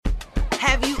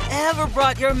Have you ever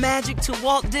brought your magic to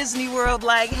Walt Disney World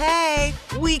like, hey,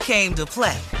 we came to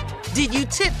play? Did you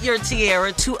tip your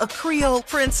tiara to a Creole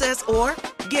princess or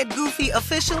get goofy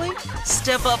officially?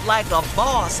 Step up like a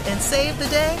boss and save the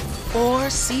day? Or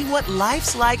see what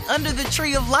life's like under the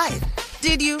tree of life?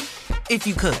 Did you? If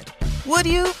you could. Would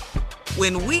you?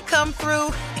 When we come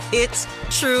through, it's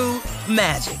true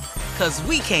magic. 'Cause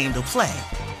we came to play.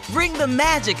 Bring the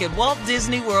magic at Walt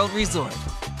Disney World Resort.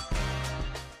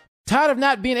 Tired of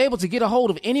not being able to get a hold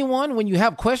of anyone when you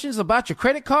have questions about your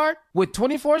credit card? With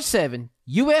 24/7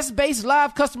 U.S.-based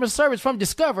live customer service from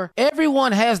Discover,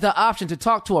 everyone has the option to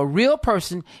talk to a real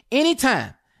person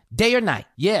anytime, day or night.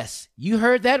 Yes, you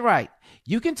heard that right.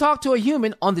 You can talk to a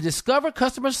human on the Discover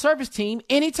customer service team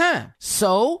anytime.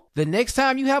 So, the next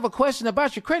time you have a question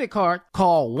about your credit card,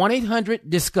 call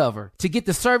 1-800-DISCOVER to get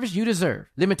the service you deserve.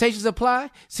 Limitations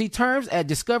apply. See terms at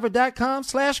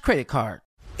discover.com/creditcard.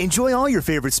 Enjoy all your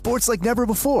favorite sports like never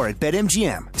before at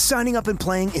BetMGM. Signing up and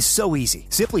playing is so easy.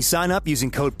 Simply sign up using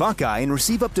code Buckeye and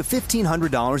receive up to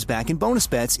 $1,500 back in bonus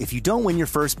bets if you don't win your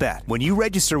first bet. When you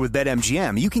register with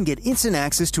BetMGM, you can get instant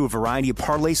access to a variety of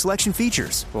parlay selection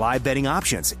features, live betting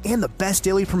options, and the best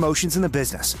daily promotions in the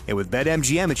business. And with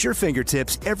BetMGM at your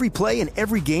fingertips, every play and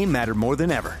every game matter more than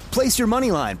ever. Place your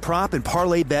moneyline, prop, and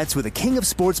parlay bets with the king of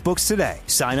sportsbooks today.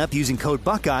 Sign up using code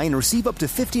Buckeye and receive up to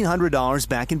 $1,500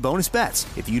 back in bonus bets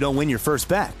if you don't win your first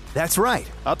bet. That's right,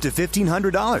 up to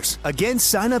 $1,500. Again,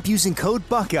 sign up using code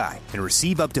Buckeye and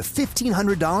receive up to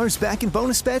 $1,500 back in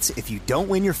bonus bets if you don't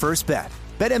win your first bet.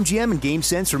 BetMGM and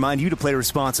GameSense remind you to play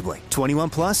responsibly. 21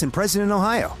 plus and present in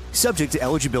Ohio. Subject to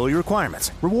eligibility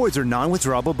requirements. Rewards are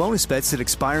non-withdrawable bonus bets that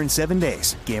expire in 7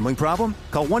 days. Gambling problem?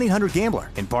 Call 1-800-GAMBLER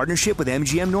in partnership with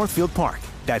MGM Northfield Park.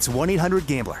 That's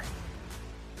 1-800-GAMBLER.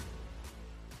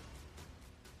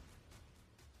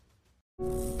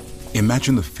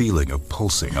 Imagine the feeling of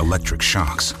pulsing electric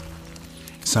shocks.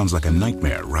 Sounds like a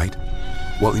nightmare, right?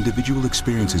 While individual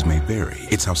experiences may vary,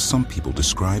 it's how some people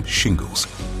describe shingles.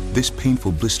 This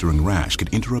painful blistering rash could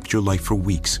interrupt your life for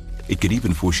weeks. It could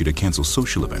even force you to cancel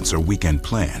social events or weekend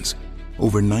plans.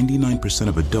 Over 99%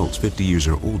 of adults 50 years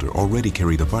or older already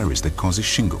carry the virus that causes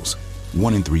shingles.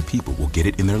 1 in 3 people will get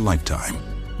it in their lifetime.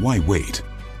 Why wait?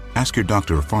 Ask your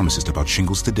doctor or pharmacist about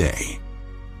shingles today.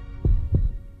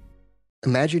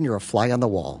 Imagine you're a fly on the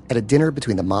wall at a dinner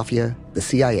between the mafia, the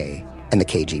CIA, and the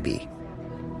KGB.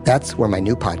 That's where my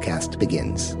new podcast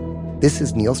begins. This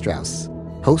is Neil Strauss,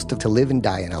 host of To Live and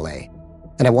Die in LA,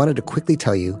 and I wanted to quickly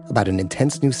tell you about an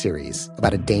intense new series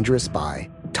about a dangerous spy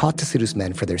taught to seduce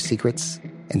men for their secrets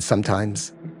and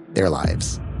sometimes their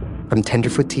lives. From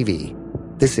Tenderfoot TV,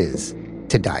 this is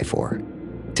To Die For.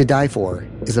 To Die For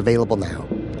is available now.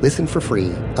 Listen for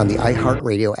free on the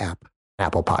iHeartRadio app,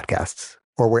 Apple Podcasts,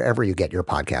 or wherever you get your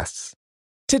podcasts.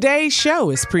 Today's show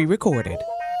is pre-recorded.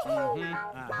 Y'all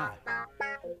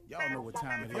know what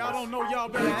time it is. Y'all don't know, y'all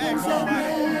better ask somebody.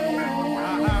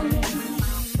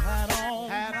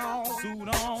 Hat on, suit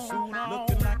on,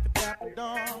 looking like the Dapper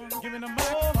Dawn, giving them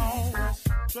all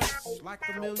dressed like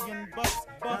 $1,000,000,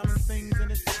 diamond things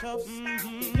in its cuffs.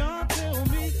 Y'all tell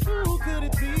me who could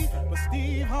it be but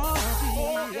Steve Harvey?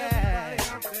 Oh, yeah.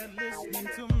 Everybody listening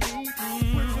to me.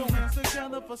 Put your hands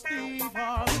together for Steve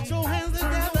Harvey. Put your hands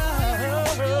together.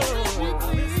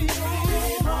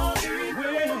 Steve Harvey.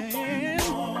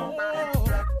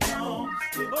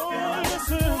 Oh,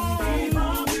 listen, Steve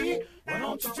Harvey. Why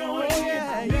don't you join me?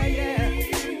 Yeah.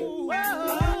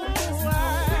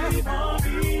 Steve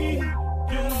Harvey.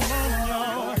 Get him on,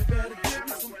 y'all. Better give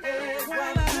me some eggs while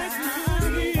I listen to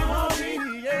Steve Harvey.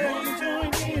 Yeah,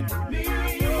 join in with me.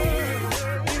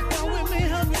 If you're with me,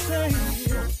 help me say,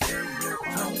 you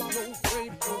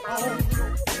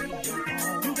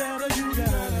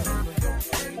gotta.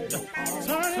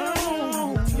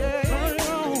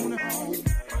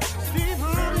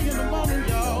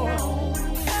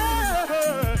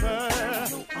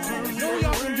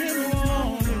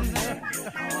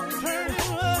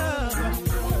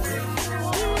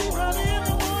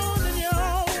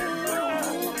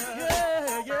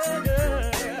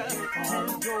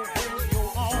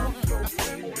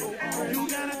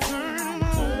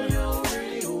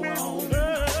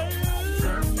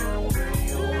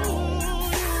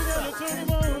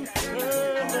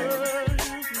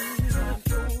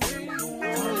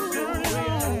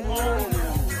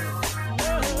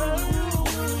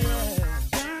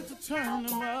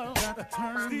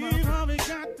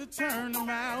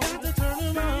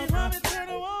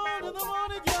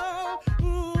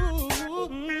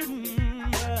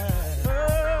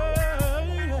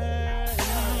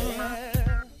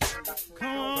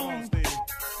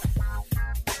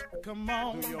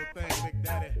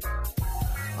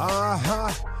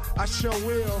 I sure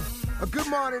will. Good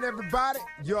morning, everybody.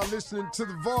 You're listening to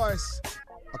The Voice.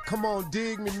 Come on,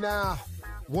 dig me now.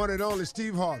 One and only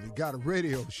Steve Harvey got a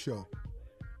radio show.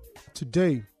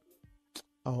 Today,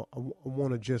 I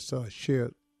want to just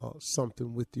share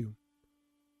something with you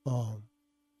along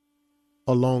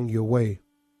your way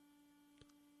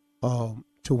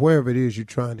to wherever it is you're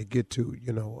trying to get to.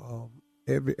 You know,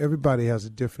 everybody has a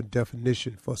different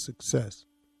definition for success.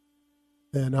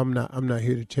 And I'm not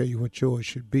here to tell you what yours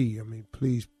should be. I mean,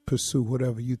 please pursue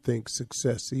whatever you think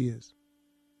success is.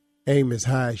 Aim as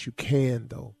high as you can,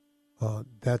 though.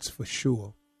 That's for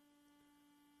sure.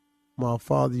 My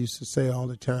father used to say all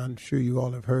the time, I'm sure you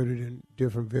all have heard it in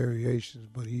different variations,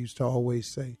 but he used to always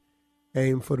say,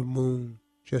 aim for the moon.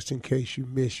 Just in case you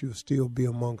miss, you'll still be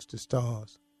amongst the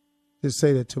stars. Just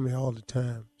say that to me all the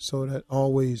time. So that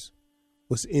always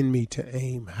was in me to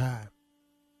aim high.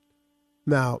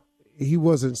 Now, he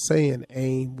wasn't saying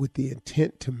aim with the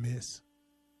intent to miss.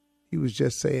 He was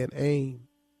just saying aim.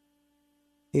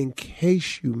 In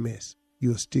case you miss,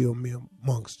 you'll still be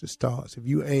amongst the stars. If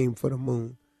you aim for the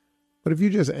moon. But if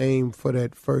you just aim for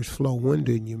that first floor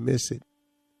window and you miss it,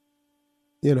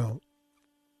 you know,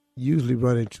 usually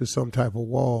run into some type of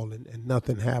wall and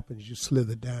nothing happens. You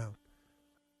slither down.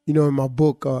 You know, in my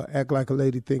book, Act Like a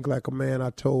Lady, Think Like a Man,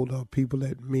 I told people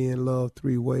that men love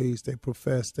three ways. They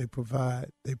profess, they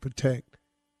provide, they protect.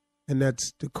 And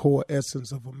that's the core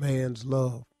essence of a man's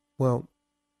love. Well,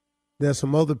 there's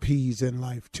some other P's in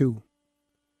life, too.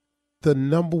 The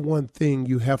number one thing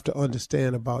you have to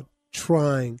understand about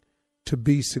trying to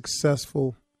be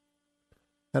successful,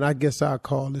 and I guess I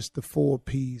call this the 4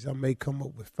 P's. I may come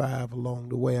up with 5 along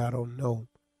the way. I don't know.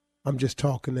 I'm just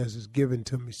talking as it's given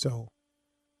to me, so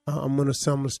I'm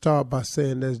gonna start by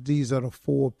saying that these are the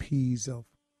 4 P's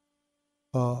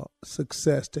of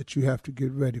success that you have to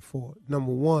get ready for.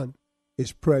 Number 1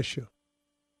 is pressure.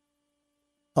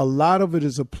 A lot of it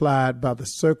is applied by the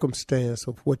circumstance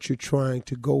of what you're trying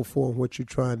to go for and what you're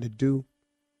trying to do.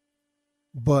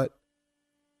 But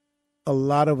a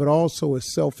lot of it also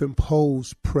is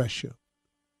self-imposed pressure.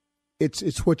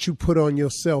 It's what you put on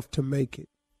yourself to make it.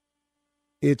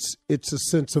 It's a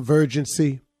sense of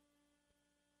urgency.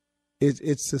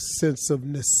 It's a sense of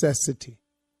necessity.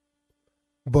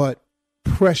 But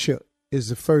pressure is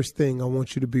the first thing I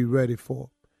want you to be ready for.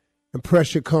 And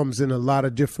pressure comes in a lot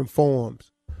of different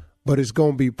forms, but it's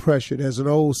going to be pressure. There's an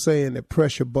old saying that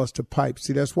pressure busts a pipe.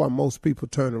 See, that's why most people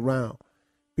turn around,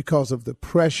 because of the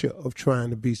pressure of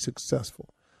trying to be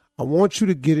successful. I want you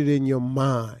to get it in your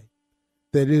mind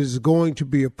that it is going to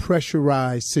be a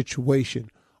pressurized situation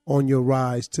on your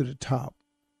rise to the top.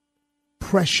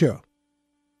 Pressure.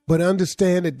 But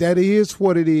understand that is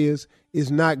what it is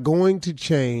not going to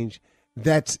change.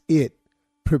 That's it.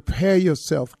 Prepare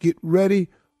yourself. Get ready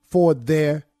for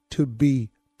there to be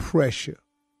pressure.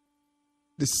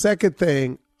 The second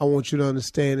thing I want you to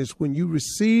understand is when you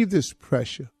receive this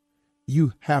pressure,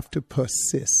 you have to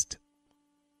persist.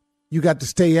 You got to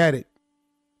stay at it.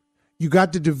 You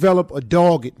got to develop a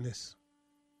doggedness.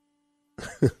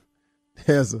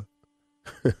 There's a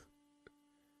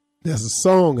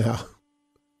song out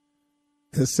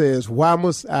that says, why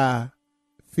must I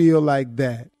feel like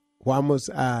that? Why must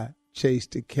I chase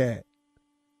the cat?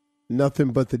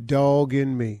 Nothing but the dog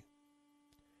in me.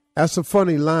 That's a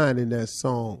funny line in that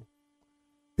song,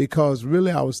 because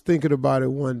really I was thinking about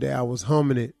it one day. I was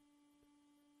humming it,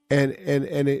 and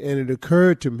it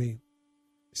occurred to me.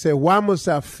 It said, why must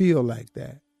I feel like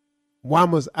that? Why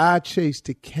must I chase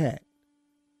the cat?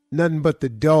 Nothing but the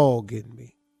dog in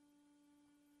me.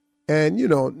 And, you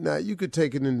know, now you could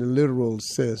take it in the literal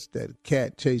sense that a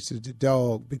cat chases the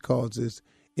dog because it's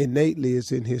innately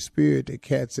it's in his spirit that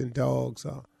cats and dogs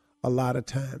are a lot of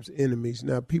times enemies.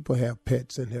 Now, people have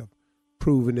pets and have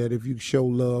proven that if you show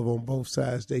love on both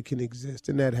sides, they can exist,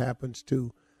 and that happens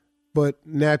too. But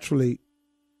naturally,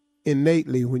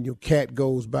 innately, when your cat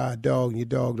goes by a dog and your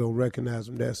dog don't recognize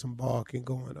them, there's some barking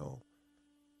going on.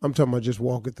 I'm talking about just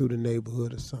walking through the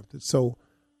neighborhood or something. So,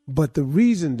 but the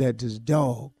reason that this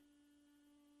dog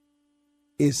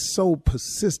is so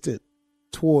persistent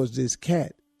towards this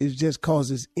cat is just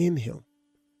because it's in him.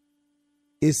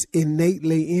 It's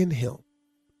innately in him.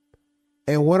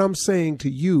 And what I'm saying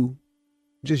to you,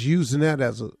 just using that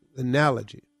as an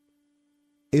analogy,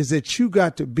 is that you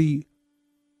got to be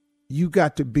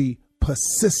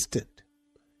persistent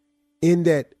in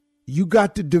that you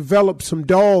got to develop some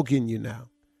dog in you now,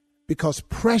 because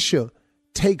pressure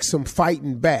takes some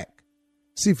fighting back.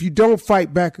 See, if you don't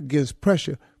fight back against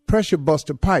pressure, pressure busts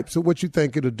a pipe. So what you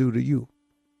think it'll do to you?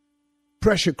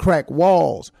 Pressure crack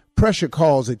walls. Pressure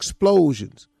cause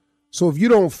explosions. So if you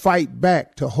don't fight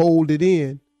back to hold it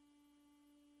in,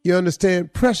 You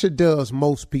understand? Pressure does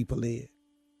most people in.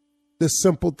 This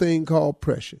simple thing called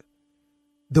pressure.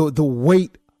 The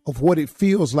weight of what it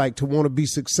feels like to want to be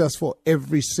successful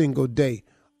every single day,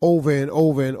 over and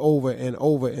over and over and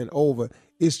over and over.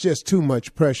 It's just too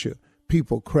much pressure.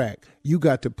 People crack. You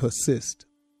got to persist.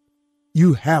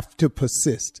 You have to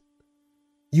persist.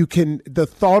 The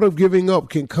thought of giving up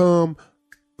can come,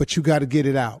 but you got to get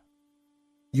it out.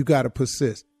 You got to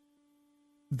persist.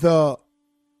 The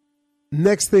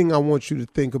next thing I want you to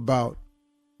think about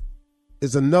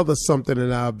is another something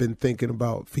that I've been thinking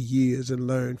about for years and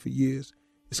learned for years.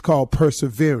 It's called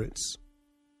perseverance.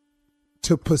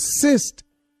 To persist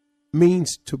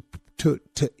means to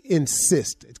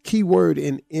insist. The key word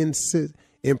in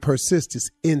persist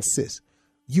is insist.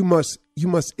 You must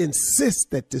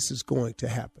insist that this is going to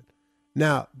happen.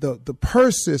 Now, the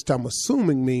persist, I'm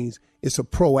assuming, means it's a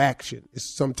proaction.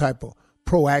 It's some type of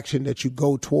proaction that you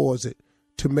go towards it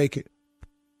to make it,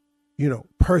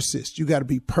 persist. You got to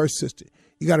be persistent.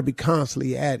 You got to be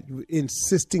constantly at it. You're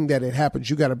insisting that it happens.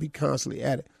 You got to be constantly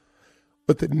at it.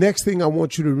 But the next thing I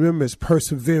want you to remember is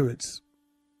perseverance.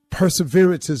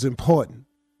 Perseverance is important.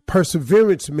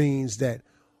 Perseverance means that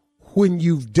when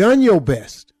you've done your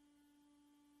best,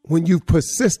 when you've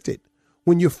persisted,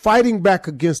 when you're fighting back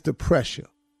against the pressure,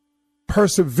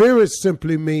 perseverance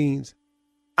simply means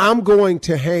I'm going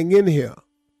to hang in here.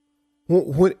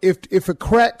 If a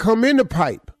crack come in the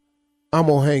pipe, I'm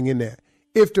going to hang in there.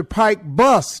 If the pipe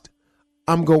bust,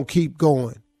 I'm going to keep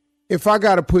going. If I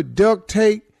got to put duct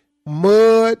tape,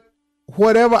 mud,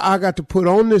 whatever I got to put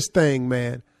on this thing,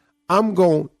 man, I'm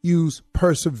going to use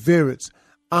perseverance.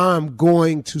 I'm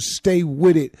going to stay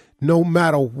with it no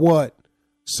matter what.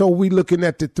 So we looking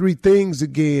at the three things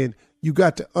again. You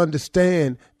got to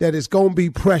understand that it's going to be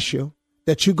pressure,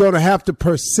 that you're going to have to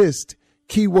persist.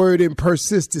 Keyword in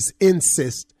persist is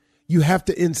insist. You have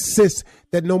to insist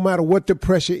that no matter what the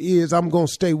pressure is, I'm going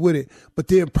to stay with it. But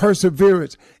then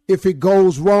perseverance, if it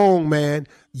goes wrong, man,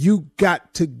 you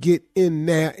got to get in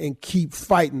there and keep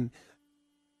fighting.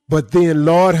 But then,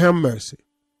 Lord have mercy,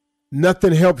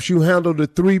 nothing helps you handle the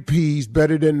 3 P's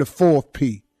better than the 4th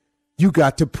P. You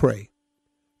got to pray.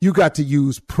 You got to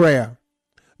use prayer.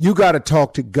 You got to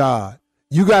talk to God.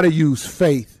 You got to use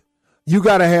faith. You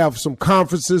got to have some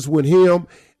conferences with him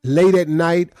late at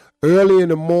night, early in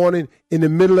the morning, in the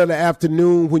middle of the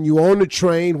afternoon, when you're on the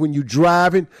train, when you're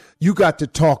driving. You got to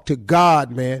talk to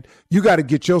God, man. You got to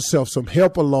get yourself some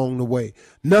help along the way.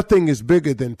 Nothing is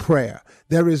bigger than prayer.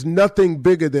 There is nothing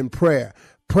bigger than prayer.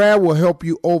 Prayer will help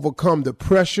you overcome the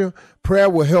pressure. Prayer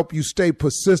will help you stay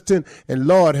persistent. And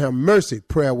Lord have mercy,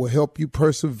 prayer will help you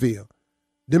persevere.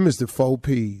 Them is the 4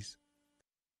 P's.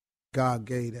 God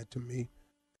gave that to me.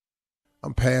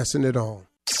 I'm passing it on.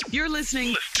 You're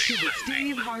listening to the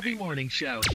Steve Harvey Morning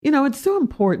Show. It's so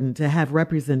important to have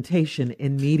representation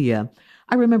in media.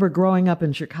 I remember growing up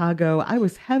in Chicago, I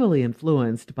was heavily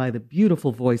influenced by the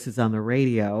beautiful voices on the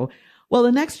radio. Well,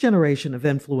 the next generation of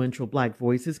influential Black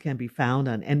voices can be found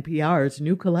on NPR's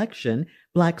new collection,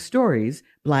 Black Stories,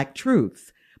 Black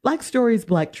Truths. Black Stories,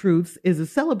 Black Truths is a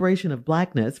celebration of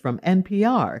Blackness from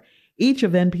NPR. Each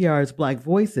of NPR's Black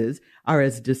voices are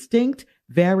as distinct,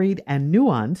 varied, and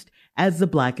nuanced as the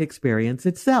Black experience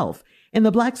itself. In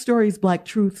the Black Stories, Black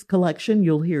Truths collection,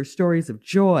 you'll hear stories of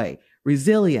joy,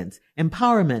 resilience,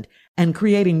 empowerment, and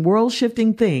creating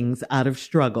world-shifting things out of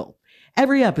struggle.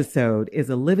 Every episode is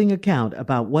a living account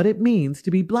about what it means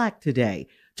to be Black today,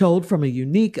 told from a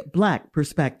unique Black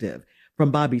perspective.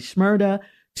 From Bobby Shmurda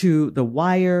to The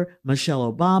Wire, Michelle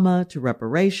Obama to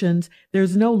reparations,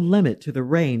 there's no limit to the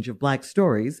range of Black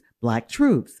stories, Black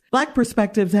truths. Black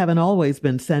perspectives haven't always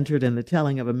been centered in the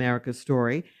telling of America's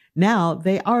story. Now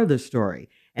they are the story.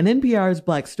 In NPR's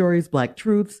Black Stories, Black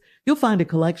Truths, you'll find a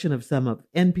collection of some of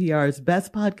NPR's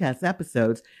best podcast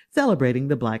episodes celebrating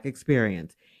the Black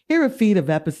experience. Hear a feed of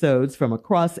episodes from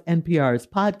across NPR's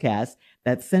podcasts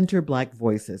that center Black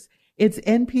voices. It's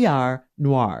NPR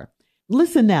Noir.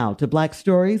 Listen now to Black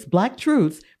Stories, Black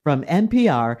Truths from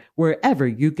NPR wherever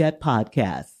you get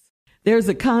podcasts. There's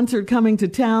a concert coming to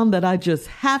town that I just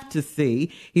have to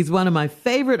see. He's one of my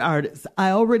favorite artists. I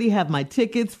already have my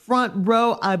tickets, front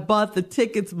row. I bought the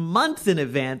tickets months in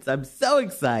advance. I'm so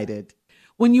excited.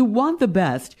 When you want the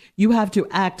best, you have to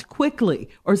act quickly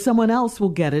or someone else will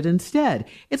get it instead.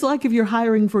 It's like if you're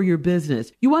hiring for your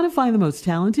business. You want to find the most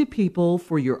talented people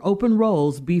for your open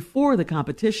roles before the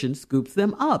competition scoops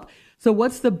them up. So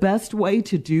what's the best way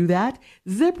to do that?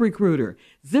 ZipRecruiter.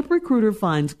 ZipRecruiter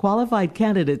finds qualified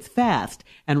candidates fast.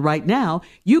 And right now,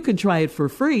 you can try it for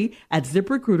free at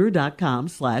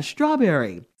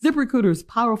ZipRecruiter.com/strawberry. ZipRecruiter's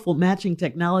powerful matching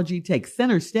technology takes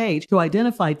center stage to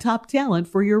identify top talent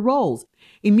for your roles.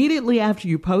 Immediately after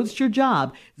you post your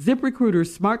job,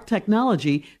 ZipRecruiter's smart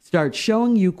technology starts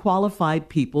showing you qualified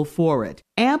people for it.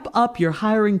 Amp up your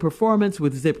hiring performance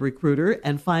with ZipRecruiter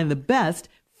and find the best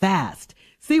fast.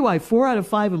 See why 4 out of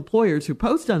 5 employers who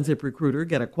post on ZipRecruiter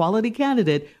get a quality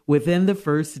candidate within the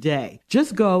first day.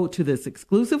 Just go to this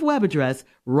exclusive web address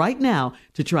right now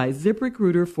to try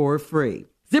ZipRecruiter for free.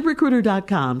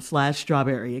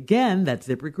 ZipRecruiter.com/strawberry. Again, that's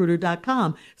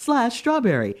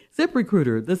ZipRecruiter.com/strawberry.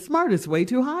 ZipRecruiter, the smartest way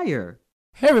to hire.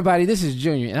 Hey everybody, this is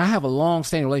Junior, and I have a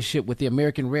long-standing relationship with the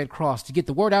American Red Cross to get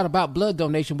the word out about blood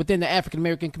donation within the African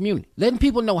American community, letting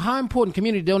people know how important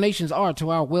community donations are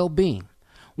to our well-being.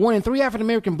 1 in 3 African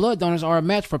American blood donors are a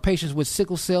match for patients with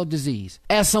sickle cell disease.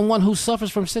 As someone who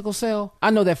suffers from sickle cell, I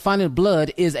know that finding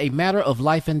blood is a matter of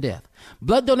life and death.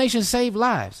 Blood donations save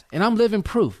lives, and I'm living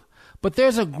proof. But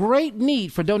there's a great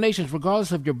need for donations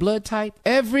regardless of your blood type.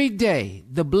 Every day,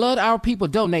 the blood our people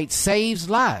donate saves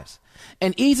lives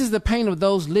and eases the pain of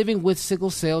those living with sickle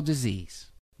cell disease.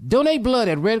 Donate blood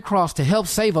at Red Cross to help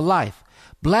save a life.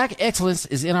 Black excellence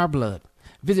is in our blood.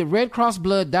 Visit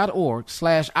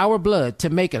redcrossblood.org/ourblood to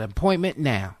make an appointment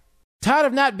now. Tired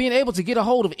of not being able to get a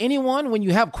hold of anyone when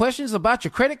you have questions about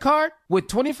your credit card? With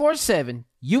 24/7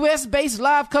 U.S.-based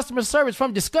live customer service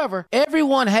from Discover,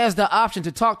 everyone has the option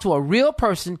to talk to a real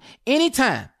person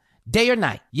anytime, day or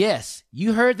night. Yes,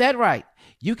 you heard that right.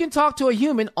 You can talk to a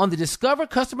human on the Discover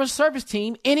customer service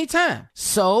team anytime.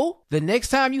 So, the next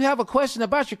time you have a question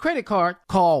about your credit card,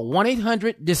 call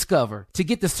 1-800-DISCOVER to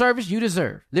get the service you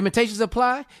deserve. Limitations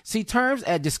apply. See terms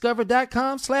at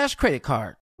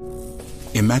discover.com/creditcard.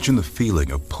 Imagine the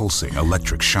feeling of pulsing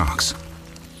electric shocks.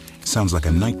 Sounds like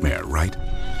a nightmare, right?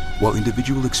 While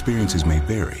individual experiences may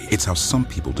vary, it's how some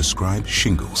people describe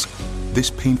shingles. This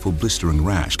painful blistering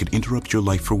rash could interrupt your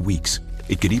life for weeks.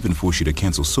 It could even force you to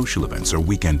cancel social events or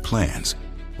weekend plans.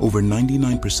 Over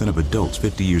 99% of adults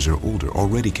 50 years or older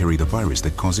already carry the virus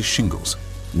that causes shingles.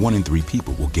 1 in 3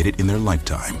 people will get it in their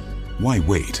lifetime. Why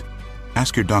wait?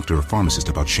 Ask your doctor or pharmacist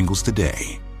about shingles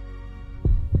today.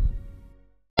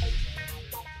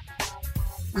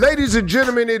 Ladies and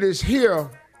gentlemen, it is here.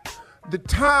 The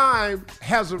time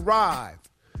has arrived.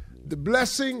 The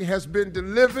blessing has been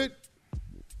delivered.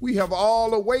 We have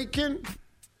all awakened.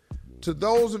 To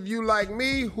those of you like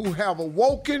me who have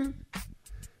awoken,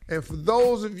 and for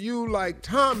those of you like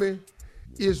Tommy,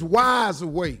 is wise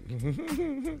awake.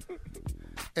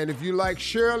 And if you like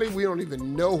Shirley, we don't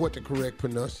even know what the correct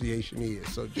pronunciation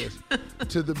is. So just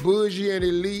to the bougie and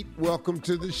elite, welcome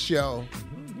to the show.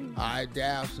 I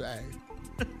dare say.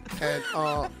 And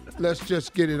let's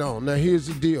just get it on. Now, here's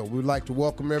the deal. We'd like to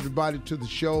welcome everybody to the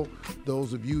show.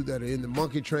 Those of you that are in the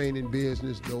monkey training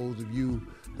business, those of you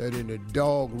that are in the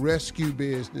dog rescue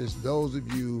business, those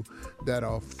of you that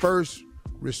are first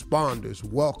responders,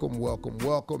 welcome, welcome,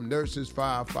 welcome. Nurses,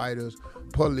 firefighters,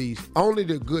 police. Only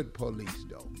the good police,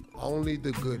 though. Only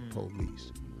the good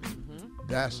police.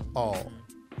 That's all.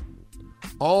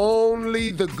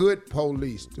 Only the good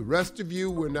police. The rest of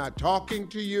you, we're not talking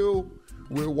to you.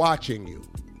 We're watching you.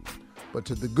 But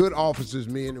to the good officers,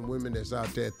 men and women that's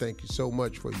out there, thank you so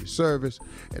much for your service.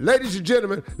 And ladies and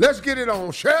gentlemen, let's get it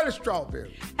on. Shirley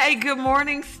Strawberry. Hey, good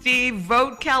morning, Steve.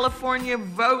 Vote California.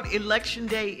 Vote. Election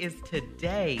day is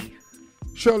today.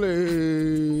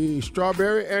 Shirley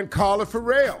Strawberry and Carla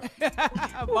Farrell.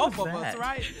 Both of us,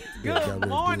 right? Good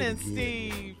morning,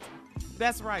 Steve.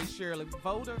 That's right, Shirley.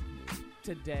 Voter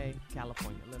today,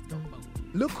 California. Let's go vote.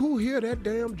 Look who here, that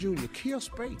damn Junior. Kill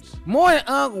Spates. Morning,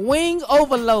 Wing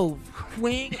overload.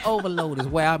 Wing overload is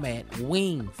where I'm at.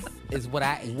 Wings is what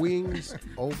I ate. Wings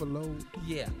overload?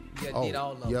 Yeah. Oh, did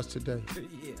all of yesterday?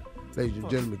 Yeah. Ladies and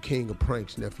gentlemen, King of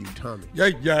Pranks, nephew Tommy.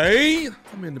 Yay!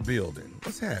 I'm in the building.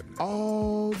 What's happening?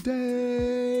 All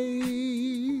day.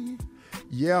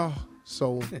 Yeah,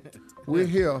 so we're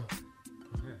here.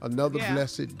 Another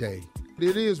blessed day.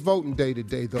 It is voting day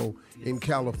today, though, in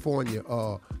California.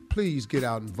 Please get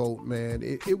out and vote, man.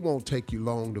 It won't take you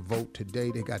long to vote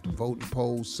today. They got the voting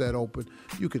polls set open.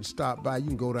 You can stop by. You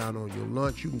can go down on your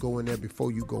lunch. You can go in there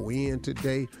before you go in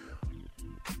today.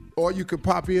 Or you can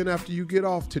pop in after you get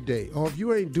off today. Or if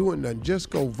you ain't doing nothing, just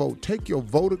go vote. Take your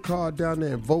voter card down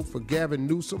there and vote for Gavin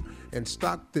Newsom and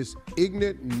stop this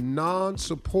ignorant,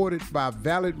 non-supported by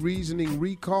valid reasoning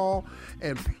recall.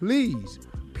 And please,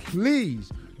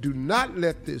 please do not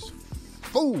let this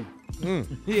fool.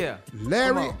 Yeah.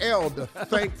 Larry Elder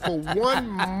thanked for one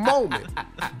moment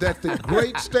that the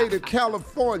great state of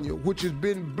California, which has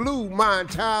been blue my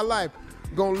entire life,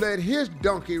 gonna let his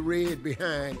donkey red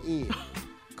behind in.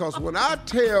 Because when I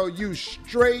tell you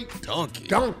straight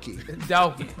donkey,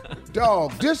 dog,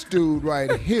 this dude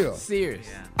right here, serious.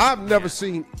 I've never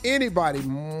seen anybody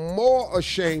more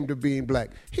ashamed of being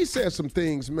black. He said some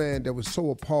things, man, that was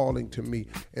so appalling to me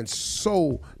and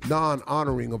so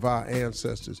non-honoring of our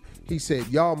ancestors. He said,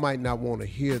 y'all might not want to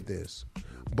hear this,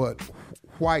 but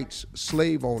whites,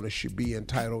 slave owners, should be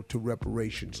entitled to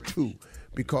reparations too.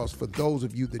 Because for those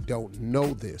of you that don't know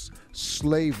this,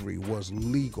 slavery was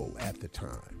legal at the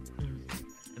time.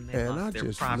 And I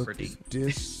just property. looked at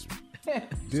this.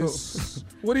 So,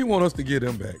 what do you want us to get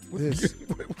him back? What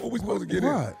are we supposed to get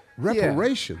him?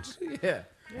 Reparations. Yeah.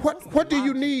 What do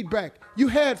you need back? You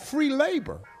had free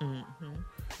labor.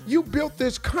 You built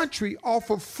this country off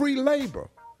of free labor.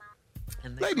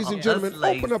 Ladies and gentlemen,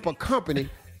 open up a company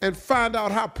and find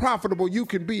out how profitable you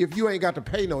can be if you ain't got to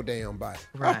pay no damn body.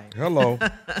 Right. Hello.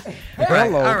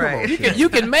 Hello. All right. You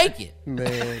can make it.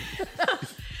 Man.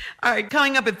 All right,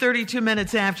 coming up at 32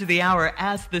 minutes after the hour,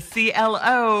 Ask the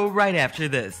CLO right after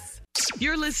this.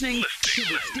 You're listening to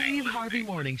the Steve Harvey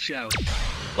Morning Show.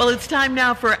 Well, it's time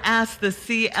now for Ask the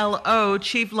CLO.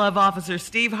 Chief Love Officer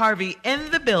Steve Harvey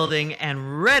in the building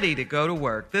and ready to go to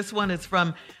work. This one is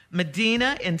from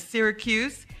Medina in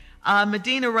Syracuse.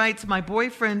 Medina writes, my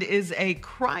boyfriend is a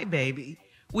crybaby.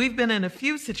 We've been in a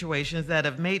few situations that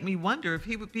have made me wonder if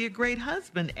he would be a great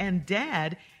husband and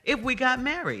dad if we got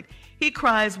married. He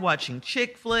cries watching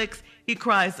chick flicks, he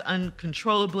cries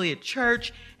uncontrollably at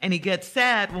church, and he gets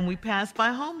sad when we pass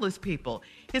by homeless people.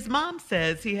 His mom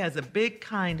says he has a big,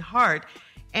 kind heart,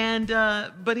 and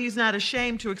but he's not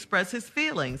ashamed to express his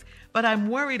feelings. But I'm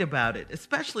worried about it,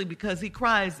 especially because he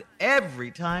cries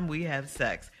every time we have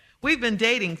sex. We've been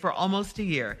dating for almost a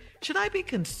year. Should I be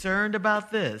concerned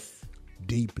about this?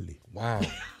 Deeply. Wow.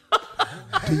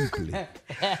 Deeply.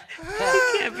 You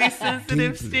can't be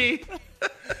sensitive, Steve.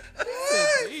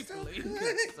 Deeply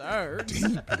concerned.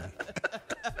 Deeply.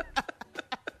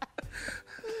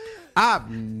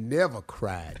 I've never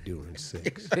cried during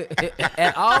sex.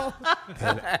 At all?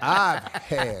 And I've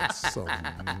had some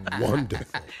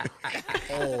wonderful,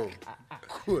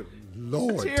 good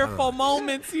Lord, Tearful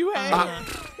moments you had.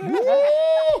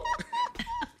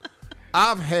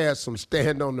 I've had some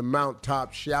stand on the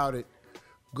mountaintop, shout it,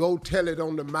 go tell it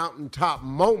on the mountaintop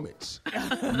moments.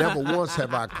 Never once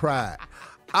have I cried.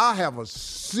 I have a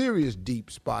serious deep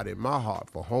spot in my heart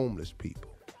for homeless people.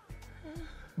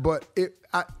 But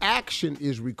action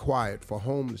is required for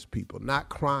homeless people, not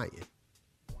crying.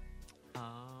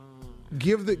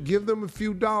 Give them a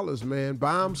few dollars, man.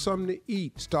 Buy them something to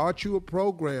eat. Start you a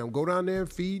program. Go down there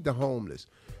and feed the homeless.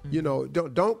 You know,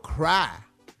 don't cry.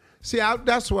 See,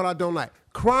 that's what I don't like.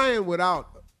 Crying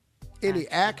without any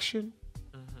action.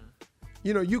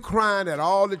 You know, you crying at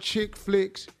all the chick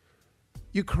flicks.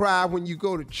 You cry when you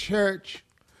go to church.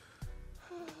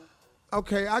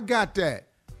 Okay, I got that.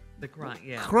 The crying,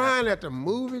 yeah. Crying at the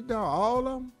movie, dog, all of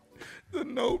them. The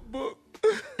Notebook.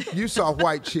 You saw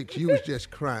white chicks, you was just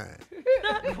crying.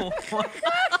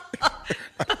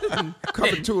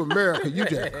 Coming to America, you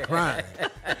just crying.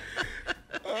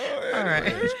 All right.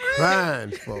 Just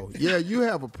crying, folks. Yeah, you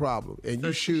have a problem, and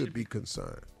you should be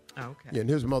concerned. Okay. Yeah, and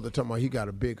his mother talking about he got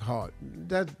a big heart.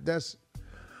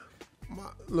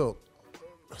 Look,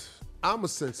 I'm a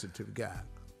sensitive guy.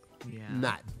 Yeah.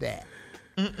 Not that.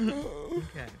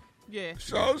 Okay. Yeah.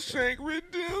 Shawshank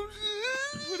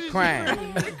Redemption.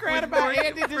 Crying. Crying about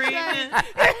Andy today.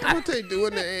 What they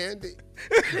doing to Andy?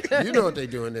 You know what they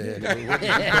doing to Andy.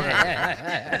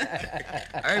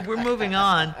 All right, we're moving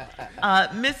on.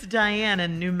 Miss Diane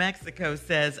in New Mexico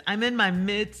says, I'm in my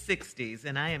mid-60s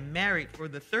and I am married for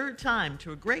the third time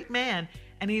to a great man,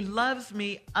 and he loves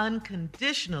me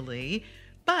unconditionally,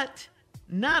 but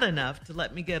not enough to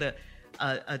let me get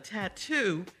a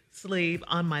tattoo sleeve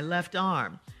on my left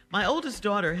arm. My oldest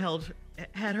daughter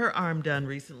had her arm done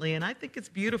recently, and I think it's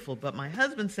beautiful, but my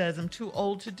husband says I'm too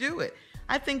old to do it.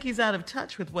 I think he's out of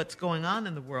touch with what's going on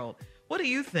in the world. What do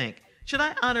you think? Should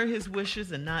I honor his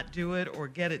wishes and not do it, or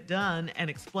get it done and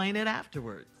explain it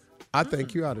afterwards? I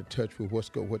think you out of touch with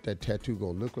what that tattoo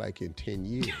gonna look like in 10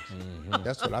 years.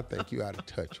 That's what I think you out of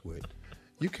touch with.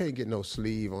 You can't get no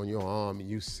sleeve on your arm and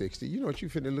you 60. You know what you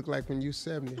finna look like when you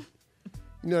 70?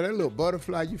 You know that little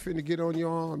butterfly you finna get on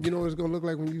your arm? You know what it's gonna look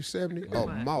like when you 70? A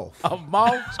mouth. A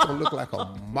mouth? It's gonna look like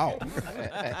a mouth.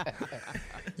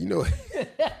 You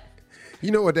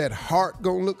know what that heart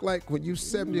gonna look like when you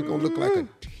 70? It's gonna look like a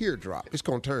teardrop. It's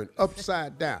going to turn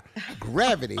upside down.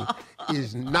 Gravity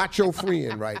is not your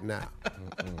friend right now.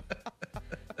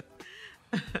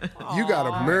 You got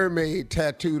a mermaid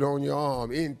tattooed on your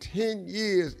arm. In 10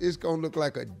 years, it's going to look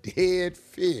like a dead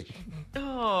fish.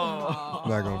 Not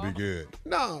going to be good.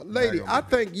 No, lady, I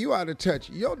think you ought to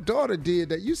touch. Your daughter did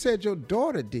that. You said your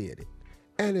daughter did it,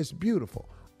 and it's beautiful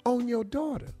on your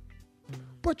daughter.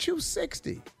 But you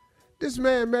 60. This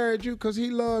man married you because he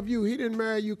loved you. He didn't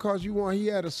marry you because he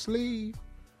had a sleeve.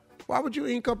 Why would you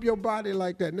ink up your body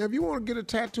like that? Now, if you want to get a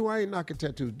tattoo, I ain't knocking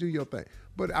tattoos. Do your thing.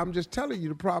 But I'm just telling you,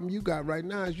 the problem you got right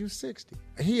now is you 60.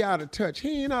 He out of touch.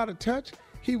 He ain't out of touch.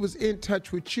 He was in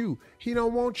touch with you. He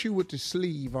don't want you with the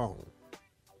sleeve on.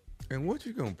 And what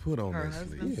you gonna put on that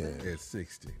sleeve at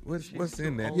 60? What's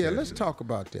in that? Yeah, let's talk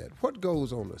about that. What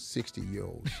goes on a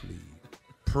 60-year-old sleeve?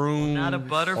 Prune. Not a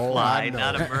butterfly,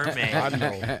 not a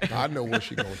mermaid. I know what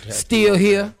she gonna tattoo. Still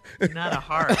here. Not a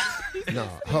heart. No,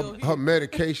 her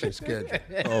medication schedule.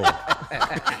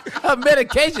 Her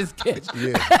medication schedule.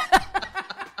 Yeah.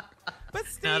 But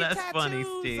Steve, now that's funny,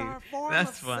 Steve. Are a form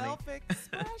That's of funny.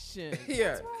 Self-expression.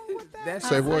 Yeah. What's wrong with that?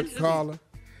 Say what, Carla?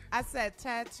 I said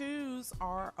tattoos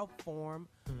are a form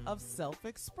of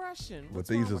self-expression. But What's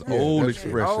these wrong is with that? old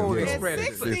expressions. Old though.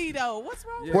 expressions. At 60 though, what's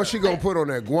wrong with What she gonna put on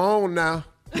that? Go on now.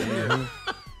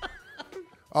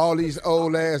 All these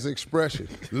old ass expressions.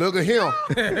 Look at him.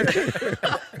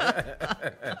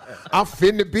 I'm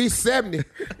finna be 70. It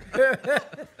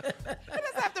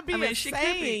doesn't have to be a she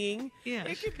saying.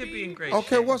 she could be in great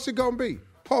Okay, shape. what's it gonna be?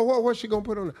 What's she gonna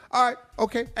put on there? All right,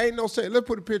 okay, ain't no say. Let's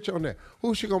put a picture on there.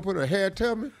 Who's she gonna put on hair?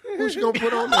 Tell me. Who's she gonna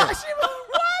put on there?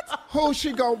 What? Who's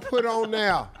she gonna put on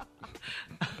there?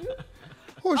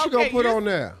 Who's she gonna put on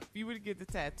there? If you were to get the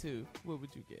tattoo, what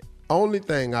would you get? Only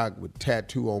thing I would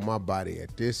tattoo on my body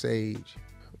at this age,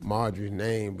 Marjorie's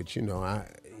name. But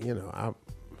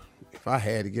if I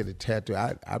had to get a tattoo,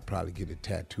 I'd probably get a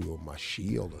tattoo on my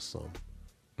shield or something.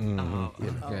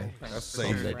 Okay. That's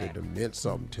Something safe. that meant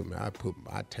something to me.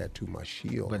 I tattoo my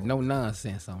shield. But no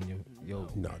nonsense on your.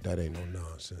 No, that ain't no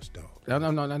nonsense, dog. No,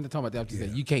 I'm not talking about that. I'm just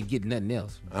saying you can't get nothing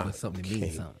else but something that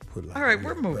means something. Put like All right,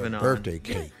 we're moving on. Birthday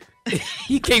cake.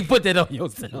 You can't put that on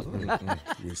yourself.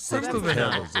 With 60 moving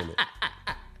on. candles in it.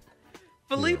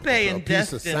 Felipe a in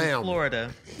piece of Destin, salmon.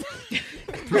 Florida.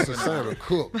 Piece of salmon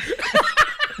cooked.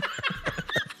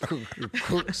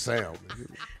 Cooked salmon.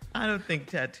 I don't think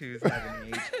tattoos have an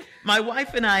age. My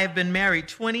wife and I have been married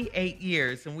 28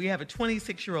 years, and we have a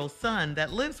 26-year-old son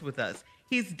that lives with us.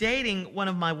 He's dating one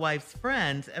of my wife's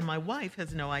friends, and my wife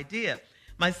has no idea.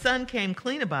 My son came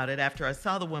clean about it after I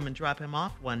saw the woman drop him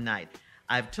off one night.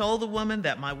 I've told the woman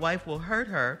that my wife will hurt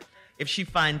her if she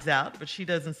finds out, but she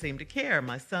doesn't seem to care.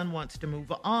 My son wants to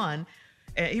move on.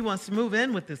 He wants to move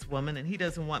in with this woman, and he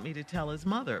doesn't want me to tell his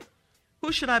mother.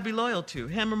 Who should I be loyal to,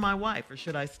 him or my wife, or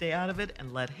should I stay out of it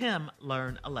and let him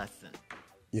learn a lesson?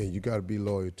 Yeah, you got to be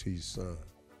loyal to your son.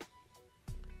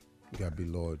 You got to be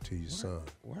loyal to your son.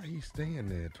 Why are you staying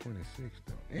there at 26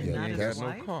 though? And Yeah, you ain't his got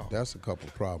wife? no car. That's a couple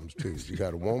problems, too. You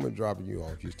got a woman dropping you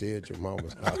off. You stay at your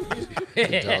mama's house.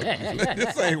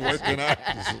 This ain't working out.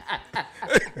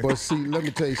 But see, let me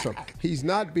tell you something. He's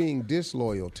not being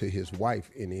disloyal to his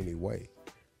wife in any way,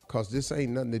 because this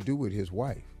ain't nothing to do with his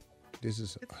wife. This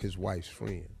is his wife's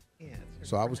friend. Yeah,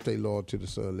 So I would stay loyal to the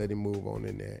son, let him move on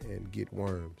in there and get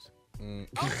worms. All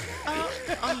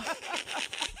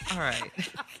right.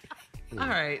 All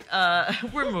right.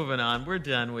 We're moving on. We're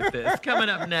done with this. Coming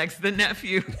up next, the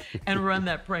nephew, and Run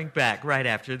That Prank Back right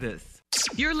after this.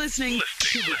 You're listening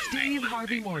to the Steve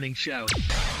Harvey Morning Show.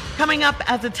 Coming up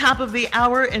at the top of the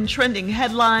hour in trending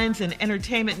headlines and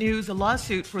entertainment news, a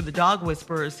lawsuit for the dog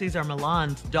whisperer Cesar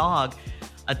Millan's dog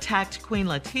attacked Queen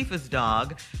Latifah's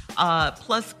dog,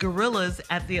 plus gorillas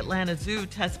at the Atlanta Zoo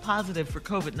test positive for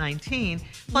COVID-19.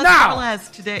 Plus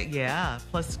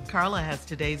Carla has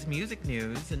today's music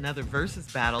news. Another versus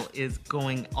battle is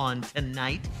going on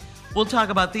tonight. We'll talk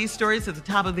about these stories at the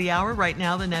top of the hour. Right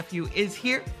now, the nephew is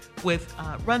here with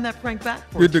Run That Prank Back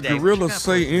for Did the today. gorilla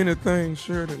say anything,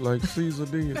 Shirley, like Caesar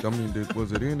did? I mean,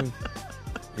 was it any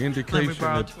indication Let me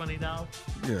borrow that... $20.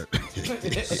 Yeah.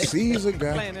 Caesar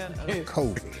got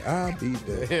COVID. I'll be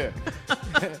there.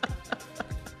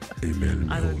 Amen.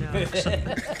 I don't know.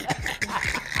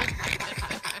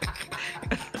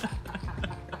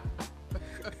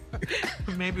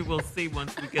 Maybe we'll see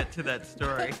once we get to that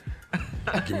story.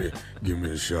 Give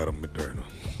me a shot of Moderna.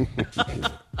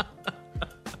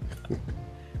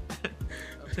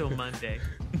 Till Monday.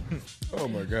 Oh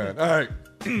my God. All right.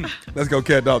 Let's go,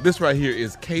 Cat Dog. This right here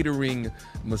is catering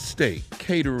mistake.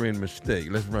 Catering mistake.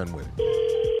 Let's run with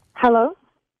it. Hello?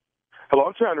 Hello,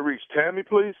 I'm trying to reach Tammy,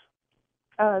 please.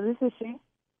 This is she.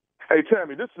 Hey,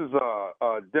 Tammy, this is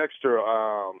Dexter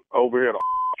over here at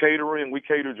Catering. We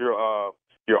catered your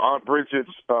Aunt Bridget's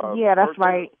Yeah, that's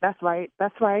birthday. right.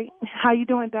 That's right. How you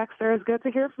doing, Dexter? It's good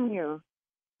to hear from you.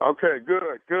 Okay,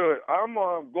 good. I'm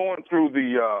going through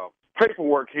the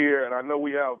paperwork here, and I know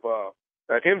we have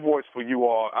an invoice for you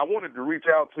all. I wanted to reach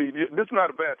out to you. This is not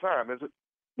a bad time, is it?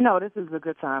 No, this is a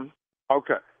good time.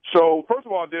 Okay. So, first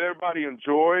of all, did everybody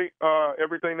enjoy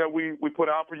everything that we put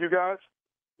out for you guys?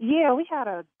 Yeah, we had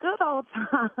a good old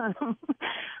time.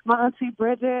 My Auntie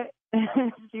Bridget,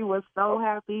 she was so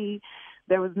happy.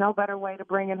 There was no better way to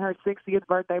bring in her 60th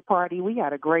birthday party. We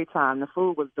had a great time. The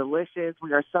food was delicious.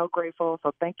 We are so grateful.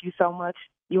 So thank you so much.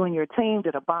 You and your team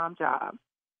did a bomb job.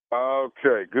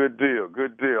 Okay, good deal.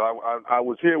 I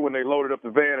was here when they loaded up the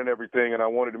van and everything, and I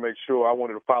wanted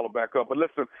to follow back up. But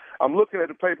listen, I'm looking at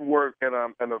the paperwork, and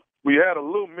we had a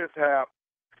little mishap,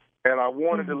 and I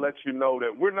wanted to let you know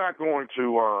that we're not going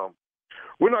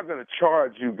to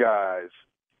charge you guys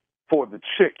for the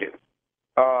chicken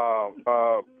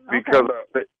because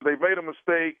they made a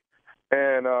mistake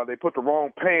and they put the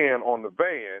wrong pan on the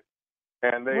van,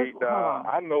 and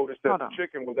I noticed that the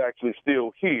chicken was actually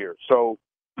still here, so.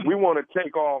 We want to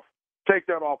take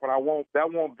that off, and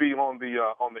that won't be on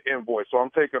the invoice. So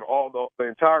I'm taking all the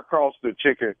entire cost of the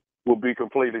chicken will be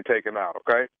completely taken out.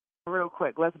 Okay. Real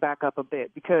quick, let's back up a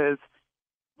bit because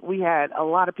we had a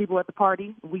lot of people at the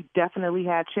party. We definitely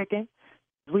had chicken.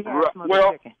 We had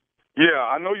smothered chicken. Yeah,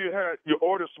 I know you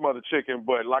ordered smothered chicken,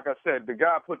 but like I said, the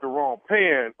guy put the wrong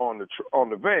pan on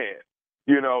the van.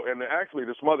 And actually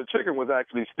the smothered chicken was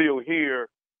actually still here.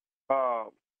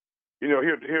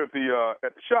 Here at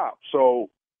the shop. So,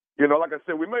 like I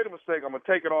said, we made a mistake. I'm gonna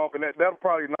take it off, and that'll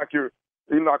probably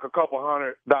knock a couple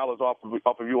 $100 off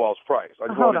of you all's price.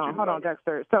 Hold on,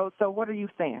 Dexter. So what are you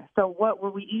saying? So what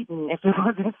were we eating if it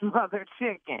wasn't smothered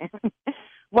chicken?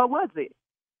 What was it?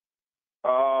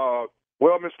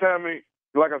 Well, Miss Tammy,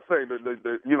 like I say,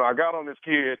 I got on this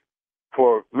kid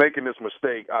for making this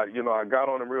mistake. I got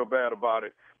on him real bad about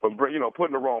it, but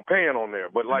putting the wrong pan on there.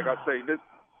 But like I say,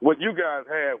 what you guys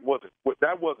had was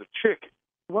a chicken.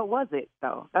 What was it,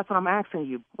 though? That's what I'm asking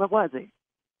you. What was it?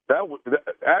 That was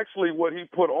actually what he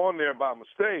put on there by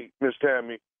mistake, Miss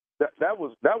Tammy. That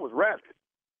was rabbit.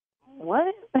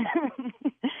 What?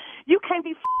 You can't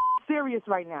be serious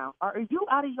right now. Are you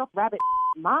out of your rabbit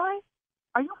mind?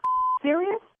 Are you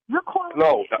serious? You're calling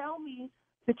me to tell me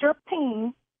that your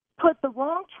team put the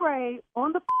wrong tray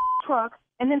on the truck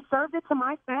and then served it to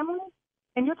my family?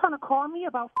 And you're trying to call me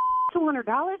about $200?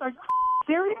 Are you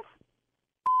serious?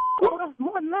 You owe us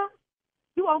more than that.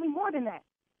 You owe me more than that.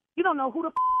 You don't know who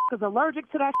the is allergic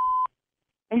to that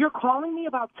and you're calling me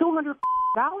about $200?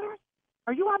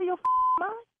 Are you out of your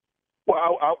mind? Well,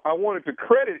 I wanted to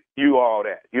credit you all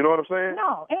that. You know what I'm saying?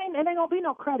 No, it ain't gonna be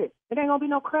no credit. It ain't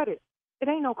no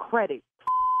credit.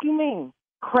 You mean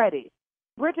credit?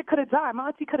 Bridget could have died. My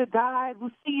auntie could have died.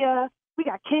 Lucia. We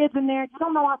got kids in there. You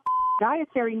don't know our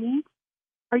dietary needs.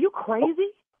 Are you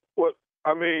crazy? Well,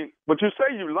 but you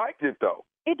say you liked it, though.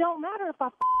 It don't matter if I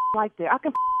liked it. I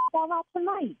can fall out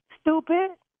tonight.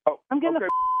 Stupid. Oh, I'm getting an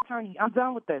attorney. I'm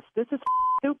done with this. This is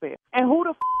stupid. And who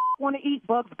the want to eat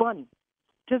Bugs Bunny?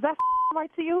 Does that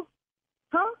right to you?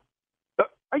 Huh?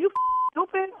 Are you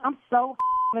stupid? I'm so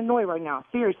annoyed right now.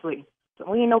 Seriously. So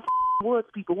we ain't no woods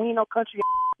people. We ain't no country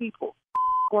people.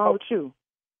 What's wrong with you?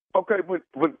 Okay, but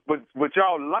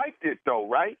y'all liked it, though,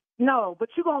 right? No, but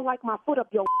you gonna like my foot up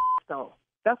your though.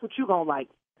 That's what you gonna like.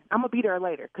 I'm gonna be there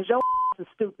later, because your is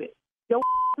stupid. Your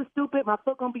is stupid, my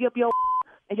foot gonna be up your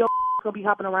and your gonna be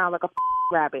hopping around like a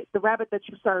rabbit. The rabbit that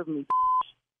you served me.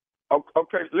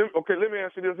 Okay, let me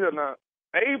ask you this here now.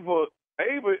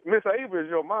 Miss Ava is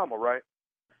your mama, right?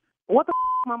 What the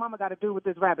my mama got to do with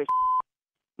this rabbit?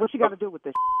 What she got to do with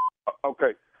this?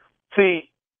 Okay. See,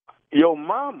 your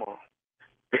mama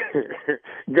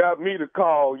got me to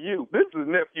call you. This is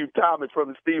Nephew Thomas from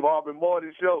the Steve Harvey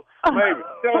Morning Show. Baby,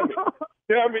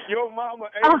 tell me, your mama,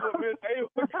 Miss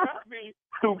Ava, got me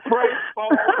to pray for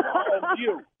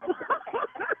you.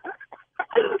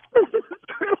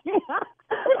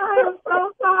 I am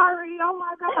so sorry. Oh,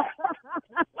 my God.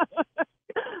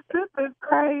 This is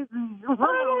crazy.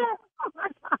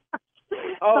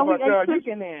 Oh, my God.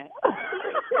 Chicken then.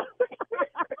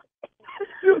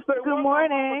 Good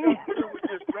morning.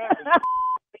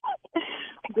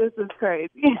 This is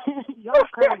crazy. Y'all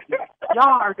crazy.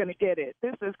 Y'all are going to get it.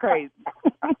 This is crazy.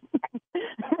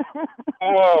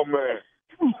 Oh, man.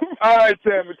 All right,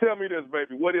 Tammy, tell me this,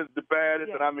 baby. What is the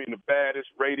baddest, and I mean the baddest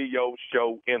radio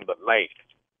show in the land?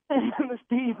 The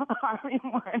Steve Harvey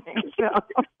Morning Show.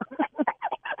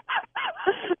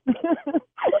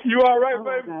 You all right,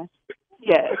 baby? Gosh.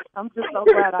 Yes. I'm just so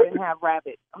glad I didn't have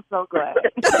rabbit. I'm so glad.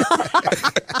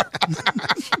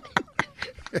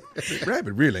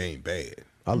 Rabbit really ain't bad.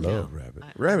 I love rabbit.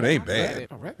 Rabbit ain't bad.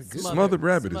 Rabbit good. Smothered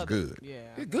rabbit is good. Yeah.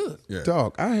 It's good. Yeah.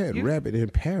 Dog, I had rabbit in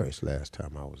Paris last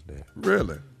time I was there.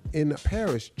 Really? In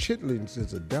Paris, chitlins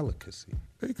is a delicacy.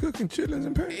 They cooking chitlins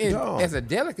in Paris? It's a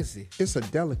delicacy. It's a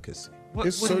delicacy.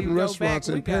 There's when certain you go restaurants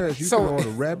back, in we got- Paris, you can order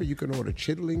rabbit, you can order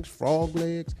chitlins, frog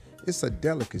legs. It's a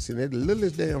delicacy. They're the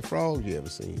littlest damn frogs you ever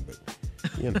seen, but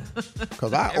you know,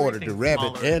 because I ordered the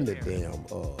rabbit and the damn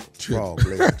frog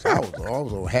legs. I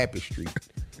was on Happy Street.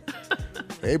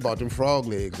 They bought them frog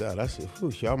legs out. I said,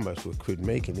 y'all must have quit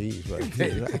making these right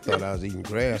here. I thought I was eating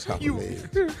grasshopper legs.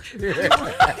 You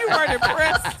weren't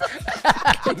impressed.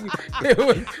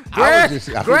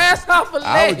 Grasshopper legs.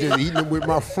 I was just eating them with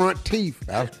my front teeth.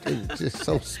 I was just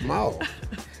so small.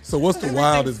 So what's the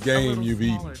wildest game you've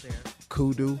eaten?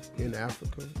 Kudu in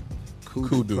Africa.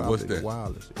 Kudu, what's the that?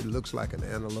 wildest. It looks like an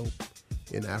antelope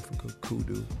in Africa.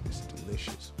 Kudu is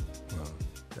delicious.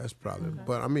 That's probably,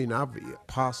 but I mean, I've eaten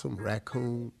possum,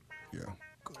 raccoon,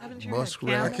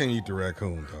 muskrat. I can't eat the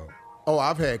raccoon, dog. Oh,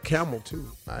 I've had camel too.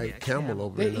 I ate camel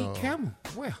over They in eat camel.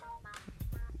 Well,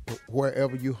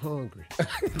 wherever you hungry.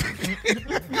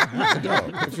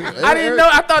 I didn't know.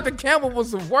 I thought the camel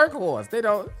was a workhorse. They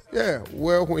don't. Yeah,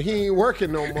 well, when he ain't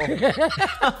working no more.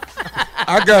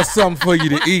 I got something for you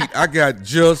to eat. I got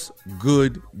Just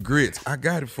Good Grits. I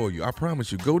got it for you. I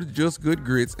promise you. Go to Just Good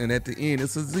Grits, and at the end,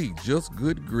 it's a Z.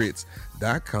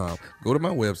 JustGoodGrits.com. Go to my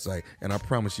website, and I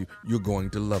promise you, you're going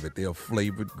to love it. They are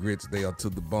flavored grits. They are to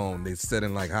the bone. They're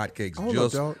setting like hotcakes. Hold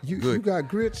Just up, dog. You good. got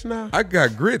grits now? I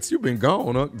got grits. You've been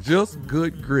gone, huh?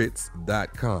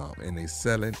 JustGoodGrits.com, and they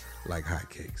selling like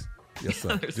hotcakes. Yes,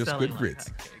 sir. Just Good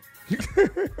Grits.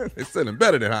 They're selling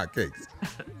better than hotcakes.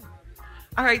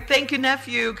 All right, thank you,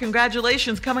 nephew.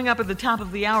 Congratulations. Coming up at the top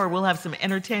of the hour, we'll have some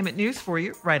entertainment news for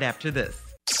you right after this.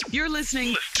 You're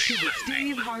listening to the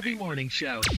Steve Harvey Morning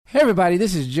Show. Hey everybody,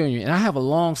 this is Junior, and I have a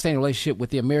long-standing relationship with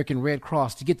the American Red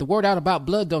Cross to get the word out about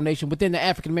blood donation within the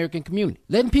African American community,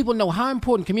 letting people know how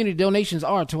important community donations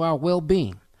are to our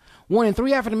well-being. 1 in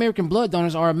 3 African American blood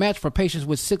donors are a match for patients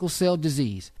with sickle cell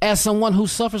disease. As someone who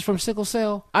suffers from sickle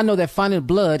cell, I know that finding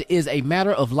blood is a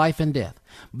matter of life and death.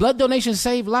 Blood donations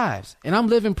save lives, and I'm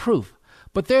living proof.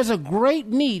 But there's a great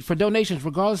need for donations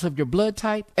regardless of your blood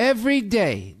type. Every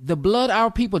day, the blood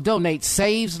our people donate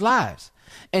saves lives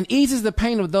and eases the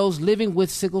pain of those living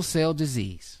with sickle cell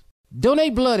disease.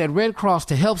 Donate blood at Red Cross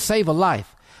to help save a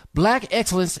life. Black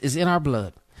excellence is in our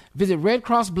blood. Visit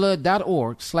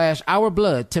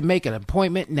redcrossblood.org/ourblood to make an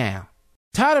appointment now.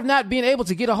 Tired of not being able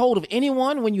to get a hold of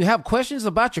anyone when you have questions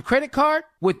about your credit card?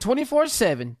 With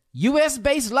 24/7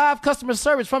 U.S.-based live customer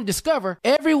service from Discover,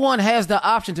 everyone has the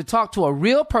option to talk to a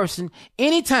real person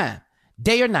anytime,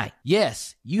 day or night.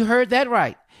 Yes, you heard that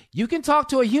right. You can talk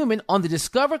to a human on the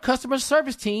Discover customer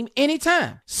service team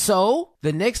anytime. So,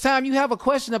 the next time you have a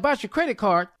question about your credit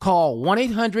card, call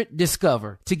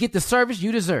 1-800-DISCOVER to get the service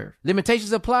you deserve.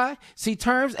 Limitations apply. See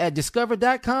terms at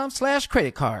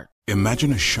discover.com/creditcard.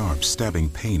 Imagine a sharp, stabbing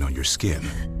pain on your skin.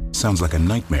 Sounds like a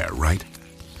nightmare, right?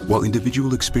 While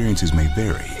individual experiences may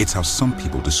vary, it's how some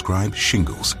people describe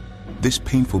shingles. This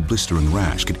painful, blistering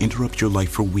rash could interrupt your life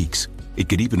for weeks. It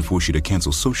could even force you to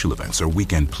cancel social events or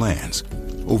weekend plans.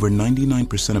 Over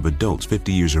 99% of adults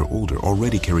 50 years or older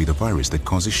already carry the virus that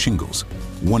causes shingles.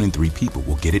 1 in 3 people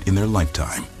will get it in their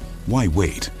lifetime. Why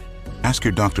wait? Ask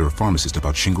your doctor or pharmacist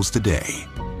about shingles today.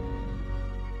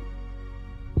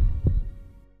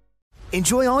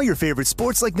 Enjoy all your favorite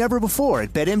sports like never before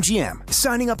at BetMGM.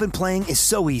 Signing up and playing is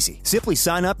so easy. Simply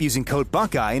sign up using code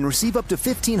Buckeye and receive up to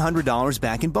 $1,500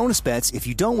 back in bonus bets if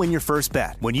you don't win your first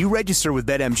bet. When you register with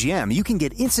BetMGM, you can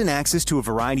get instant access to a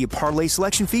variety of parlay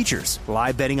selection features,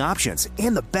 live betting options,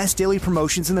 and the best daily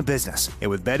promotions in the business.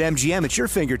 And with BetMGM at your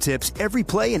fingertips, every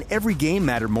play and every game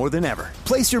matter more than ever.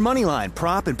 Place your moneyline,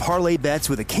 prop, and parlay bets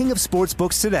with the king of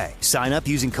sportsbooks today. Sign up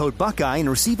using code Buckeye and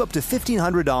receive up to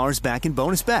 $1,500 back in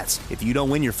bonus bets if you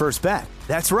don't win your first bet.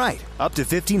 That's right, up to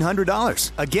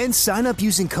 $1,500. Again, sign up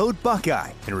using code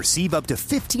Buckeye and receive up to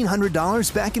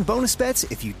 $1,500 back in bonus bets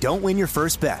if you don't win your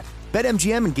first bet.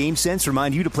 BetMGM and GameSense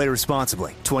remind you to play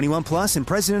responsibly. 21 plus and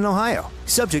present in Ohio.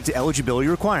 Subject to eligibility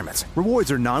requirements.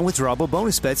 Rewards are non-withdrawable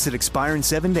bonus bets that expire in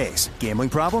 7 days. Gambling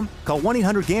problem? Call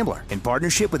 1-800-GAMBLER in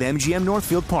partnership with MGM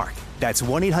Northfield Park. That's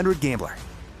 1-800-GAMBLER.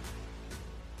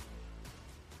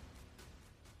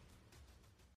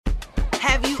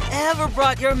 Have you ever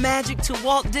brought your magic to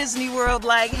Walt Disney World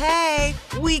like, hey,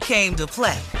 we came to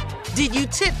play? Did you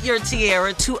tip your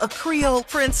tiara to a Creole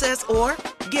princess or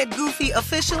Get goofy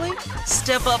officially?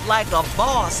 Step up like a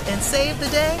boss and save the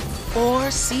day?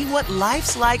 Or see what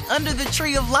life's like under the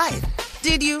tree of life?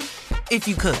 Did you? If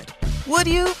you could. Would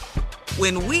you?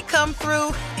 When we come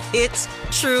through, it's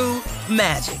true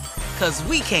magic. 'Cause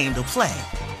we came to play.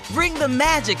 Bring the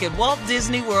magic at Walt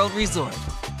Disney World Resort.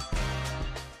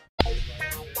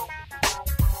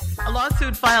 A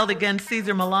lawsuit filed against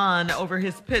Cesar Millan over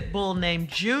his pit bull named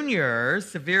Junior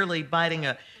severely biting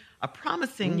a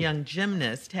promising young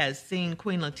gymnast has seen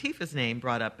Queen Latifah's name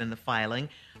brought up in the filing.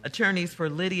 Attorneys for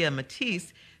Lydia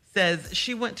Matisse says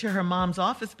she went to her mom's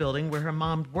office building where her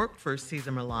mom worked for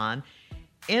Cesar Millan.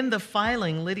 In the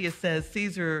filing, Lydia says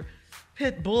Cesar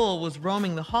pit bull was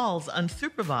roaming the halls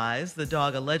unsupervised. The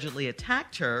dog allegedly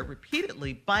attacked her,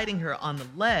 repeatedly biting her on the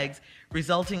legs,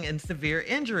 resulting in severe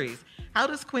injuries. How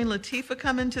does Queen Latifah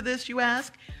come into this, you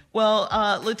ask? Well,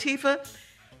 Latifah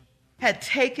had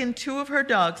taken 2 of her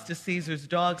dogs to Cesar's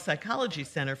Dog Psychology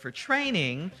Center for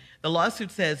training. The lawsuit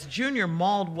says Junior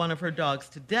mauled one of her dogs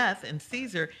to death, and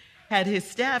Cesar had his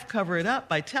staff cover it up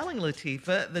by telling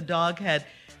Latifah the dog had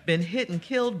been hit and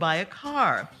killed by a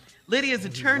car. Lydia's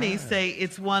attorneys say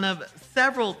it's one of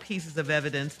several pieces of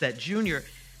evidence that Junior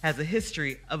has a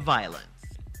history of violence.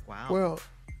 Wow. Well,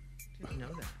 didn't know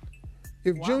that.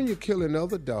 If Junior killing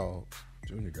other dogs,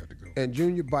 Junior got to go. And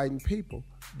Junior biting people,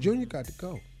 Junior got to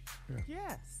go.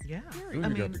 Yes. Yeah. Junior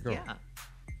got to go.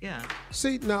 Yeah.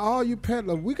 See, now all you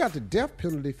peddlers, we got the death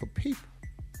penalty for people.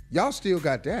 Y'all still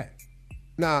got that.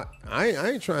 Now, I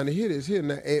ain't trying to hear this here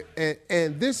now.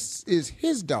 And this is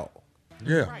his dog.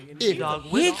 Yeah. Right. If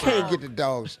he can't get the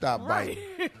dog to stop biting,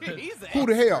 who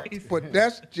the hell? But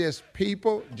that's just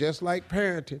people, just like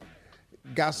parenting.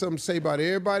 Got something to say about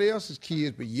everybody else's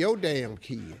kids, but your damn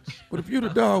kids. But if you the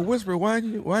dog whisperer, why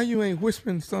you ain't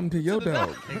whispering something to your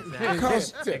dog?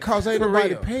 Because ain't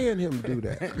nobody paying him to do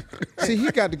that. See,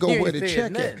 he got to go where the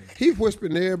check at. He's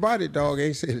whispering to everybody, dog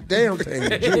ain't said a damn thing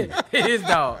to Junior. His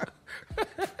dog.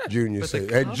 Junior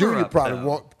said, and Junior probably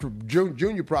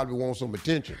wants some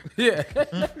attention. Yeah.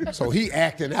 So he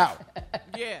acting out.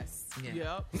 Yes.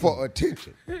 Yep. For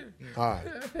attention. All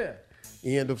right.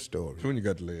 End of story. Junior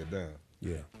got to lay it down.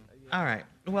 Yeah. All right.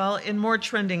 Well, in more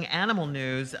trending animal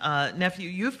news, nephew,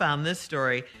 you found this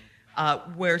story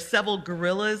where several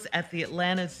gorillas at the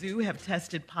Atlanta Zoo have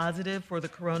tested positive for the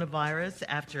coronavirus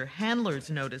after handlers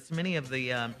noticed many of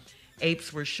the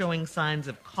apes were showing signs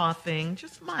of coughing,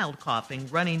 just mild coughing,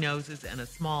 runny noses, and a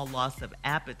small loss of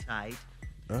appetite.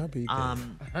 I'll be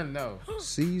damned. No.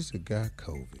 Caesar got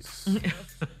COVID.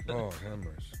 Oh,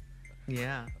 hammers.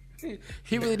 Yeah.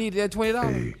 He really needed that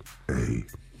 $20. Hey,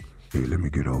 let me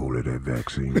get a hold of that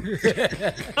vaccine.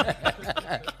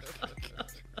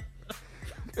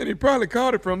 And he probably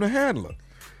caught it from the handler.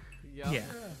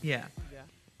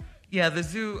 Yeah, the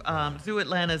Zoo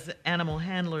Atlanta's animal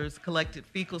handlers collected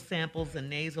fecal samples and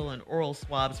nasal and oral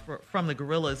swabs from the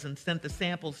gorillas and sent the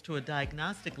samples to a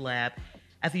diagnostic lab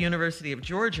at the University of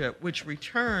Georgia, which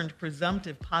returned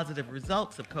presumptive positive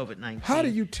results of COVID-19. How do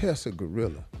you test a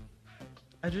gorilla?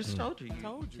 I just told you.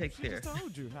 Take She their. just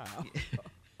told you how.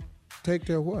 Take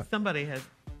their what? Somebody has.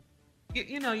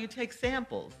 You take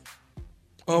samples.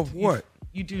 Of what?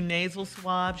 You do nasal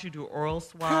swabs. You do oral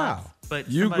swabs. How? But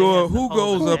You somebody go. has to Who hold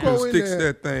goes them up and down. sticks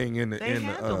that thing in the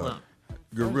handle them.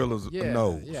 gorilla's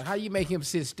nose? Yeah, how you make him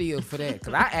sit still for that?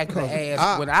 Because I actually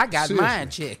asked when I got mine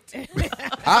checked.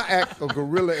 I act a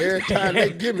gorilla every time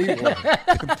they give me one.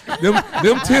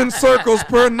 them 10 circles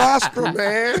per nostril,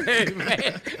 man.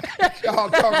 Y'all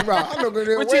talking about? I know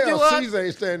good What you do, Caesar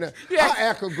ain't standing there. Yeah. I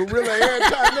act a gorilla every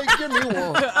time they give me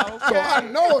one. So I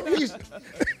know if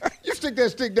you stick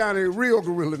that stick down in a real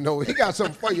gorilla nose, he got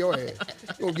something for your ass.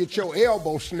 You gonna get your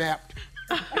elbow snapped.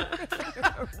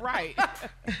 Right.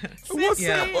 What's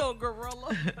up,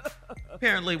 gorilla?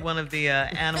 Apparently, one of the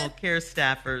animal care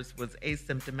staffers was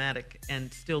asymptomatic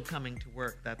and still coming to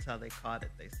work. That's how they caught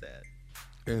it, they said.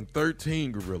 And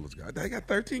 13 gorillas They got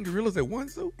 13 gorillas at one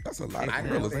zoo? That's a lot of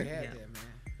gorillas, ain't it?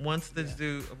 Once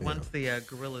the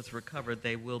gorillas recover,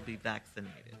 they will be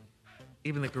vaccinated.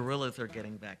 Even the gorillas are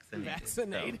getting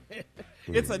vaccinated. So.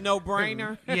 It's a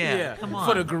no-brainer. Yeah, come on.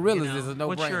 For the gorillas, it's a no-brainer.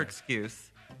 What's your excuse?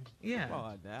 Yeah. Come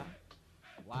on now.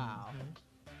 Wow.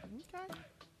 Okay.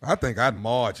 I think I'd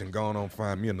march and go on and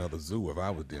find me another zoo if I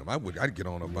was them. I'd get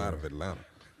on up out of Atlanta.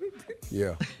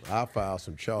 Yeah, I'll file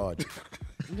some charges.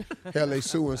 Hell, they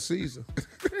suing Caesar.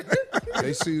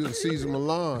 They suing Cesar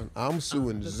Millan. I'm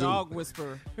suing the zoo. Dog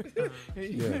whisperer.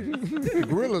 Yeah. The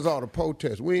gorillas ought to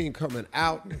protest. We ain't coming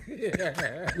out.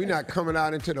 We not coming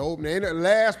out into the open. Ain't the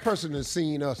last person that's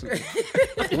seen us.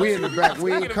 We in the back.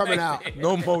 We ain't coming out.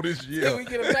 No more this year. Till we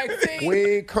get a vaccine. We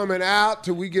ain't coming out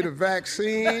till we get a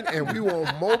vaccine, and we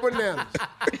want more bananas.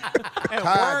 And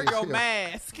wear your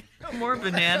mask. More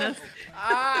bananas?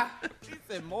 He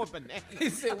said more bananas. He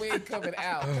said we ain't coming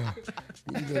out.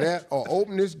 Either that or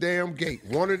open this damn gate.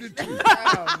 One of the two.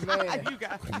 Oh, man.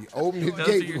 When you open this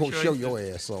gate, we're going to show your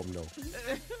ass something, though.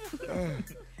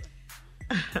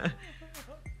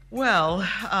 Well,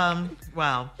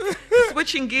 wow.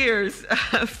 Switching gears,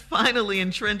 finally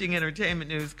in trending entertainment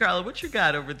news. Carla, what you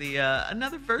got over the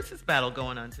another versus battle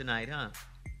going on tonight, huh?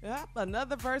 Yep,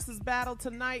 another versus battle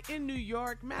tonight in New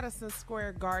York, Madison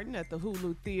Square Garden at the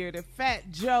Hulu Theater. Fat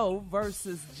Joe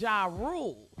versus Ja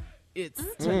Rule. It's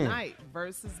tonight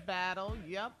versus battle.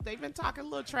 Yep, they've been talking a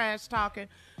little trash talking,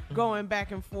 going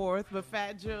back and forth. But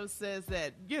Fat Joe says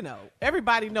that,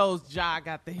 everybody knows Ja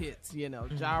got the hits.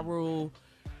 Ja Rule,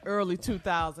 early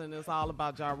 2000 is all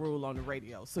about Ja Rule on the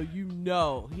radio. So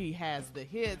he has the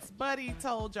hits. But he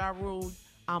told Ja Rule,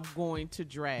 I'm going to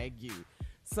drag you.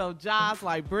 So Ja's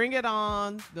like, bring it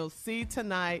on. They'll see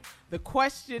tonight. The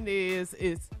question is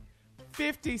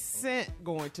 50 Cent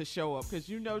going to show up? Because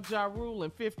Ja Rule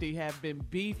and 50 have been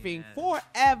beefing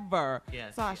forever.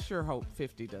 Yes. So I sure hope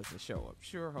 50 doesn't show up.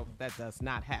 Sure hope that does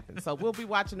not happen. So we'll be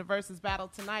watching the versus battle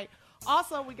tonight.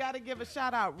 Also, we got to give a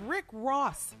shout out. Rick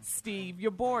Ross, Steve,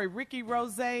 your boy, Ricky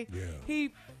Rose. Yeah.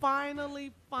 He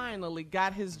finally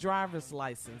got his driver's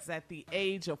license at the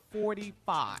age of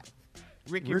 45.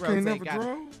 Rick Rose ain't never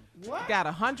drove? Got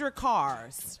 100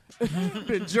 cars.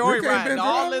 Been joyriding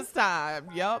all this time.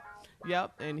 Yep.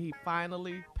 And he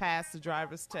finally passed the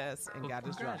driver's test and got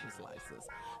his driver's license.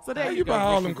 So there How you go. buy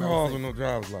all them Ricky cars Rose. with no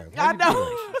driver's license? I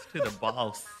know. To the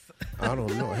boss. I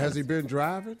don't know. Has he been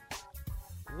driving?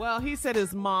 Well, he said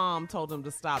his mom told him to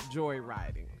stop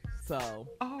joyriding. So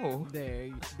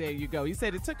there you go. He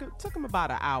said it took him about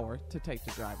an hour to take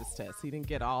the driver's test. He didn't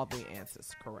get all the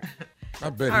answers correct. I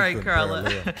bet All he right, couldn't Carla.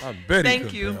 parallel. I bet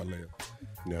Thank he you. couldn't parallel.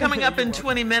 No. Coming up in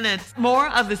 20 minutes, more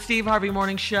of the Steve Harvey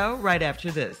Morning Show right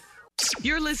after this.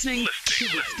 You're listening to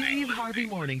the Steve Harvey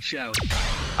Morning Show.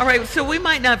 All right, so we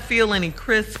might not feel any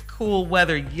crisp, cool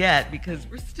weather yet because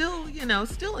we're still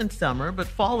in summer, but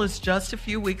fall is just a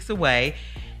few weeks away.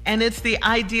 And it's the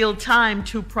ideal time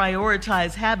to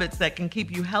prioritize habits that can keep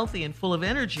you healthy and full of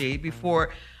energy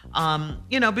before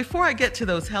I get to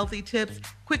those healthy tips.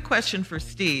 Quick question for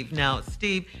Steve. Now,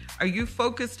 Steve, are you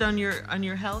focused on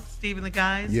your health, Steve and the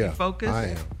guys? Yeah, you focused? I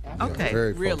am. Yeah, Okay. I'm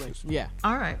very Really? focused. Yeah.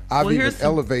 All right. I've even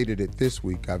elevated it this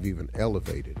week. I've even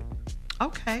elevated it.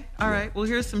 Okay. All right. Well,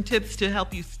 here's some tips to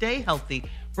help you stay healthy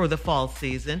for the fall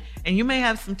season. And you may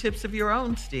have some tips of your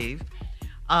own, Steve.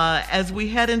 As we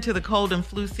head into the cold and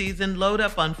flu season, load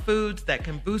up on foods that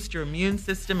can boost your immune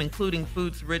system, including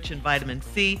foods rich in vitamin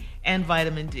C and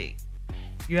vitamin D.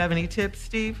 You have any tips,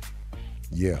 Steve?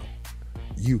 Yeah.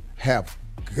 You have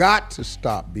got to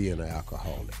stop being an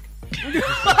alcoholic.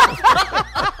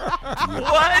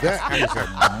 What? That is a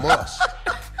must.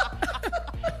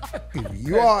 If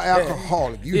you are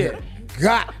alcoholic, you have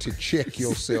got to check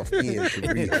yourself into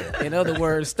rehab. In other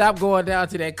words, stop going down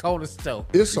to that corner store.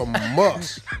 It's a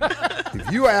must.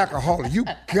 If you are alcoholic, you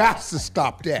got to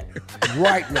stop that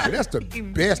right now. That's the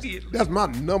best. That's my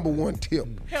number one tip.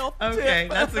 Okay,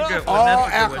 that's a good one. All That's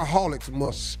a good one. alcoholics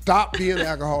must stop being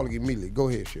alcoholic immediately. Go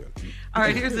ahead, Shirley. All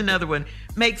right, here's another one.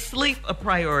 Make sleep a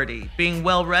priority. Being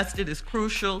well rested is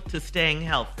crucial to staying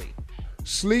healthy.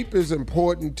 Sleep is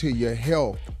important to your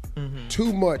health. Mm-hmm.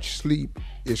 Too much sleep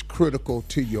is critical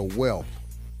to your wealth.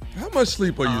 How much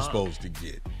sleep are you supposed to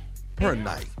get per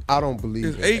night? I don't believe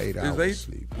Is in 8 hours is 8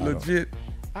 sleep. legit?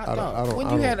 I don't. When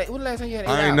the last time you had 8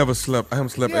 hours? I ain't never slept. I haven't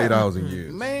slept 8 hours in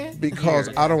years. Man. Because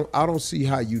I don't see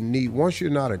how you need. Once you're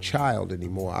not a child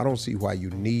anymore, I don't see why you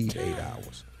need 8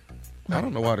 hours. I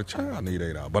don't know why the child need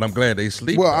 8 hours, but I'm glad they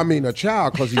sleep. Well, I mean, a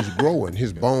child because he's growing,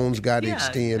 his bones got to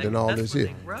extend and all that's this when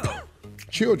here. they grow.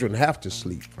 Children have to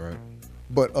sleep. Right.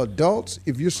 But adults,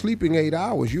 if you're sleeping 8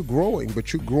 hours, you're growing,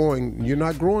 but you're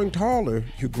not growing taller,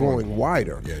 you're growing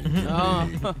wider. Yeah,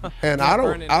 and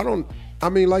I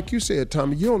mean, like you said,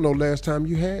 Tommy, you don't know last time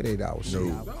you had 8 hours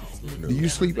sleep. No. Do you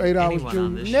sleep 8 hours,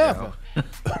 Junior? Never.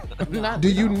 Do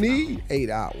you need 8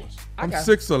 hours? I'm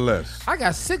 6 or less. I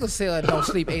got sickle cell and don't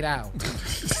sleep 8 hours.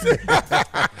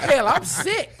 Hell, I'm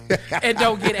sick and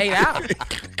don't get 8 hours.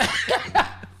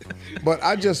 But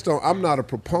I just don't. I'm not a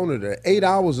proponent of that. 8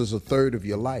 hours is a third of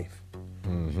your life.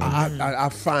 I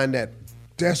find that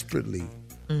desperately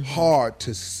hard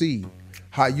to see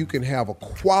how you can have a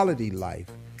quality life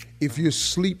if you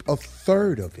sleep a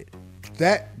third of it.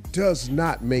 That does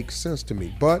not make sense to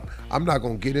me. But I'm not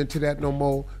going to get into that no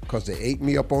more because they ate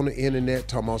me up on the internet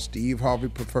talking about Steve Harvey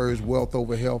prefers wealth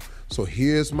over health. So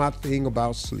here's my thing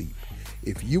about sleep.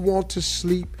 If you want to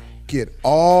sleep, get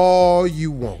all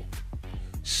you want.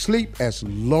 Sleep as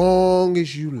long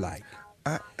as you like.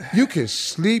 You can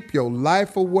sleep your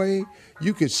life away.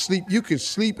 You can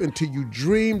sleep until you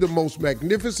dream the most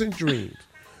magnificent dreams.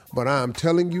 But I'm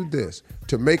telling you this,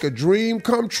 to make a dream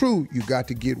come true, you got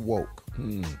to get woke.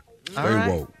 Stay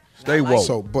woke. Stay woke.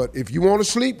 So, but if you want to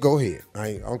sleep, go ahead.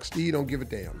 Uncle Steve don't give a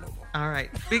damn no more. All right.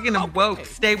 Speaking of woke,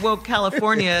 Stay Woke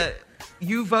California,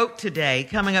 you vote today,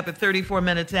 coming up at 34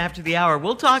 minutes after the hour.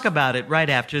 We'll talk about it right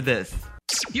after this.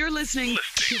 You're listening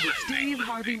to the Steve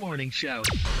Harvey Morning Show.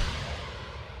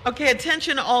 Okay,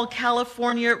 attention all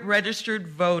California registered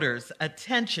voters.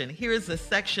 Attention. Here is a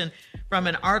section from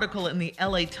an article in the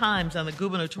LA Times on the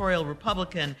gubernatorial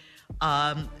Republican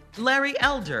Larry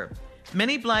Elder.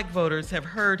 Many black voters have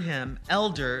heard him,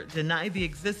 Elder, deny the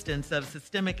existence of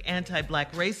systemic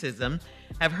anti-black racism,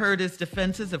 have heard his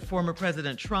defenses of former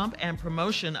President Trump and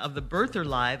promotion of the birther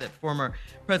lie that former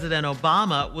President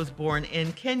Obama was born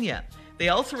in Kenya. They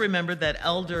also remember that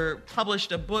Elder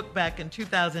published a book back in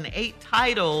 2008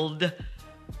 titled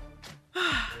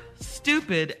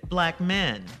Stupid Black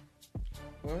Men.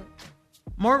 What?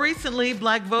 More recently,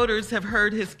 black voters have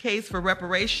heard his case for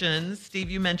reparations.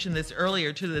 Steve, you mentioned this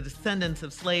earlier, to the descendants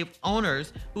of slave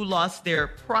owners who lost their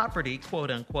property, quote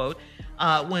unquote,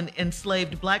 when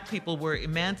enslaved black people were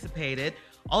emancipated.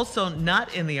 Also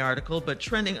not in the article, but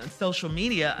trending on social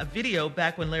media, a video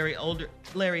back when Larry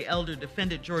Elder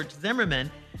defended George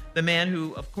Zimmerman, the man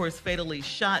who, of course, fatally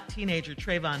shot teenager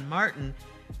Trayvon Martin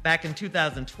back in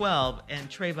 2012. And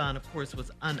Trayvon, of course,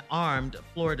 was unarmed. A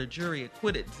Florida jury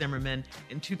acquitted Zimmerman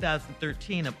in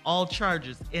 2013 of all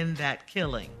charges in that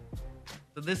killing.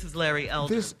 So this is Larry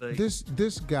Elder.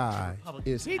 This guy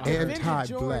is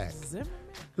anti-black.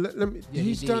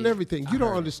 He's done everything. You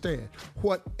don't understand.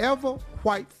 Whatever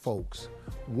white folks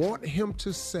want him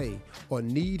to say or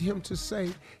need him to say,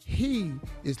 he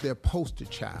is their poster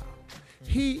child.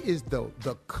 He is the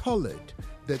colored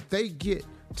that they get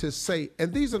to say,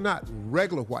 and these are not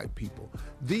regular white people.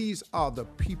 These are the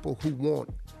people who want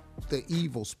the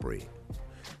evil spread.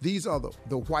 These are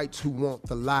the whites who want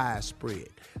the lies spread.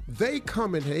 They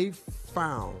come and they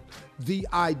found the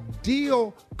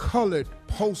ideal colored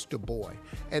poster boy,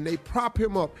 and they prop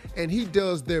him up, and he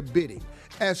does their bidding.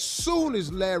 As soon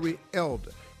as Larry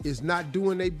Elder is not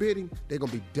doing their bidding, they're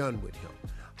going to be done with him.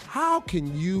 How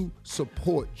can you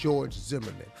support George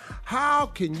Zimmerman? How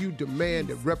can you demand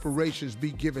that reparations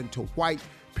be given to white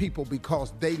people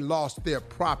because they lost their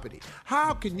property?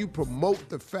 How can you promote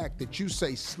the fact that you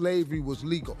say slavery was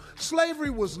legal? Slavery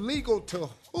was legal to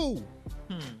who?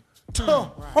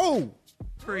 Who?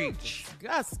 Preach.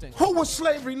 Disgusting. Who was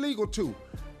slavery legal to?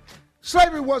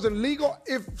 Slavery wasn't legal.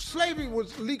 If slavery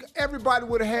was legal, everybody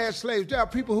would have had slaves. There are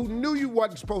people who knew you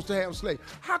wasn't supposed to have slaves.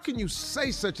 How can you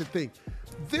say such a thing?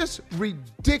 This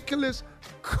ridiculous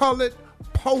colored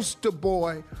poster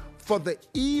boy for the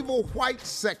evil white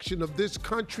section of this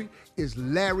country is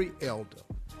Larry Elder.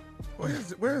 Where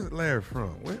is Larry from?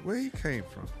 Where he came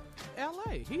from?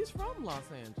 L.A. He's from Los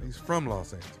Angeles. He's from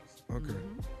Los Angeles. Okay.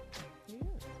 Mm-hmm.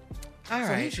 All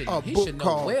right. So a book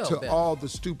called To All the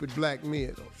Stupid Black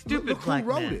Men. Stupid Look Black who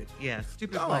wrote Men. it. Yeah,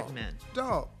 Stupid Black Men.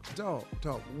 Dog.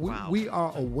 Wow. We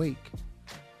are awake,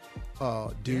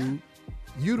 dude. Yeah.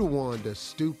 You the one that's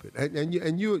stupid,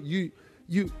 and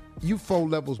you 4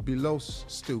 levels below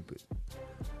stupid.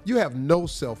 You have no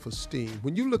self-esteem.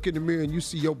 When you look in the mirror and you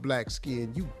see your black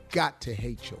skin, you got to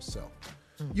hate yourself.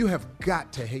 You have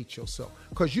got to hate yourself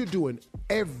because you're doing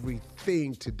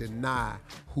everything to deny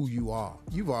who you are.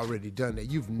 You've already done that.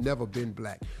 You've never been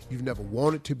black. You've never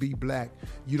wanted to be black.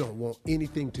 You don't want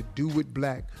anything to do with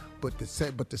black. But the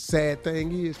sad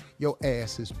thing is, your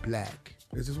ass is black.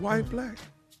 Is his wife black?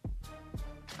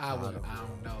 I don't know.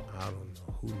 I don't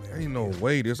know who married. Ain't no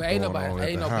way this going on at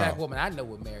ain't the no house. black woman I know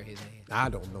would marry his ass. I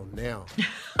don't know now.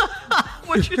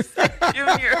 What you say,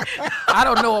 Junior? I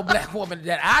don't know a black woman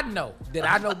that I know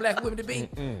black women to be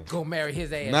go marry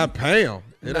his ass. Not Pam.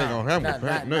 It ain't gonna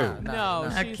happen.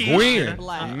 No, she's Gwen.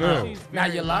 black. No. She's Not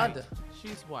very Yolanda. light.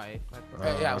 She's white.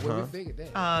 Yeah, we figured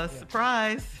that.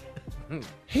 Surprise.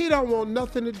 He don't want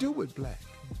nothing to do with black.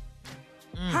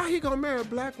 How he gonna marry a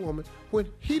black woman when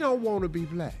he don't want to be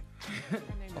black?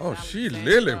 Oh, she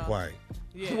lily white.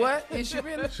 Yeah. What? Is she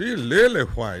really? She lily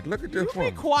white. Look at this Be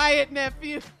woman. quiet,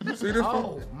 nephew. See this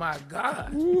Oh woman? my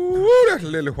God. Ooh, that's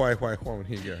lily white woman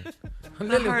he got.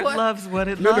 The heart loves what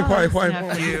it Lily loves, white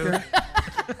woman he nephew. got.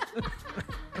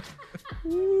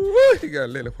 You got a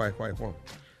little white woman.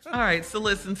 All right, so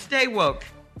listen, stay woke,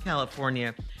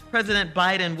 California. President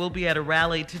Biden will be at a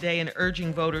rally today and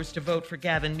urging voters to vote for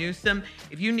Gavin Newsom.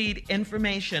 If you need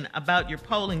information about your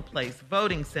polling place,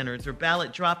 voting centers, or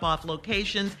ballot drop-off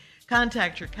locations,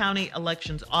 contact your county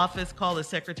elections office. Call the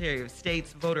Secretary of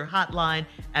State's voter hotline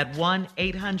at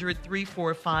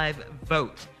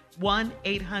 1-800-345-VOTE.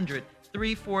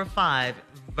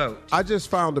 1-800-345-VOTE. I just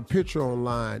found a picture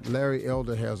online. Larry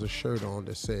Elder has a shirt on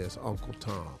that says Uncle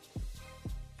Tom.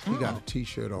 He got a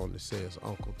T-shirt on that says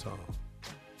Uncle Tom.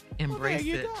 Embrace there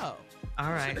you it. go.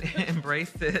 All right,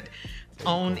 embrace it.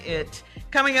 Own it.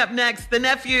 Coming up next, the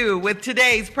nephew with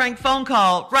today's prank phone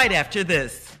call right after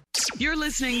this. You're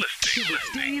listening to the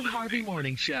Steve Harvey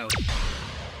Morning Show.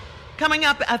 Coming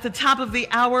up at the top of the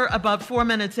hour, about 4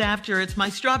 minutes after, it's my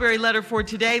strawberry letter for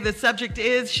today. The subject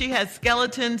is she has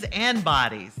skeletons and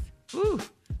bodies. Ooh,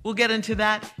 we'll get into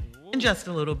that in just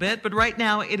a little bit. But right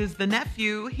now, it is the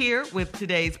nephew here with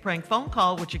today's prank phone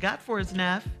call. What you got for us,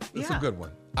 Neff? It's a good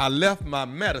one. I left my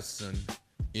medicine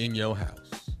in your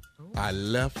house. Ooh. I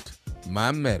left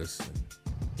my medicine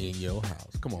in your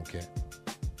house. Come on, Cat.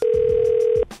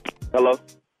 Hello?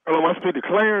 Hello, am I speaking to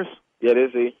Clarence? Yeah, this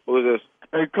is he. Who is this?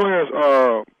 Hey, Clarence,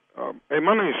 hey,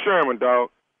 my name's Sherman,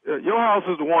 dog. Your house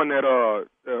is the one that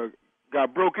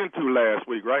got broke into last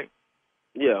week, right?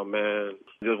 Yeah, man.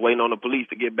 Just waiting on the police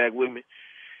to get back with me.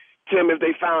 Tell me if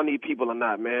they found these people or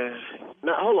not, man.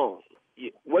 Now, hold on.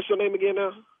 What's your name again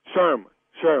now? Sherman.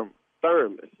 Thurman.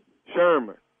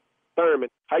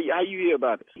 How you hear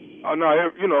about it? Oh, no,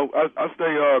 you know, I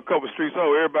stay a couple streets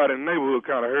over. Everybody in the neighborhood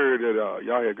kind of heard that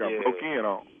y'all had got broke in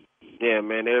on. Yeah,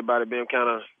 man, everybody been kind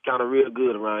of real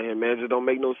good around here, man. It just don't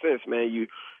make no sense, man. You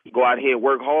go out here and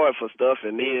work hard for stuff,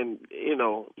 and then, you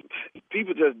know,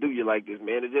 people just do you like this,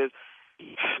 man.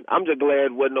 I'm just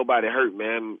glad wasn't nobody hurt,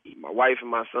 man. My wife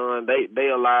and my son, they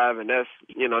alive, and that's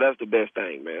the best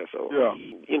thing, man. So, yeah.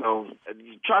 You know,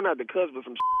 try not to cuss, but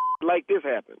some like this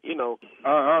happen, you know.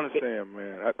 I understand,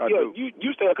 man. I do.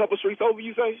 You stay a couple streets over,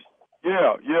 you say?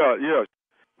 Yeah.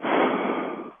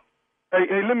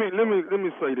 Hey, let me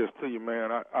say this to you,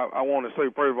 man. I want to say,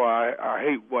 first of all, I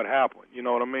hate what happened. You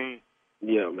know what I mean?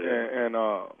 Yeah, man. And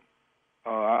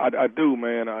I do,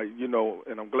 man. You know,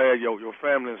 and I'm glad your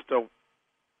family and stuff.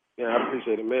 Yeah, I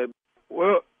appreciate it, man.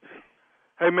 Well,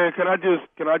 hey, man, can I just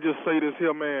say this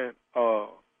here, man?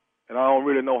 And I don't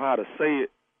really know how to say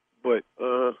it, but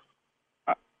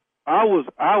I was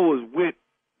with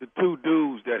the two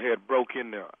dudes that had broke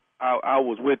in there. I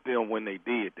was with them when they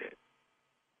did that.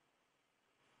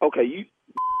 Okay,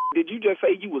 did you just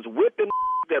say you was with the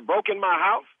that broke in my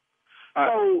house?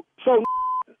 So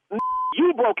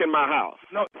you broke in my house.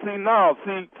 No, see,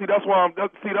 that's why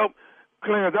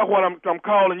Clarence, that's what I'm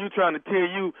calling you, trying to tell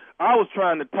you. I was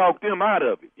trying to talk them out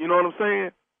of it. You know what I'm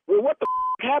saying? Well, what the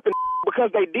happened?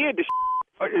 Because they did the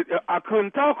I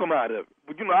couldn't talk them out of it.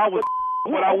 But, you know, I wasn't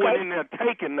in there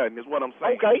taking nothing, is what I'm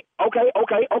saying. Okay.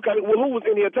 Well, who was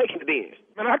in there taking it then?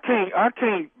 Man, I can't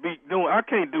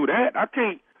do that. I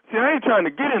ain't trying to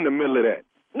get in the middle of that.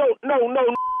 No.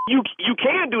 You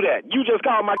can do that. You just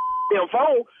called my damn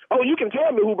phone. Oh, you can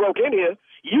tell me who broke in here.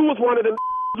 You was one of the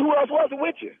who else was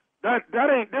with you? That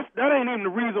ain't even the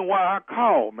reason why I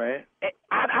called, man.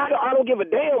 I don't give a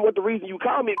damn what the reason you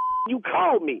called me. You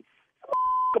called me.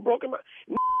 Broke in my.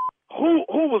 Who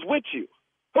was with you?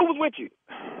 Who was with you?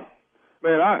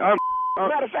 Man,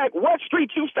 matter of fact, what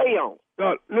street you stay on?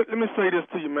 Let me say this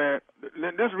to you, man.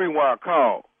 That's the reason why I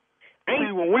called.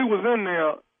 See, when we was in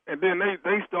there, and then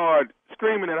they started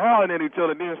screaming and hollering at each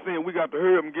other, then saying we got to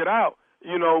hurry up and get out.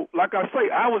 You know, like I say,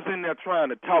 I was in there trying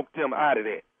to talk them out of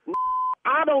that.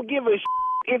 I don't give a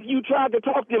if you tried to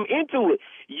talk them into it.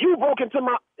 You broke into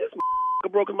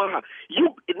broke in my house.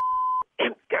 You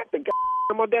got the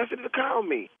audacity to call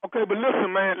me. Okay, but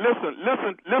listen, man.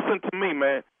 Listen to me,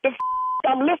 man.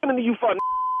 I'm listening to you for.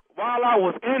 While I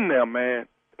was in there, man,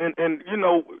 and you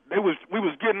know, we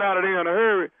was getting out of there in a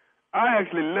hurry. I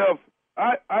actually left.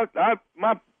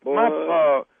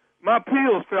 My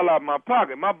pills fell out of my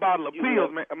pocket. My bottle of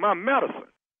pills, man, my medicine.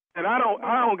 And I don't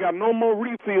got no more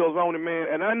refills on it, man.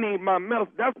 And I need my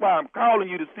medicine. That's why I'm calling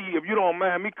you to see if you don't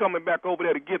mind me coming back over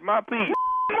there to get my pills.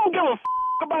 I don't give a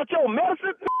about your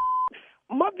medicine.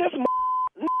 Who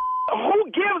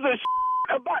gives a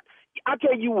about? I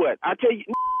tell you what. Ask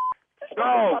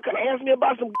me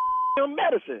about some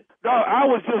medicine. Dog, I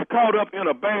was just caught up in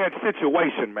a bad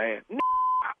situation, man.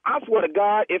 I swear to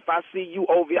God, if I see you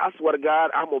over here, I swear to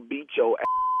God, I'm going to beat your ass.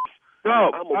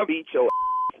 Dog, I'm going to beat your ass.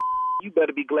 You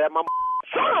better be glad my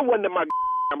son wasn't in my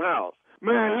house.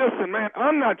 Man, listen, man,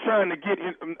 I'm not trying to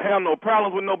have no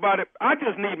problems with nobody. I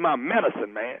just need my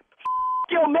medicine, man.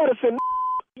 Your medicine,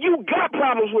 you got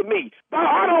problems with me.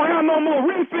 I don't have no more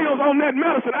refills on that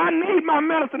medicine. I need my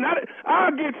medicine.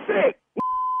 I'll get sick.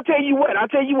 I tell you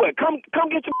what. Come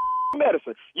get your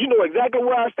medicine. You know exactly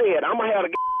where I stay at. I'm gonna have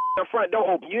the front door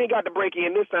open. You ain't got to break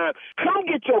in this time. Come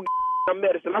get your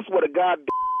medicine. I swear to God,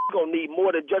 gonna need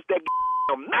more than just that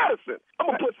medicine.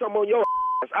 I'm gonna put some on your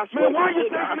ass. I swear. Man, why you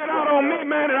taking it out on me,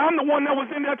 man? And I'm the one that was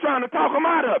in there trying to talk him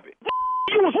out of it.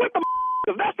 You was with the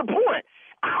that's the point.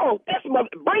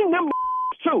 Bring them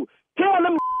too. Tell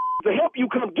them to help you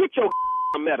come get your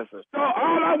medicine. So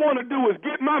all I want to do is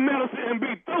get my medicine and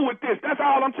be through with this. That's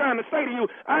all I'm trying to say to you.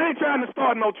 I ain't trying to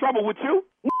start no trouble with you.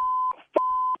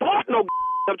 Start no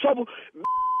trouble.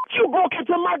 You broke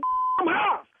into my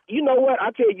house. You know what?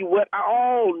 I tell you what.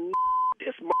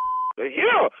 This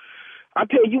here. I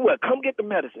tell you what. Come get the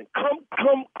medicine.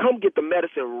 Come get the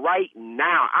medicine right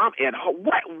now. I'm at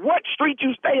what street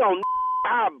you stay on?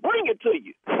 I'll bring it to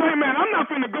you. Hey, man, I'm not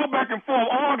finna go back and forth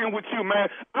arguing with you, man.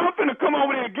 I'm finna come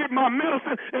over there and get my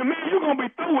medicine, and, man, you're gonna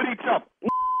be through with each other.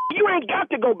 You ain't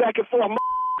got to go back and forth,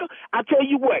 I tell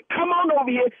you what. Come on over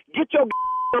here. Get your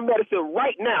medicine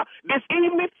right now. This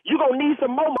evening, you're gonna need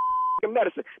some more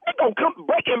medicine. They gonna come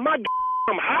break in my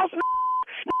house.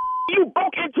 You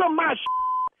broke into my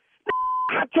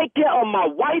I take care of my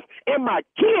wife and my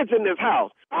kids in this house.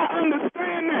 I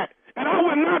understand that. And I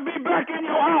will not be back in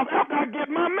your house after I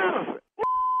get my medicine.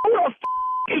 Who the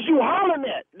is you hollering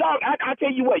at? Dog, I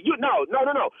tell you what, no.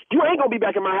 You ain't going to be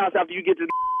back in my house after you get this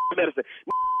medicine.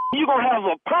 You're going to have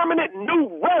a permanent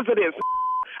new residence.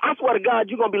 I swear to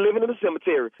God, you're going to be living in the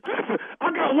cemetery. Listen, I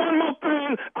got one more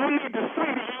thing I need to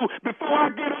say to you before I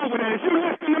get over there. Is you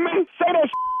listening to me? Say that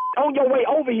on your way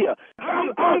over here.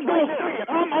 I'm going to say it.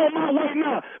 I'm on my way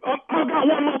now. I got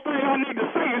one more thing I need to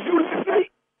say. Is you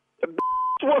listening?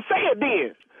 Well, say it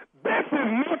then. This is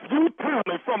nephew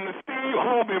Tommy from the Steve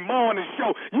Harvey Morning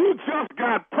Show. You just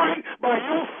got pranked by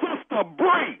your sister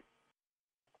Bree.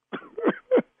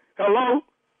 Hello?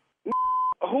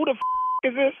 Who the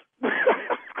is this?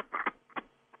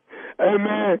 Hey,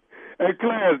 man. Hey,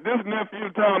 class, this nephew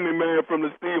Tommy, man, from the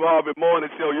Steve Harvey Morning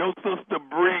Show. Your sister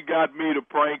Bree got me to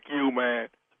prank you, man.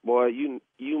 Boy, you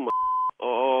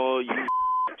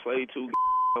play too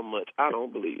much. I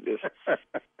don't believe this.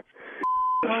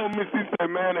 Oh, Miss, she said,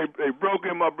 man, they broke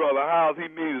in my brother's house. He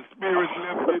needed spirits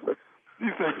lifted. She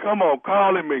said, come on,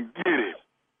 call him and get it.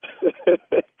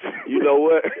 You know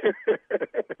what?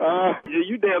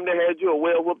 You damn near had you a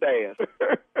well-whooped ass.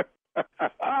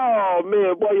 Oh,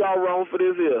 man, boy, y'all wrong for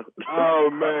this here. Oh,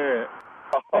 man.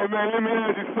 Hey, man, let me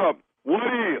ask you something.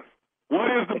 What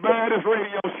is the baddest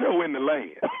radio show in the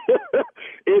land?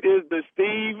 It is the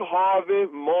Steve Harvey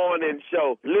Morning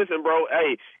Show. Listen, bro,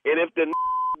 hey, and if the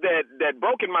that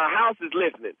broke in my house is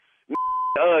listening,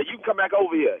 you can come back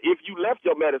over here. If you left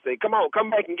your medicine, come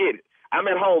back and get it. I'm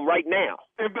at home right now.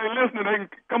 If they listening, they can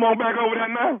come on back over there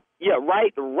now? Yeah,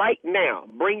 right now.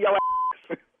 Bring your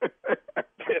ass.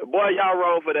 Boy, y'all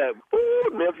wrong for that. Ooh,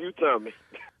 nephew Tommy.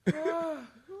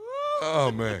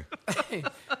 Oh, man. Hey,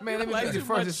 man, let me get you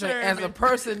first and say, as a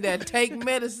person that take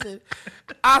medicine,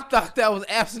 I thought that was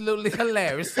absolutely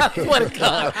hilarious. I swear to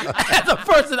God. As a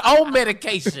person on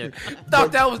medication,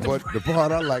 that was But the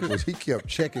part I liked was he kept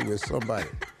checking with somebody.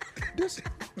 This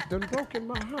done broke in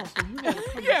my house. So you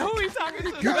yeah, who he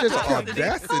talking to? You just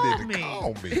audacity to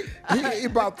call me. He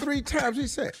about 3 times he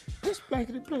said, this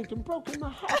blankety blank done broke in my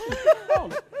house.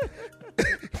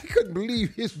 He couldn't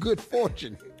believe his good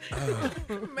fortune.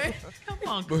 Man, come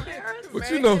on, Clarence. But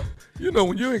man. you know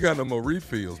when you ain't got no more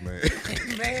refills, man.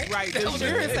 Man, right, the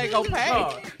insurance ain't gonna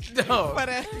pay.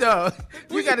 No.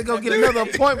 You got to go get another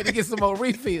appointment to get some more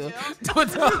refills.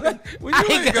 When you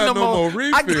ain't got no more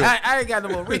refills. I ain't got no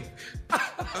more refills.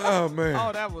 Oh, man.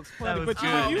 Oh, that was funny. But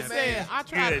you said, I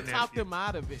tried to talk them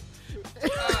out of it.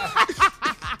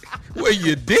 Well,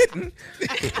 you didn't.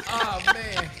 Oh,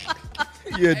 man.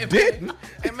 You didn't.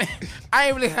 Hey, man, I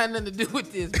ain't really had nothing to do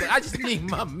with this, but I just need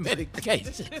my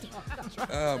medication.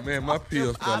 Oh, man, my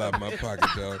pills fell out of my pocket,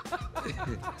 dog.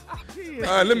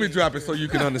 All right, let me drop it so you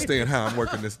can understand how I'm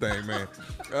working this thing, man.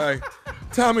 All right,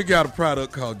 Tommy got a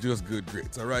product called Just Good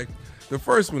Grits, all right? The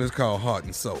first one is called Heart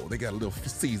and Soul. They got a little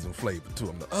seasoned flavor to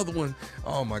them. The other one,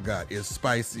 oh my God, is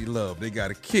Spicy Love. They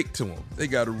got a kick to them. They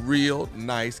got a real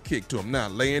nice kick to them. Now,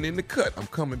 laying in the cut, I'm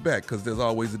coming back because there's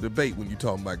always a debate when you're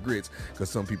talking about grits because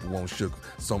some people want sugar,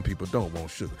 some people don't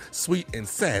want sugar. Sweet and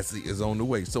sassy is on the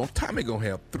way. So Tommy going to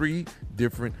have 3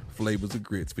 different flavors of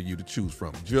grits for you to choose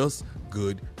from. Just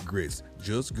Good Grits.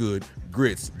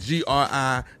 justgoodgrits,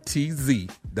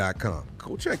 GRITZ.com.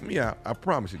 Go check me out. I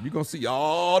promise you. You're going to see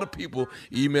all the people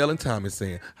emailing Tommy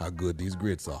saying how good these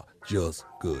grits are.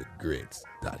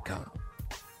 Justgoodgrits.com.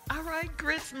 All right,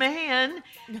 Grits Man.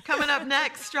 Coming up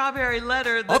next, Strawberry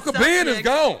Letter. Uncle Ben is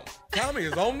gone. Tommy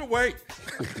is on the way.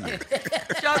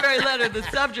 Strawberry Letter, the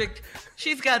subject.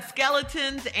 She's got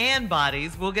skeletons and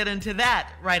bodies. We'll get into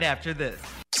that right after this.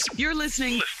 You're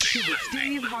listening to the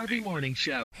Steve Harvey Morning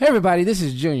Show. Hey everybody, this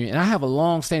is Junior, and I have a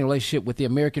long-standing relationship with the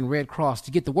American Red Cross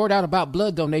to get the word out about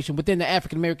blood donation within the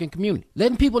African American community,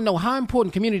 letting people know how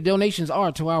important community donations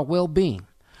are to our well-being.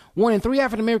 1 in 3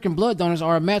 African American blood donors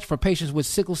are a match for patients with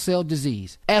sickle cell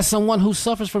disease. As someone who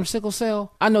suffers from sickle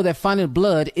cell, I know that finding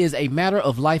blood is a matter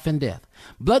of life and death.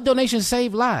 Blood donations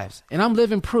save lives, and I'm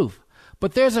living proof.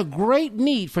 But there's a great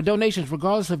need for donations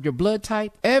regardless of your blood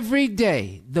type. Every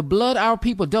day, the blood our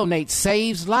people donate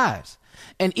saves lives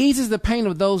and eases the pain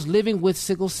of those living with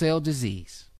sickle cell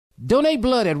disease. Donate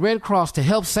blood at Red Cross to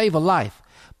help save a life.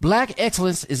 Black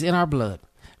excellence is in our blood.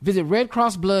 Visit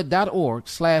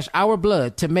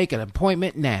redcrossblood.org/ourblood to make an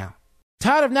appointment now.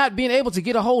 Tired of not being able to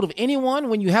get a hold of anyone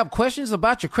when you have questions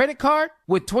about your credit card?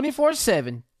 With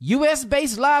 24/7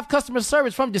 U.S.-based live customer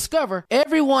service from Discover,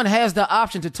 everyone has the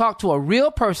option to talk to a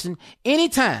real person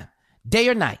anytime, day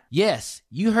or night. Yes,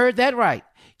 you heard that right.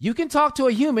 You can talk to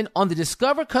a human on the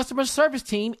Discover customer service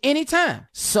team anytime.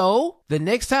 So, the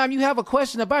next time you have a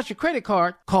question about your credit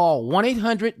card, call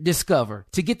 1-800-DISCOVER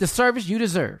to get the service you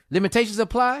deserve. Limitations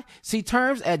apply. See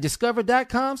terms at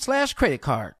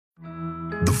discover.com/creditcard.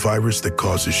 The virus that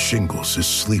causes shingles is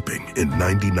sleeping in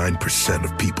 99%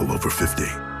 of people over 50.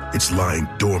 It's lying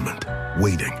dormant,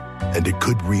 waiting, and it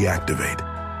could reactivate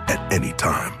at any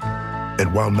time.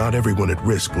 And while not everyone at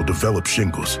risk will develop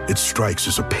shingles, it strikes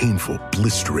as a painful,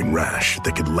 blistering rash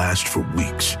that can last for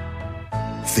weeks.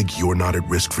 Think you're not at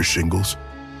risk for shingles?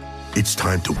 It's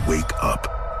time to wake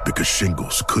up, because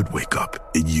shingles could wake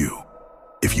up in you.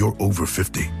 If you're over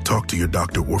 50, talk to your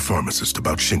doctor or pharmacist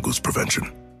about shingles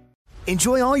prevention.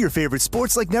 Enjoy all your favorite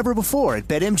sports like never before at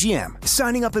BetMGM.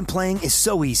 Signing up and playing is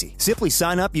so easy. Simply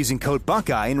sign up using code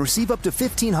Buckeye and receive up to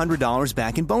 $1,500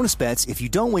 back in bonus bets if you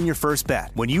don't win your first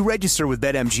bet. When you register with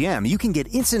BetMGM, you can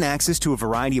get instant access to a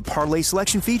variety of parlay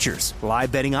selection features,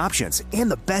 live betting options,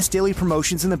 and the best daily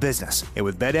promotions in the business. And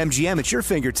with BetMGM at your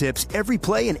fingertips, every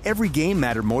play and every game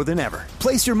matter more than ever.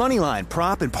 Place your moneyline,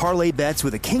 prop, and parlay bets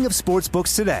with the king of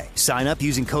sportsbooks today. Sign up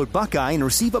using code Buckeye and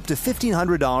receive up to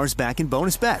 $1,500 back in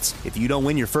bonus bets if you don't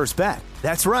win your first bet.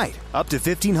 That's right, up to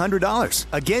 $1,500.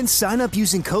 Again, sign up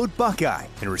using code Buckeye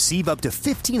and receive up to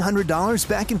 $1,500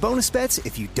 back in bonus bets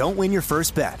if you don't win your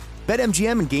first bet.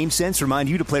 BetMGM and GameSense remind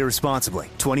you to play responsibly.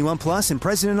 21 plus and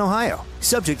present in Ohio.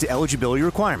 Subject to eligibility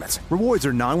requirements. Rewards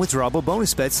are non-withdrawable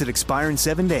bonus bets that expire in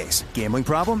 7 days. Gambling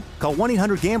problem? Call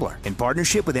 1-800-GAMBLER in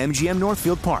partnership with MGM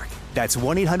Northfield Park. That's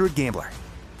 1-800-GAMBLER.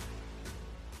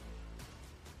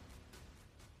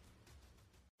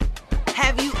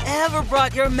 Have you ever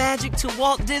brought your magic to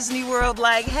Walt Disney World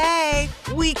like, hey,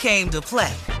 we came to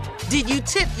play? Did you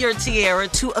tip your tiara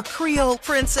to a Creole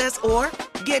princess or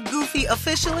get goofy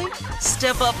officially?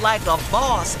 Step up like a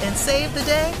boss and save the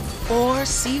day? Or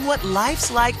see what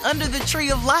life's like under the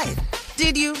tree of life?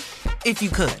 Did you? If you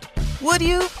could. Would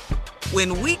you?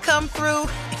 When we come through,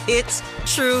 it's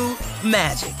true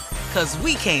magic. 'Cause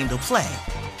we came to play.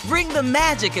 Bring the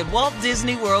magic at Walt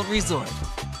Disney World Resort.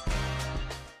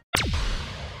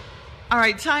 All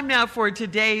right, time now for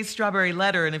today's Strawberry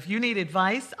Letter. And if you need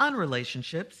advice on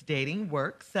relationships, dating,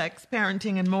 work, sex,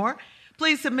 parenting, and more,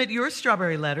 please submit your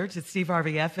Strawberry Letter to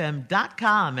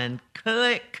steveharveyfm.com and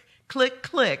click,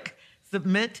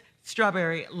 submit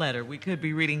Strawberry Letter. We could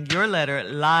be reading your letter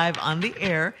live on the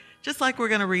air, just like we're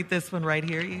going to read this one right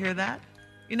here. You hear that?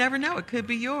 You never know. It could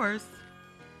be yours.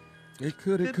 It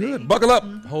could. Buckle up.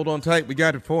 Hold on tight. We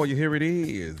got it for you. Here it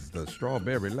is, the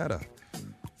Strawberry Letter.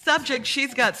 Subject,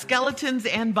 she's got skeletons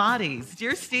and bodies.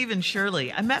 Dear Steve and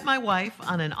Shirley, I met my wife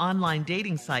on an online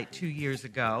dating site 2 years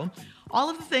ago. All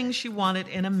of the things she wanted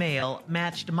in a male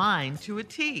matched mine to a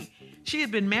T. She had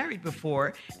been married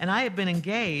before, and I had been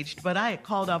engaged, but I had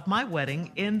called off my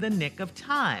wedding in the nick of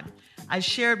time. I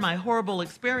shared my horrible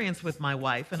experience with my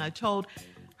wife, and I told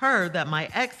her that my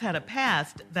ex had a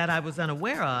past that I was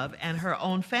unaware of, and her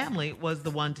own family was the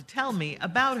one to tell me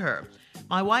about her.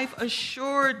 My wife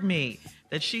assured me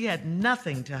that she had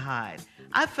nothing to hide.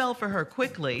 I fell for her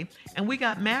quickly, and we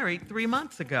got married 3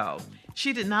 months ago.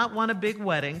 She did not want a big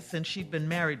wedding since she'd been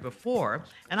married before,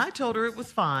 and I told her it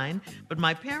was fine, but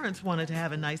my parents wanted to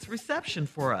have a nice reception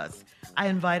for us. I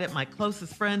invited my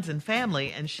closest friends and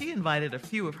family, and she invited a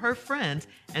few of her friends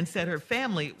and said her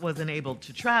family wasn't able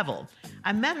to travel.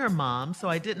 I met her mom, so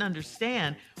I didn't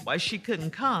understand why she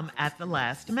couldn't come at the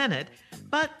last minute,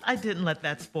 but I didn't let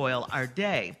that spoil our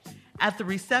day. At the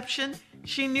reception,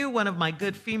 she knew one of my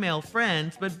good female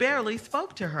friends, but barely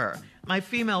spoke to her. My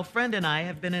female friend and I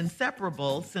have been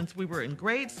inseparable since we were in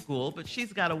grade school, but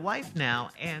she's got a wife now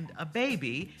and a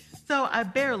baby, so I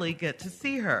barely get to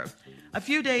see her. A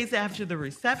few days after the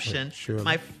reception,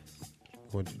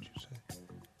 What did you say?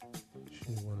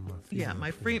 She's one of my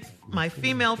female my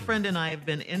female friend and I have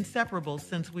been inseparable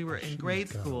since we were in grade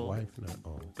school.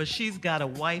 But she's got a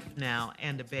wife now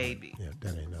and a baby. Yeah,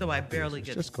 that ain't so I barely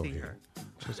get to see her.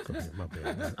 Just go ahead, my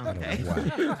bad. Okay.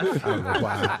 I don't know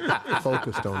why I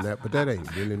focused on that, but that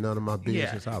ain't really none of my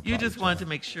business. Yeah. You just wanted to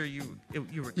make sure you were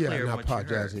clear. Yeah, and I what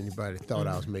apologize you to heard. anybody that thought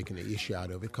I was making an issue out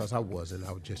of it, because I wasn't.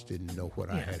 I just didn't know what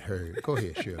I had heard. Go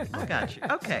ahead, Shirley. I got you.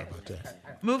 Okay.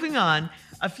 Moving on.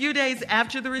 A few days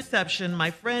after the reception, my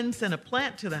friend sent a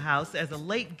plant to the house as a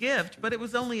late gift, but it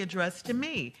was only addressed to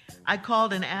me. I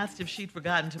called and asked if she'd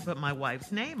forgotten to put my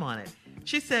wife's name on it.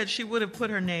 She said she would have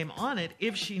put her name on it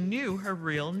if she knew her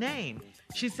real name.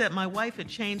 She said my wife had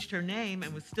changed her name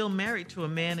and was still married to a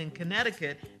man in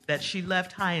Connecticut that she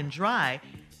left high and dry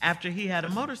after he had a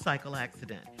motorcycle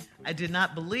accident. I did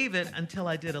not believe it until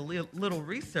I did a little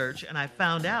research, and I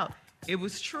found out it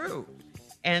was true.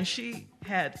 And she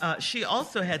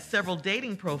also had several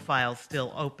dating profiles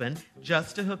still open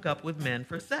just to hook up with men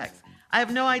for sex. I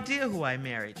have no idea who I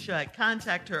married. Should I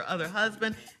contact her other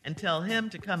husband and tell him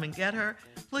to come and get her?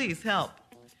 Please help.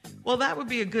 Well, that would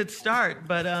be a good start,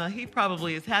 but he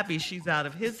probably is happy she's out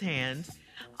of his hands.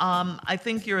 I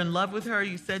think you're in love with her.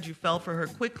 You said you fell for her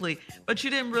quickly, but you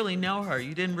didn't really know her.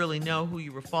 You didn't really know who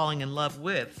you were falling in love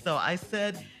with. So I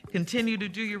said, continue to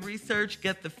do your research,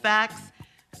 get the facts,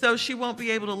 so she won't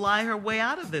be able to lie her way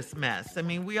out of this mess. I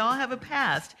mean, we all have a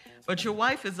past, but your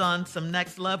wife is on some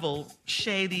next level,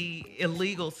 shady,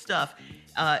 illegal stuff,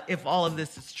 if all of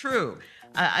this is true.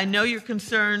 I know you're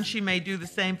concerned she may do the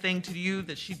same thing to you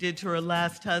that she did to her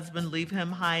last husband, leave him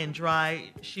high and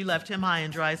dry. She left him high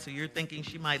and dry, so you're thinking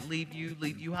she might leave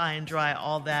you high and dry,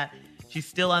 all that. She's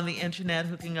still on the internet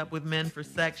hooking up with men for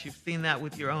sex. You've seen that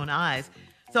with your own eyes.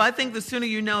 So I think the sooner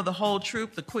you know the whole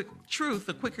truth, the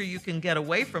quicker you can get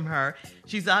away from her.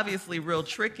 She's obviously real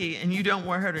tricky, and you don't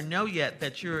want her to know yet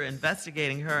that you're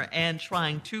investigating her and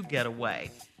trying to get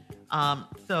away.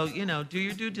 So, do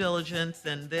your due diligence,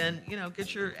 and then,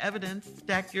 get your evidence,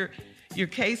 stack your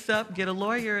case up, get a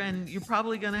lawyer, and you're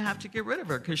probably going to have to get rid of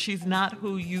her because she's not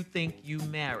who you think you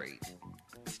married.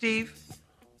 Steve?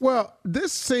 Well,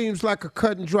 this seems like a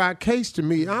cut and dry case to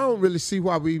me. I don't really see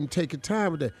why we even taking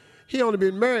time with that. He only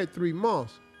been married 3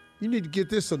 months. You need to get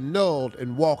this annulled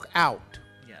and walk out.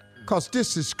 Yeah. Because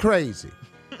this is crazy.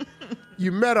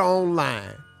 You met her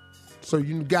online, so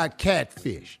you got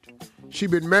catfished. She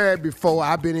been married before.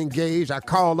 I've been engaged. I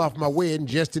called off my wedding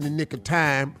just in the nick of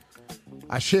time.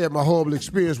 I shared my horrible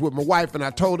experience with my wife, and I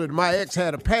told her that my ex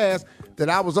had a past that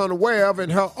I was unaware of, and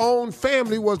her own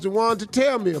family was the one to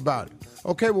tell me about it.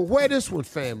 Okay, well, where this one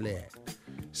family at?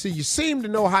 See, you seem to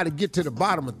know how to get to the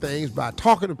bottom of things by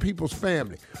talking to people's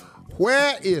family.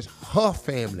 Where is her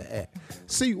family at?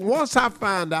 See, once I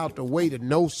find out the way to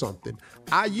know something,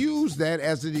 I use that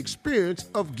as an experience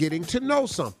of getting to know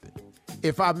something.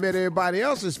 If I met everybody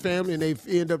else's family and they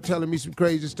end up telling me some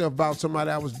crazy stuff about somebody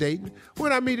I was dating,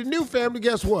 when I meet a new family,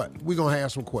 guess what? We're going to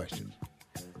have some questions.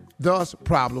 Thus,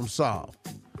 problem solved.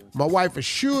 My wife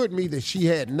assured me that she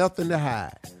had nothing to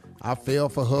hide. I fell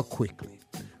for her quickly.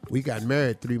 We got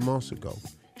married 3 months ago.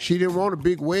 She didn't want a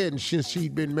big wedding since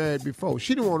she'd been married before.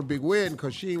 She didn't want a big wedding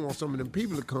because she didn't want some of them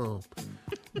people to come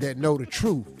that know the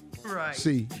truth. Right.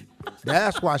 See,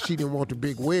 that's why she didn't want the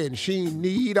big wedding. She didn't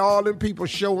need all them people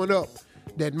showing up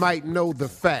that might know the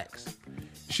facts.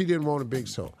 She didn't want a big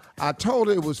so. I told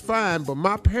her it was fine, but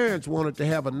my parents wanted to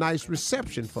have a nice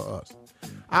reception for us.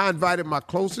 I invited my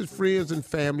closest friends and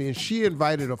family, and she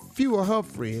invited a few of her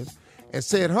friends and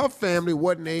said her family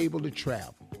wasn't able to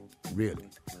travel. Really?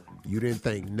 You didn't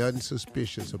think nothing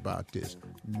suspicious about this.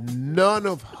 None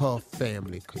of her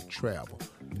family could travel.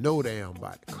 No damn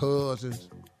body. Cousins,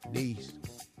 niece,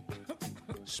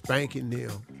 spanking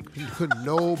them. Couldn't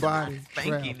nobody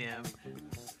Spanking travel. them.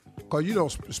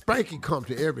 Because, Spanky come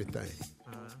to everything.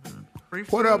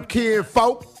 What up, kid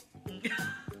folk?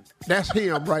 That's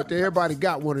him right there. Everybody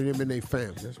got one of them in their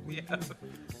family.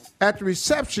 At the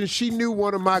reception, she knew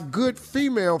one of my good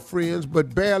female friends,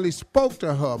 but barely spoke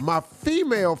to her. My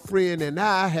female friend and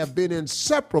I have been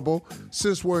inseparable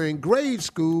since we're in grade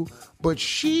school, but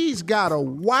she's got a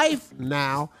wife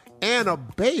now and a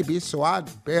baby, so I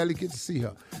barely get to see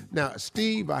her. Now,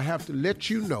 Steve, I have to let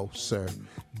you know, sir,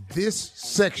 this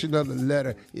section of the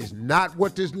letter is not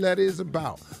what this letter is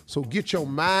about. So get your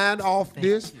mind off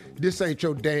this. This ain't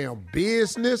your damn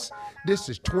business. This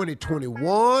is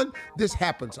 2021. This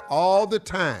happens all the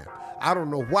time. I don't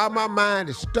know why my mind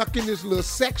is stuck in this little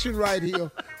section right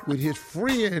here with his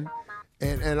friend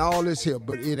and all this here,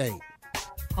 but it ain't.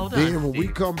 Hold on, then when Steve.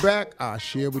 we come back, I'll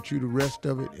share with you the rest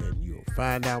of it, and you'll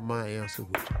find out my answer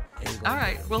with you. All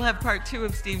right, we'll have part 2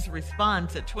 of Steve's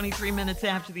response at 23 minutes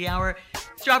after the hour.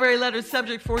 Strawberry Letter's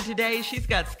subject for today, she's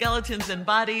got skeletons and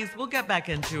bodies. We'll get back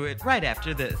into it right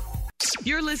after this.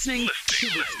 You're listening to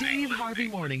the Steve Harvey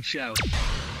Morning Show.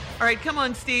 All right, come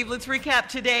on, Steve. Let's recap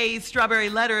today's Strawberry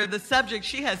Letter. The subject,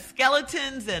 she has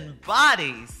skeletons and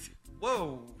bodies.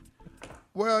 Whoa.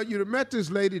 Well, you'd have met this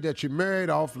lady that you married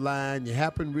offline. You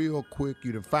happened real quick.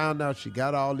 You'd have found out she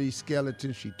got all these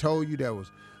skeletons. She told you there was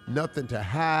nothing to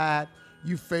hide.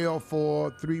 You fell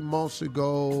for her 3 months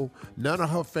ago. None of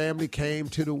her family came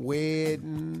to the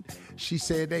wedding. She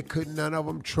said none of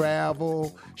them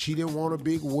travel. She didn't want a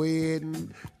big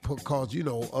wedding because,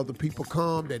 other people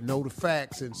come that know the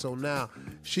facts. And so now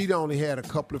she'd only had a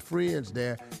couple of friends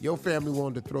there. Your family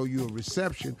wanted to throw you a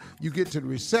reception. You get to the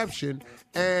reception,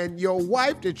 and your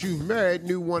wife that you've married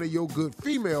knew one of your good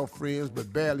female friends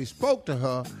but barely spoke to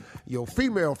her. Your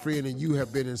female friend and you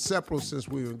have been inseparable since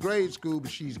we were in grade school,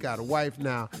 but she's got a wife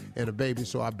now and a baby,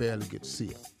 so I barely get to see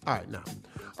her. All right, now,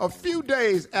 a few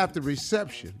days after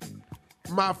reception,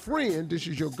 my friend, this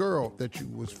is your girl that you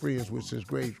was friends with since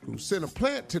grade school, sent a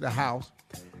plant to the house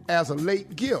as a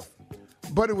late gift,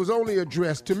 but it was only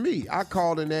addressed to me. I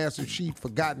called and asked if she'd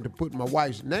forgotten to put my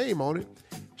wife's name on it.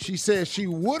 She said she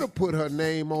would have put her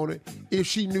name on it if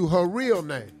she knew her real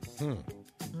name.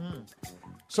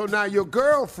 So now your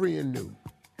girlfriend knew.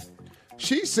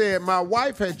 She said my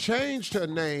wife had changed her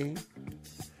name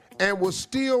and was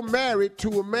still married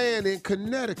to a man in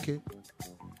Connecticut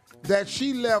that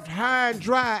she left high and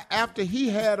dry after he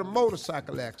had a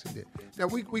motorcycle accident. Now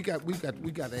we got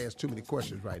to ask too many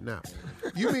questions right now.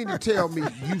 You mean to tell me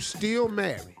you still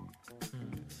married?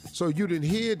 So you didn't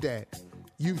hear that.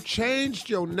 You've changed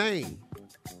your name,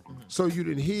 so you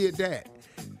didn't hear that.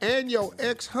 And your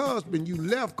ex-husband, you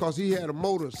left because he had a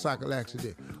motorcycle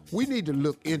accident. We need to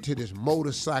look into this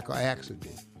motorcycle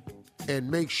accident and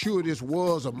make sure this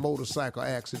was a motorcycle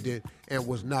accident and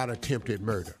was not attempted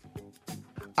murder.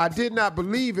 I did not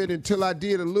believe it until I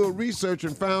did a little research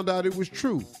and found out it was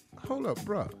true. Hold up,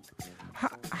 bro.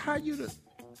 How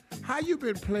you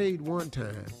been played one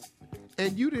time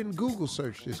and you didn't Google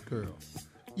search this girl?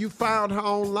 You found her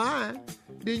online,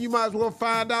 then you might as well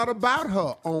find out about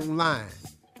her online.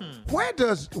 Where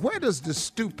does the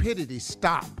stupidity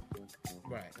stop?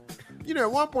 Right.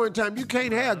 At one point in time, you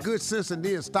can't have good sense and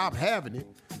then stop having it.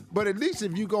 But at least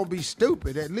if you're going to be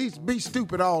stupid, at least be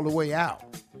stupid all the way out.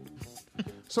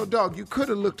 So, dog, you could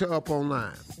have looked her up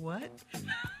online. What?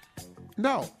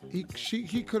 No, he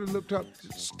could have looked up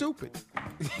stupid.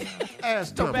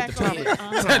 Ask Tommy. Tommy.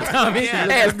 Tommy.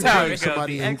 Ask Tommy.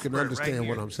 Somebody who can understand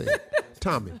what I'm saying.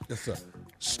 Tommy. Yes, sir.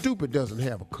 Stupid doesn't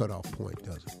have a cutoff point,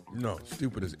 does it? No,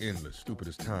 stupid is endless. Stupid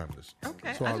is timeless.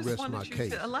 Okay, So I I just rest wanted my you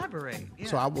case. to elaborate. Yeah.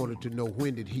 So I wanted to know,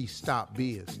 when did he stop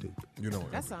being stupid?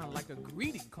 That sounds like a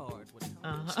greeting card.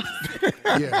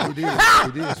 Yeah,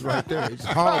 it is right there. It's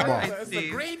Hallmark. It's a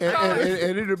great And, card.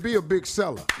 and it'll be a big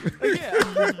seller.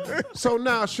 Yeah. So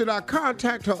now, should I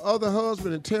contact her other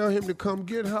husband and tell him to come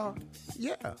get her?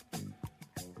 Yeah.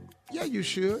 Yeah, you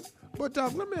should. But,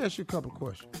 Doc, let me ask you a couple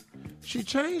questions. She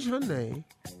changed her name.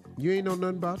 You ain't know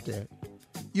nothing about that.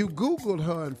 You Googled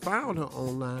her and found her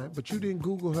online, but you didn't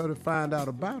Google her to find out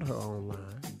about her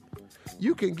online.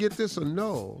 You can get this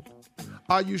annulled.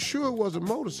 Are you sure it was a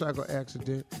motorcycle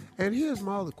accident? And here's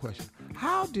my other question.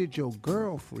 How did your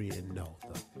girlfriend know,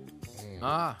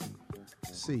 though?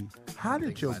 See, how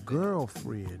did your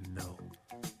girlfriend know?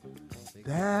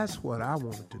 That's what I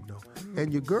wanted to know.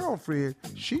 And your girlfriend,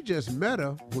 she just met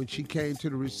her when she came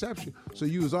to the reception. So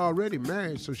you was already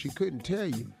married, so she couldn't tell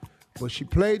you. But she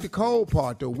played the cold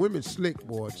part, though. Women slick,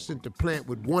 boy. Sent the plant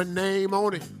with one name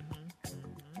on it.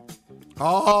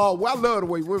 Oh, well, I love the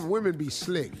way women be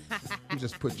slick. You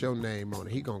just put your name on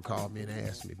it. He gonna call me and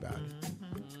ask me about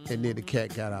it. And then the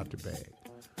cat got out the bag.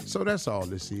 So that's all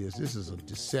this is. This is a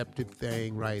deceptive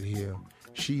thing right here.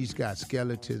 She's got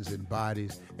skeletons and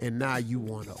bodies, and now you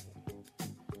one of them.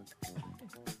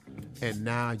 and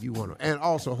now you want to. And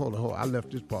also, hold on, I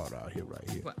left this part out here, right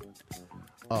here.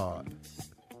 What?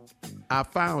 I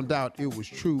found out it was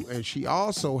true, and she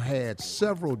also had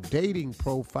several dating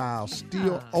profiles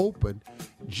still open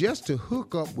just to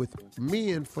hook up with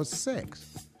men for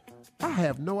sex. I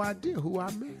have no idea who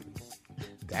I married.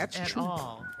 That's At true.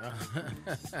 all.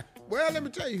 Well, let me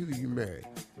tell you who you married.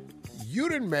 You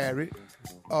done married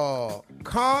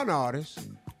con artist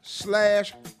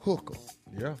 / hooker.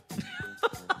 Yeah.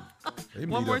 They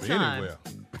One meet more up time. anywhere.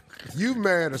 You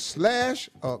married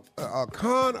a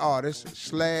con artist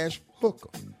 / hooker.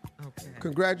 Okay.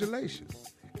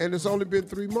 Congratulations. And it's only been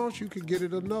 3 months. You can get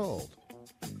it annulled.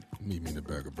 Meet me in the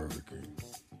back of Burger King.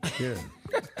 Yeah.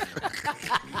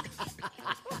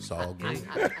 It's all good.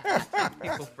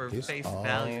 People for It's face all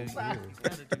value. good. You gotta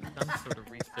do some sort of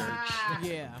research.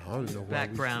 Yeah. I don't know why we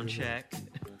Background still here. check.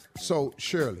 So,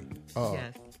 Shirley,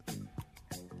 Yes.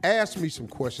 ask me some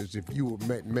questions. If you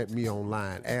met me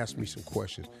online, ask me some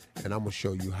questions, and I'm going to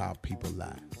show you how people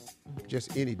lie.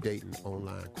 Just any dating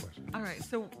online question. All right.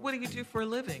 So, what do you do for a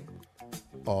living?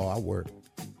 Oh, I work.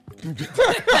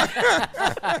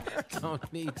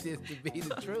 Don't need this to be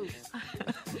the truth.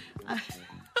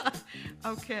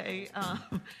 Okay.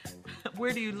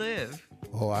 Where do you live?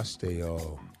 Oh, I stay,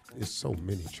 there's so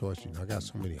many choices. You know, I got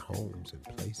so many homes and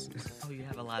places. Oh, you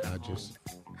have a lot of homes.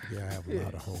 I have a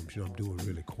lot of homes. You know, I'm doing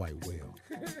really quite well.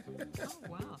 Oh,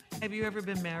 wow. Have you ever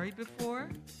been married before?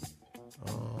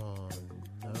 No,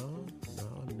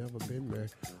 I've never been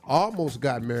married. Almost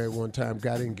got married one time,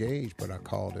 got engaged, but I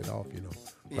called it off, you know.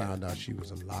 Found out she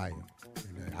was a liar.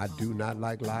 And I do not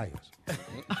like liars.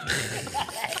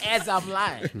 As I'm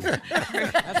lying.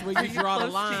 That's where Are you you draw the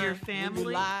close line. to your when family? You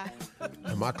lie.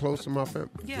 Am I close to my family?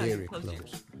 Yeah, Very you're close to your-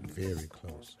 close. Very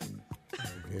close.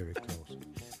 Very close.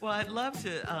 Well, I'd love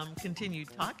to continue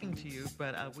talking to you,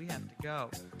 but we have to go.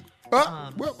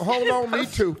 Well, hold on, me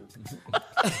too.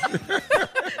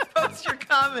 Post your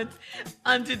comments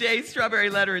on today's Strawberry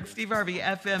Letter at Steve Harvey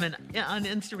FM and on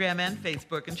Instagram and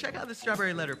Facebook. And check out the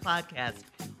Strawberry Letter podcast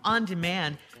on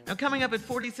demand. Now, coming up at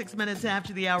 46 minutes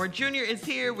after the hour, Junior is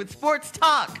here with Sports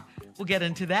Talk. We'll get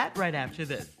into that right after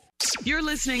this. You're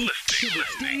listening to the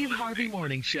Steve Harvey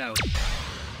Morning Show.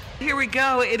 Here we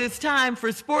go. It is time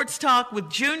for Sports Talk with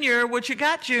Junior. What you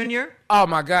got, Junior? Oh,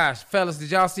 my gosh. Fellas,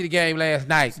 did y'all see the game last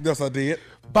night? Yes, I did.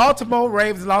 Baltimore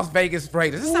Ravens, Las Vegas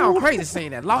Raiders. It sounds crazy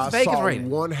saying that. Las Vegas saw Raiders.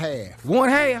 one half. One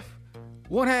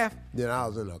half. Then I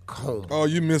was in a coma. Oh,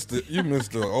 you missed it. You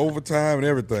missed the overtime and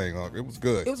everything, Unc. It was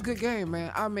good. It was a good game,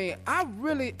 man. I mean, I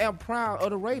really am proud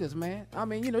of the Raiders, man. I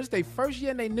mean, you know, it's their first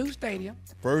year in their new stadium.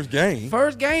 First game.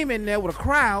 First game in there with a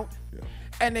crowd. Yeah.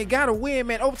 And they got to win,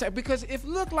 man, overtime. Because if it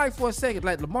looked like for a second,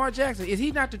 like Lamar Jackson, is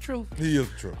he not the truth? He is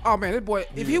the truth. Oh, man, this boy,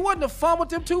 if he wouldn't have fumbled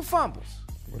them 2 fumbles.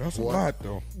 Well, that's a lot,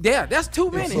 though. Yeah, that's too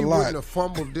many. That's He a lot. wouldn't have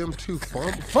fumbled them 2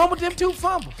 fumbles. Fumbled them 2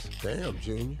 fumbles. Damn,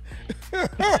 Junior.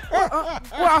 What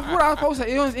I was supposed to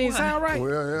say? It ain't sound right. Well,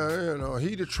 yeah, you know,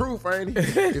 he the truth, ain't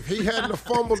he? If he hadn't have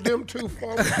fumbled them 2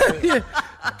 fumbles. Yeah.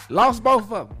 Lost both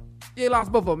of them. Yeah,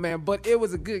 lost both of them, man. But it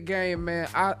was a good game, man.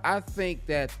 I think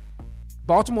that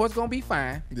Baltimore's going to be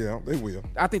fine. Yeah, they will.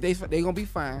 I think they're going to be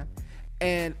fine.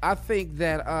 And I think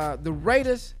that the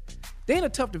Raiders, they're in a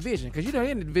tough division because, you know, they're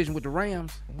in the division with the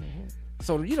Rams. Mm-hmm.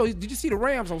 So, you know, did you see the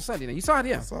Rams on Sunday? Now, you saw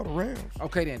them? I saw the Rams.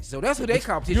 Okay, then. So that's who they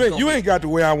competition. You ain't got to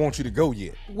where I want you to go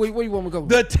yet. Where you want me to go?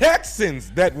 The Texans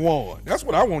that won. That's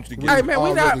what I want you to get. Hey, man,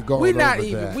 we not that. going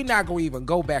to even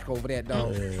go back over that,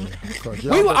 dog.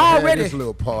 Yeah, we were already this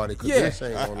little party because this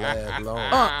ain't gonna last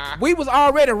long. We was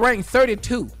already ranked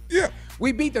 32. Yeah.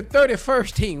 We beat the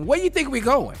 31st team. Where you think we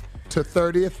going? To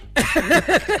 30th.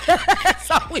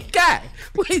 That's all we got.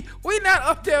 We not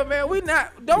up there, man. We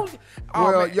not don't.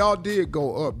 Well, man. y'all did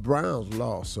go up. Browns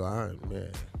lost, so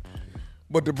man.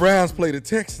 But the Browns play the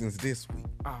Texans this week.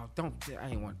 Oh, don't. I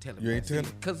ain't want to tell him. You ain't telling?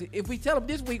 Because if we tell him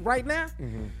this week right now,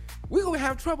 we gonna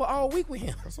have trouble all week with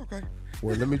him. That's okay.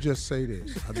 Well, let me just say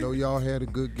this. I know y'all had a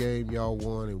good game. Y'all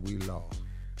won and we lost.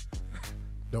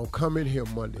 Don't come in here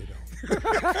Monday, though. If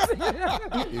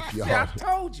y'all, See, I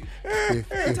told you. if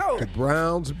the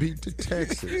Browns beat the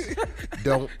Texans,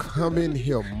 don't come in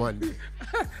here Monday.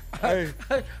 Hey,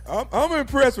 I'm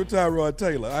impressed with Tyrod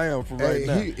Taylor. I am from right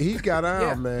now. He got out,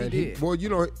 Yeah, man. he did. Well, you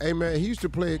know, hey, man, he used to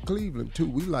play at Cleveland, too.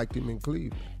 We liked him in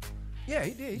Cleveland. Yeah,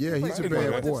 he did. Yeah, he's a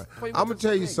bad boy. I'm going to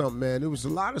tell you something. something, man. There was a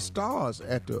lot of stars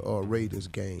at the Raiders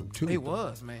game, too. It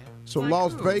was, man. So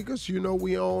Las Vegas, you know,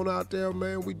 we on out there,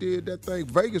 man. We did that thing.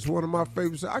 Vegas, one of my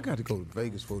favorites. I got to go to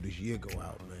Vegas for this year go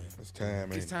out, man. It's time,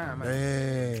 man. It's time, man.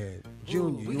 Man,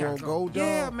 Junior, We you gotta want to go, dog?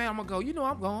 Yeah, man, I'm going to go. You know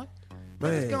I'm going.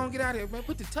 Man. Let's go and get out of here, man.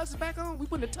 Put the tuxes back on. We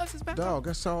putting the tuxes back on. Dog,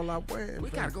 that's all I wear. We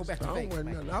got to go back to Vegas, wear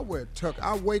man. nothing. I wear a tux.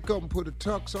 I wake up and put a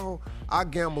tux on. I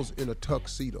gambles in a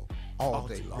tuxedo all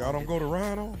day long. Y'all don't go to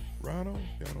Rhino? Y'all don't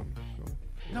go.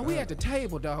 No, we at the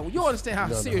table, dog. You understand how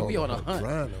serious we on a hunt.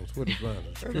 Rhinos. What is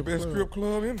Rhinos? That's the best strip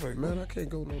club in Vegas. Man, I can't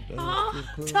go no damn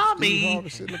strip club. Tommy. In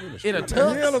a tux?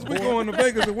 The hell is we going to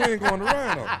Vegas and we ain't going to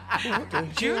Rhino?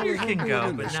 Junior can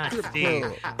go, but not Steve.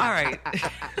 All right. As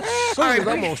soon as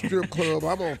I'm on strip club,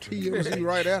 I'm on TMZ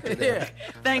right after that. Yeah.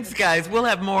 Thanks, guys. We'll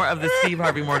have more of the Steve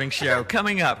Harvey Morning Show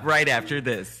coming up right after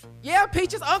this. Yeah,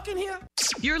 Peaches, Unc in here.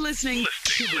 You're listening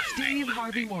to the Steve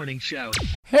Harvey Morning Show.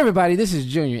 Hey everybody, this is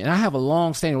Junior, and I have a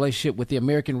long-standing relationship with the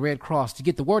American Red Cross to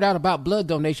get the word out about blood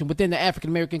donation within the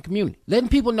African-American community, letting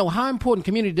people know how important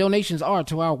community donations are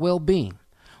to our well-being.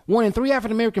 1 in 3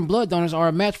 African-American blood donors are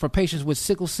a match for patients with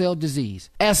sickle cell disease.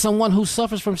 As someone who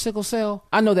suffers from sickle cell,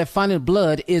 I know that finding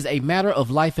blood is a matter of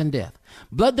life and death.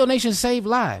 Blood donations save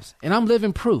lives, and I'm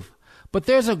living proof. But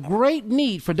there's a great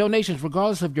need for donations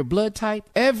regardless of your blood type.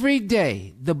 Every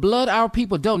day, the blood our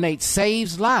people donate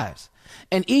saves lives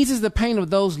and eases the pain of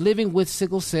those living with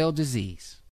sickle cell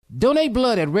disease. Donate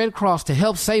blood at Red Cross to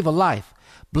help save a life.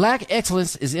 Black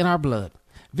excellence is in our blood.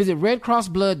 Visit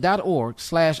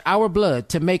redcrossblood.org/ourblood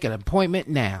to make an appointment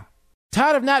now.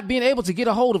 Tired of not being able to get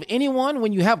a hold of anyone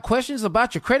when you have questions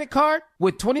about your credit card?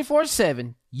 With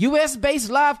 24/7 U.S.-based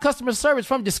live customer service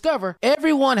from Discover,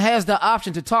 everyone has the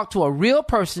option to talk to a real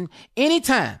person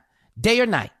anytime, day or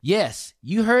night. Yes,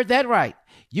 you heard that right.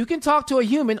 You can talk to a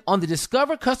human on the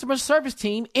Discover customer service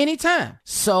team anytime.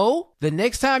 So, the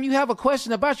next time you have a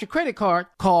question about your credit card,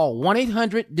 call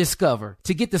 1-800-DISCOVER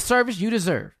to get the service you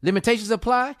deserve. Limitations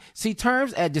apply. See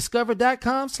terms at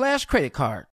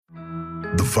discover.com/creditcard.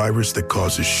 The virus that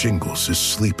causes shingles is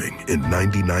sleeping in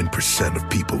 99% of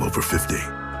people over 50.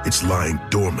 It's lying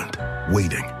dormant,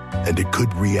 waiting, and it could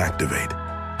reactivate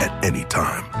at any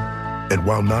time. And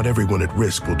while not everyone at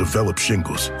risk will develop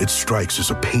shingles, it strikes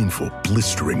as a painful,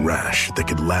 blistering rash that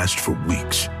can last for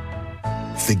weeks.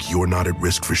 Think you're not at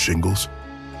risk for shingles?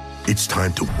 It's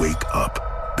time to wake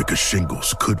up, because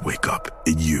shingles could wake up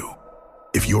in you.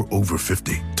 If you're over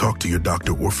 50, talk to your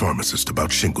doctor or pharmacist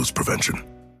about shingles prevention.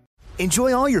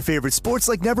 Enjoy all your favorite sports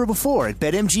like never before at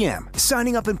BetMGM.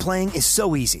 Signing up and playing is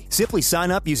so easy. Simply sign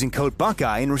up using code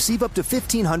Buckeye and receive up to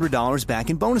 $1,500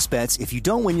 back in bonus bets if you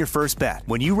don't win your first bet.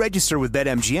 When you register with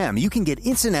BetMGM, you can get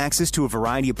instant access to a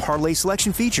variety of parlay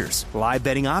selection features, live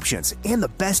betting options, and the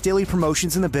best daily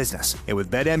promotions in the business. And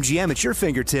with BetMGM at your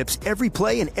fingertips, every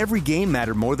play and every game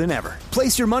matter more than ever.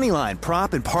 Place your moneyline,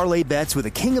 prop, and parlay bets with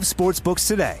the king of sportsbooks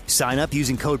today. Sign up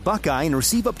using code Buckeye and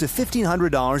receive up to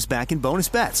 $1,500 back in bonus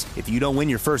bets if you don't win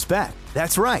your first bet.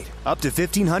 That's right, up to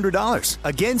 $1,500.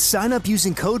 Again, sign up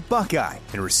using code Buckeye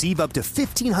and receive up to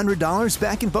 $1,500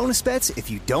 back in bonus bets if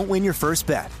you don't win your first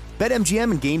bet.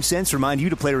 BetMGM and GameSense remind you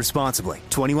to play responsibly.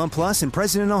 21 plus and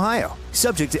present in Ohio.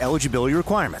 Subject to eligibility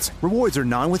requirements. Rewards are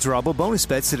non-withdrawable bonus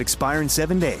bets that expire in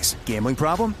 7 days. Gambling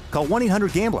problem? Call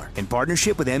 1-800-GAMBLER in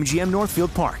partnership with MGM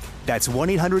Northfield Park. That's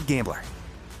 1-800-GAMBLER.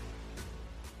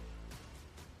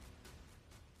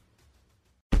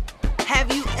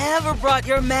 Have you ever brought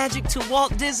your magic to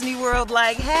Walt Disney World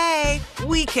like, hey,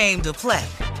 we came to play?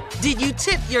 Did you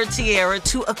tip your tiara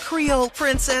to a Creole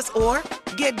princess or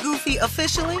get goofy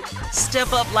officially?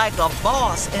 Step up like a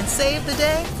boss and save the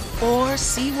day? Or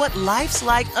see what life's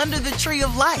like under the tree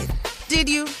of life? Did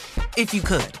you? If you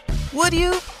could. Would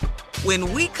you?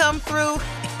 When we come through,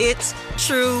 it's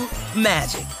true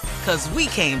magic. 'Cause we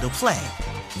came to play.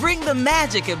 Bring the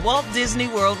magic at Walt Disney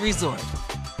World Resort.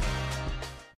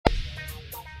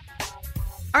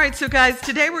 All right, so guys,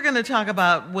 today we're going to talk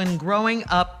about when growing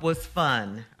up was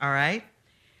fun, all right?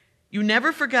 You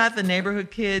never forgot the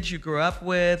neighborhood kids you grew up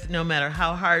with, no matter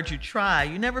how hard you try.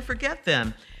 You never forget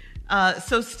them.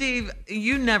 So, Steve,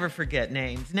 you never forget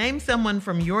names. Name someone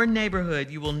from your neighborhood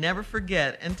you will never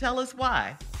forget and tell us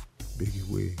why. Biggie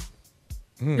Wig.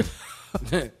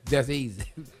 That's easy.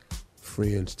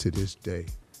 Friends to this day.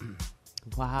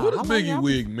 Wow. What does Biggie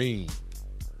Wig mean?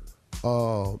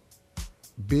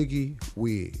 Biggie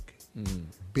Wig.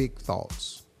 Big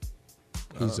thoughts.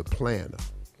 He's a planner.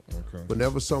 Okay.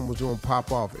 Whenever something was going to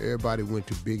pop off, everybody went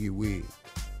to Biggie Wig.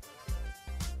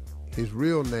 His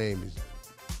real name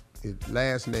his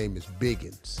last name is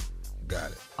Biggins.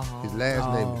 Got it. His last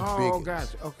name is Biggins. Oh,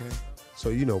 gotcha. Okay. So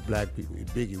you know black people,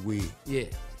 Biggie Wig. Yeah.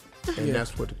 And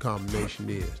that's what the combination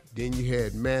is. Then you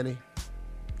had Manny,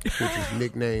 which is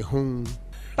nicknamed Hoon.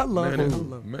 I love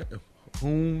Hoon.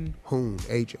 Hoon, Hoon.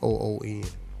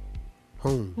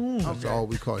 Hoon. That's all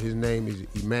we call his name is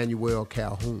Emmanuel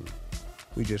Calhoun.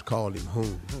 We just called him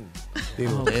Hoon. Then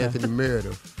it was Anthony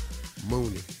Meredith.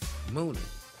 Mooney.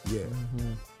 Yeah.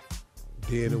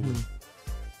 Then it was,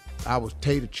 I was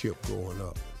Tater Chip growing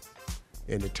up,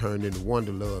 and it turned into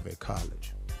Wonder Love at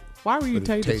college. Why were you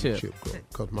Tater Chip?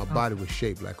 Because my body was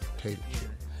shaped like a potato chip.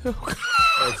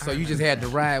 So you just had to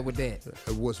ride with that.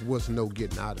 It was no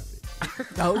getting out of it.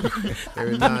 No.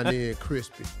 Every now and then,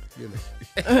 crispy, you know.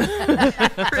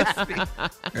 Crispy.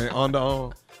 And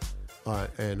underarm.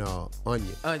 And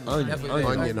onion.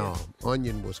 Onion arm.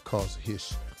 Onion was cause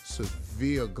his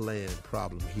severe gland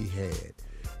problem he had.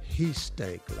 He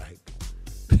stank like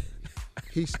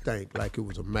it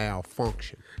was a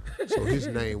malfunction. So his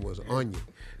name was Onion.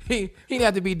 He didn't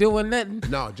have to be doing nothing.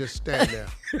 No, just stand there.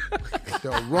 The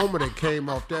aroma that came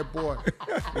off that boy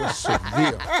was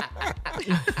severe.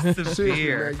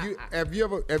 Seriously, man. Have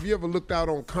you ever looked out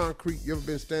on concrete? You ever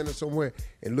been standing somewhere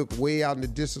and look way out in the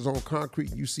distance on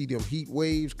concrete? You see them heat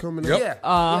waves coming up? Yeah.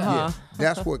 Yeah.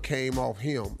 That's what came off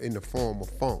him in the form of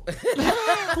funk.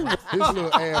 His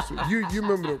little ass. You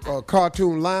remember the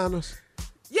cartoon Linus?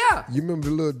 Yeah. You remember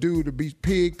the little dude that be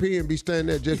pig and be standing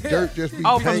there, just dirt, just be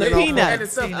from hanging the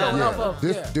Peanuts.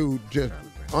 This dude just,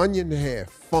 Onion had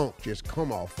funk just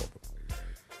come off of him.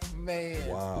 Man.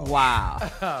 Wow.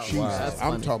 Jesus,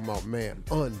 I'm talking about, man,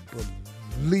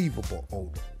 unbelievable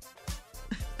odor.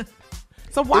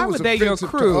 So why were they your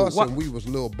crew? To us and we was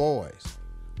little boys.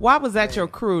 Why was that your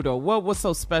crew, though? What was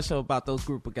so special about those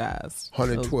group of guys?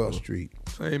 112th Street.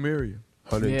 Same area.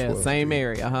 Yeah, same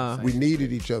area, huh? We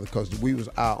needed each other because we was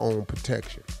our own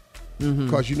protection.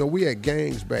 Because, you know, we had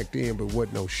gangs back then, but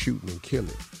wasn't no shooting and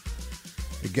killing.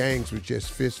 The gangs was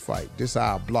just fist fight. This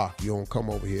our block. You don't come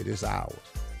over here. This ours.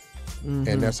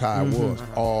 And that's how it was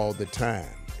all the time.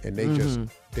 And they just,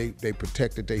 they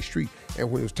protected their street. And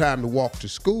when it was time to walk to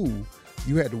school,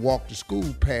 you had to walk to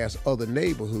school past other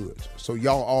neighborhoods. So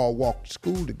y'all all walked to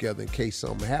school together in case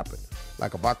something happened.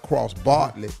 Like if I crossed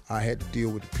Bartlett, I had to deal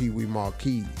with the Pee Wee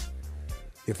Marquis.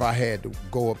 If I had to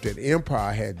go up to the Empire,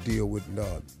 I had to deal with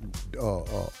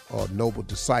Noble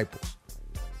Disciples.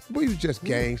 We was just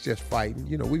gangs, just fighting.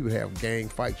 You know, we would have gang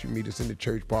fights. You meet us in the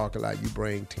church parking lot. You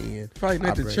bring 10. Fighting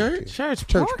at the church? Church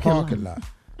parking lot.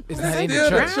 It's not in the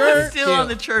Still church. church. Still on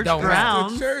the church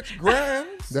grounds. The church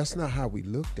grounds. That's not how we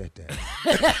looked at that.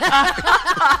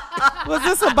 Was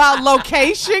this about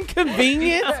location,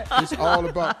 convenience? It's all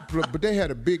about, but they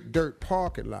had a big dirt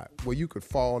parking lot where you could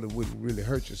fall and wouldn't really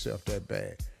hurt yourself that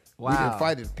bad. Wow. We didn't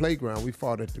fight at the playground. We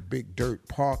fought at the big dirt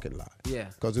parking lot. Yeah.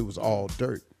 Because it was all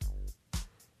dirt.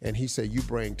 And he said, you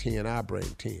bring 10, I bring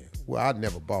 10. Well, I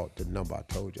never bought the number I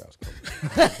told you I was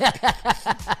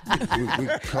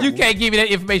coming. You can't give me that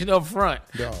information up front.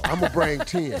 No, I'm going to bring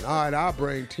 10. All right, I'll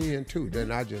bring 10 too.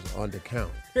 Then I just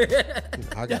undercount. You know,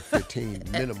 I got 15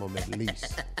 minimum at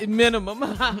least. Minimum.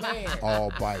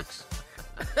 All bikes.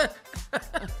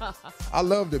 I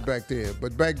loved it back then.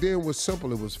 But back then was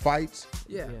simple. It was fights.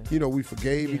 Yeah. You know, we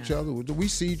forgave each other. We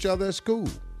see each other at school.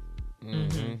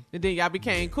 And then y'all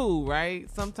became cool, right?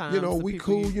 Sometimes. You know, we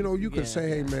cool. You know, you could say,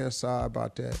 hey, man, sorry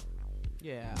about that.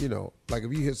 Yeah. You know, like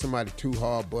if you hit somebody too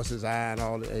hard, bust his eye and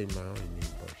all that, hey, man, I don't even need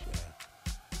to bust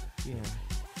your eye. Yeah.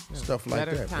 Stuff like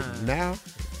Better that. time. But now,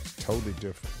 it's totally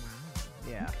different.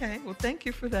 Yeah. Okay, well, thank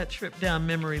you for that trip down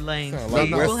memory lane. Sound like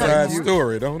Steve. West We'll Side have more-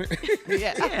 Story, don't it?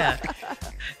 Yeah.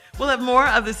 We'll have more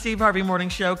of the Steve Harvey Morning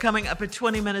Show coming up at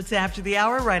 20 minutes after the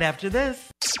hour, right after this.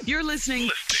 You're listening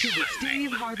to the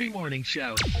Steve Harvey Morning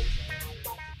Show.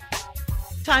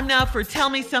 Time now for Tell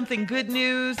Me Something Good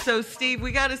News. So, Steve,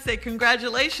 we got to say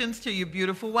congratulations to your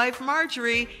beautiful wife,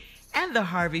 Marjorie, and the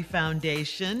Harvey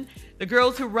Foundation. The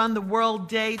Girls Who Run the World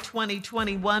Day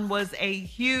 2021 was a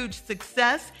huge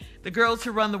success. The Girls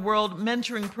Who Run the World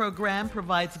mentoring program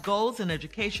provides goals in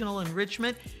educational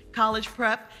enrichment, college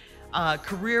prep,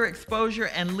 career exposure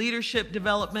and leadership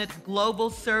development, global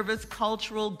service,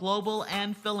 cultural, global,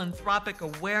 and philanthropic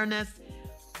awareness.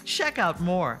 Check out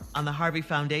more on the Harvey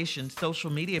Foundation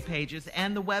social media pages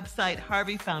and the website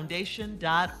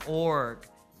harveyfoundation.org.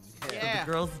 Yeah. So the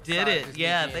girls did it.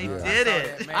 Yeah, they did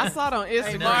it. I saw it on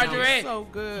Instagram. Marjorie. It was so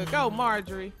good. Go,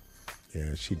 Marjorie.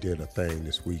 Yeah, she did a thing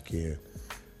this weekend.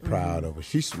 Proud of her.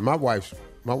 My wife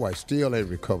still ain't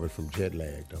recovered from jet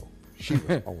lag though. She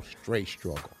was on straight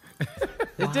struggle.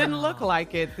 It didn't look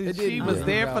like it. She was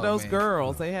there for those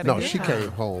girls. They had a good she time.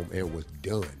 came home and was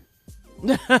done.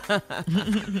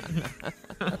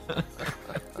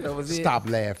 That was it. Stop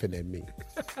laughing at me.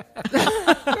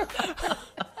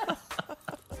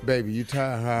 Baby, you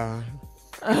tired,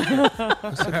 huh?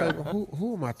 I said, baby,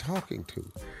 who am I talking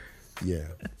to? Yeah.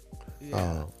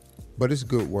 But it's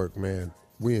good work, man.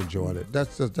 We enjoyed it.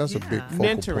 That's a big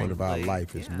focal point of our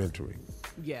life is mentoring.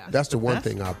 Yeah. That's the one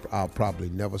thing I'll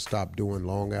probably never stop doing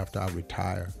long after I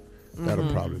retire.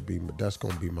 That'll probably be. That's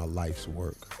gonna be my life's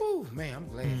work. Ooh, man, I'm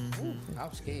glad. Ooh, I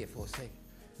was scared for a second.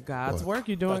 God's work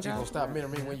you're doing. Thought you gonna stop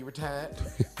mentoring when you retired.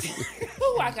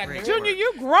 Ooh, I got Junior,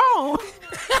 you grown.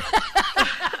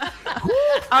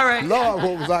 All right. Lord,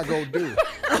 what was I gonna do?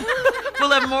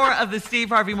 We'll have more of the Steve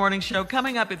Harvey Morning Show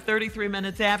coming up at 33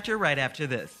 minutes after, right after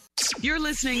this. You're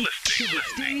listening to the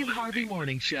Steve Harvey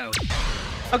Morning Show.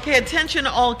 Okay, attention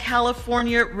all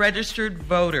California registered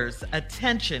voters.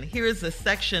 Attention. Here is a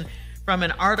section from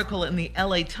an article in the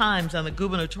LA Times on the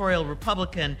gubernatorial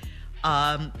Republican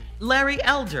Larry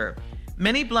Elder.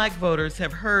 Many black voters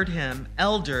have heard him,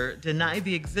 Elder, deny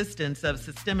the existence of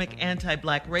systemic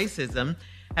anti-black racism,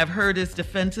 have heard his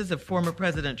defenses of former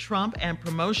President Trump and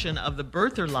promotion of the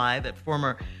birther lie that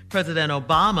former President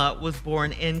Obama was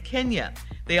born in Kenya.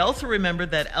 They also remember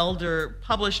that Elder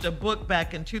published a book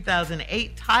back in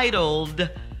 2008 titled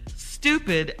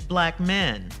Stupid Black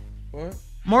Men. What?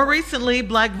 More recently,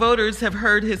 black voters have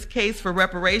heard his case for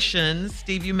reparations.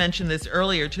 Steve, you mentioned this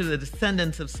earlier, to the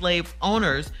descendants of slave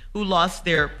owners who lost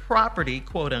their property,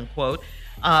 quote unquote,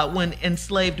 when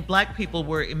enslaved black people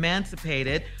were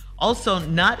emancipated. Also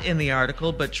not in the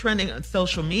article, but trending on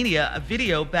social media, a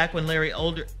video back when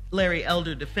Larry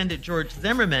Elder defended George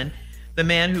Zimmerman, the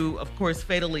man who, of course,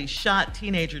 fatally shot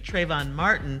teenager Trayvon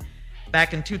Martin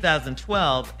back in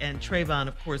 2012. And Trayvon,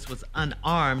 of course, was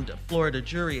unarmed. A Florida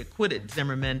jury acquitted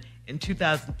Zimmerman in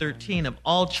 2013 of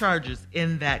all charges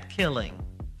in that killing.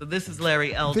 So this is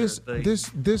Larry Elder. This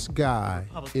guy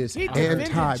is He defended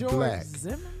anti-black. George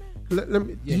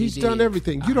Zimmerman? He's done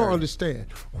everything. You don't understand.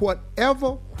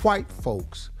 Whatever white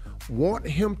folks want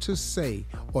him to say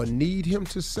or need him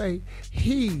to say,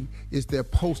 he is their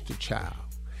poster child.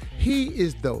 He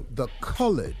is the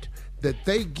colored that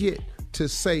they get to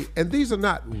say, and these are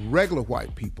not regular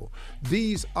white people.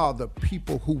 These are the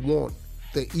people who want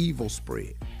the evil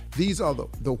spread. These are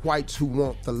the whites who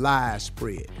want the lies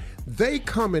spread. They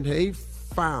come and they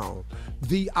found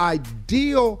the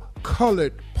ideal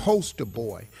colored poster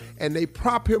boy, and they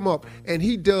prop him up, and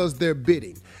he does their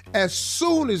bidding. As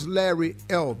soon as Larry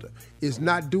Elder is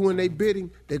not doing their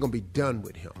bidding, they're going to be done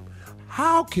with him.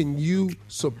 How can you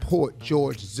support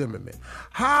George Zimmerman?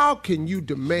 How can you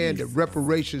demand that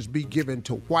reparations be given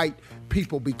to white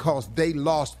people because they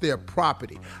lost their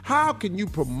property? How can you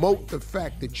promote the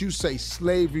fact that you say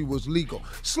slavery was legal?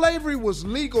 Slavery was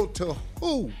legal to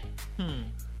who?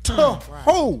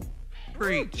 Who?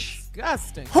 Preach.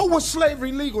 Disgusting. Who was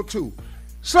slavery legal to?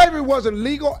 Slavery wasn't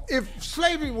legal. If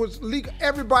slavery was legal,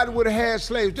 everybody would have had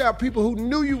slaves. There are people who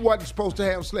knew you wasn't supposed to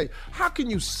have slaves. How can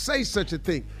you say such a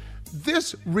thing?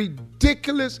 This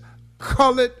ridiculous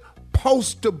colored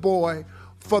poster boy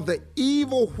for the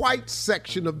evil white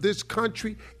section of this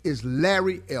country is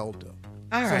Larry Elder.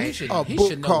 All right. A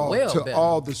book called To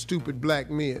All the Stupid Black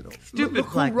Men. Stupid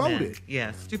Look Black who wrote Men. it.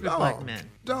 Yeah, Stupid Black Men.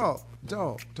 Dog.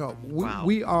 Wow.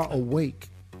 We are awake.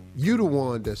 You the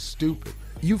one that's stupid.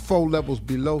 You 4 levels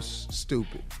below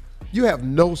stupid. You have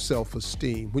no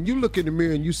self-esteem. When you look in the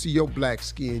mirror and you see your black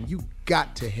skin, you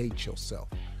got to hate yourself.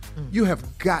 You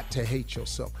have got to hate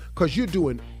yourself because you're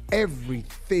doing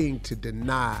everything to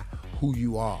deny who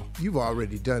you are. You've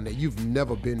already done that. You've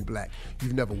never been black.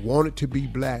 You've never wanted to be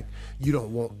black. You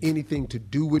don't want anything to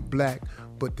do with black.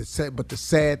 But the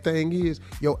sad thing is,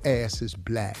 your ass is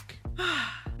black.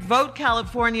 Vote,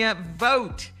 California,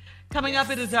 vote. Coming up,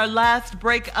 it is our last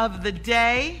break of the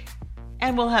day.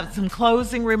 And we'll have some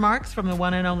closing remarks from the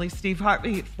one and only Steve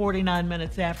Harvey at 49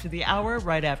 minutes after the hour,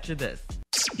 right after this.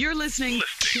 You're listening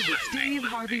to the Steve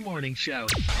Harvey Morning Show.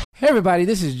 Hey everybody,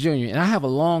 this is Junior, and I have a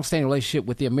long-standing relationship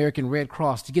with the American Red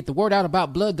Cross to get the word out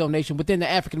about blood donation within the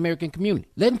African-American community,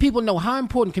 letting people know how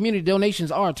important community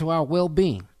donations are to our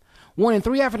well-being. 1 in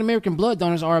 3 African-American blood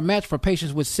donors are a match for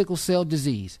patients with sickle cell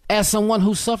disease. As someone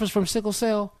who suffers from sickle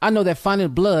cell, I know that finding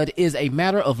blood is a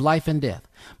matter of life and death.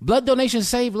 Blood donations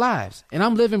save lives, and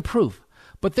I'm living proof.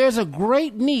 But there's a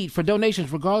great need for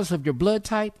donations regardless of your blood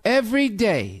type. Every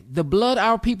day, the blood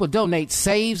our people donate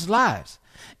saves lives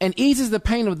and eases the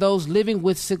pain of those living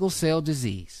with sickle cell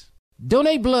disease.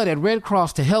 Donate blood at Red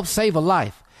Cross to help save a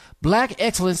life. Black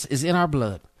excellence is in our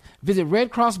blood. Visit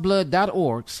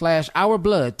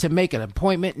redcrossblood.org/ourblood to make an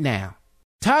appointment now.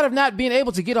 Tired of not being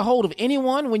able to get a hold of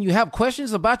anyone when you have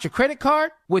questions about your credit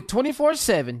card? With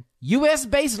 24/7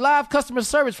 U.S.-based live customer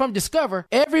service from Discover,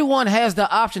 everyone has the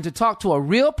option to talk to a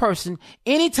real person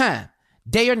anytime,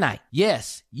 day or night.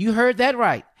 Yes, you heard that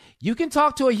right. You can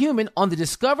talk to a human on the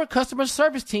Discover customer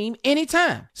service team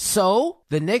anytime. So,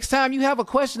 the next time you have a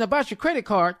question about your credit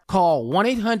card, call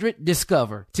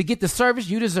 1-800-DISCOVER to get the service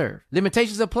you deserve.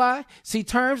 Limitations apply. See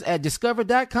terms at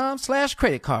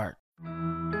discover.com/creditcard.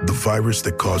 The virus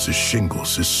that causes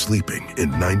shingles is sleeping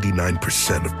in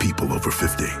 99% of people over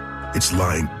 50. It's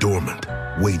lying dormant,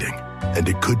 waiting, and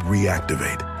it could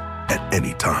reactivate at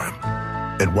any time.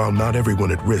 And while not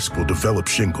everyone at risk will develop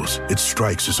shingles, it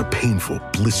strikes as a painful,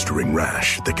 blistering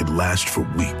rash that can last for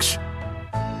weeks.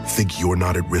 Think you're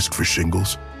not at risk for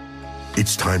shingles?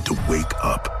 It's time to wake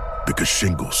up, because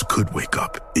shingles could wake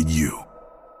up in you.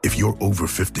 If you're over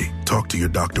 50, talk to your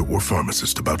doctor or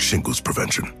pharmacist about shingles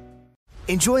prevention.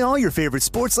 Enjoy all your favorite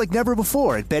sports like never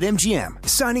before at BetMGM.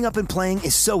 Signing up and playing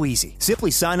is so easy.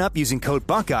 Simply sign up using code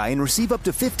Buckeye and receive up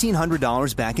to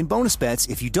 $1,500 back in bonus bets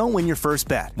if you don't win your first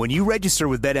bet. When you register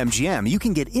with BetMGM, you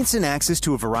can get instant access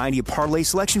to a variety of parlay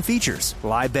selection features,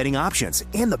 live betting options,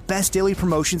 and the best daily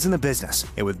promotions in the business.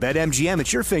 And with BetMGM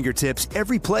at your fingertips,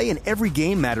 every play and every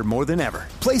game matter more than ever.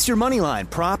 Place your moneyline,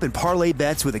 prop, and parlay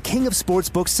bets with the king of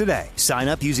sportsbooks today. Sign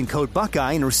up using code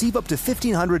Buckeye and receive up to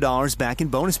 $1,500 back in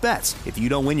bonus bets if you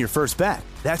don't win your first bet.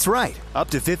 That's right, up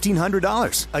to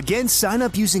 $1,500. Again, sign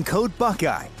up using code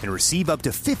Buckeye and receive up to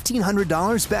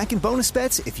 $1,500 back in bonus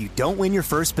bets if you don't win your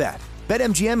first bet.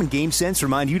 BetMGM and GameSense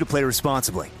remind you to play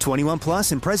responsibly. 21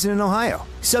 plus and present in Ohio.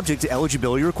 Subject to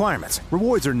eligibility requirements.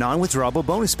 Rewards are non-withdrawable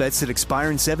bonus bets that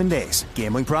expire in 7 days.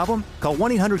 Gambling problem? Call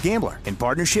 1-800-GAMBLER in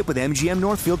partnership with MGM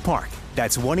Northfield Park.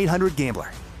 That's 1-800-GAMBLER.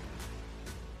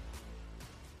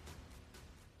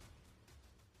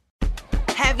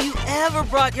 Have you ever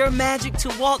brought your magic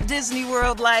to Walt Disney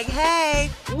World like, hey,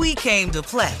 we came to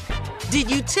play? Did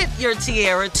you tip your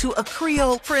tiara to a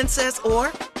Creole princess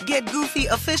or get goofy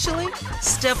officially?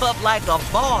 Step up like a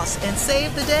boss and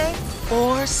save the day?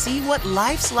 Or see what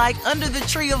life's like under the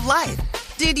tree of life?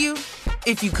 Did you?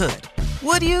 If you could.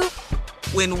 Would you?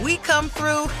 When we come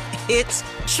through, it's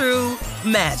true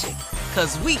magic.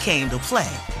 'Cause we came to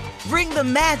play. Bring the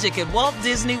magic at Walt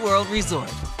Disney World Resort.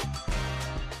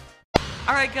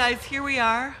 All right, guys, here we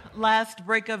are. Last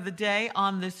break of the day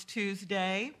on this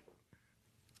Tuesday.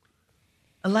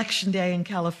 Election Day in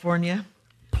California.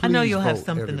 I know you'll have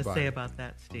something to say about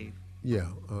that, Steve. Yeah,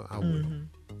 I will. Mm-hmm.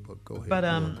 But go ahead. But, you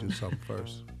want to do something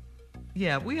first.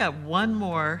 Yeah, we have one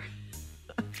more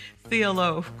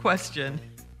CLO question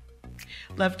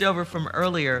left over from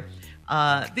earlier.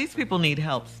 These people need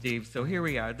help, Steve, so here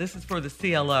we are. This is for the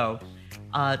CLO.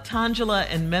 Tangela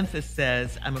in Memphis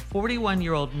says, I'm a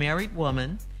 41-year-old married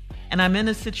woman, and I'm in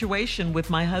a situation with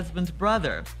my husband's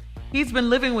brother. He's been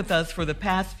living with us for the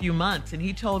past few months, and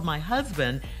he told my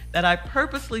husband that I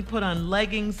purposely put on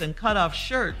leggings and cut-off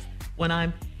shirts when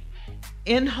I'm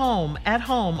at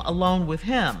home alone with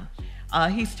him.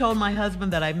 He's told my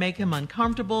husband that I make him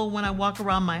uncomfortable when I walk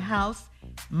around my house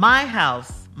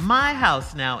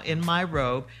now in my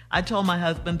robe. I told my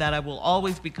husband that I will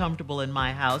always be comfortable in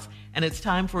my house, and it's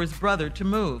time for his brother to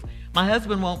move. My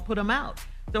husband won't put him out.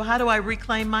 So how do I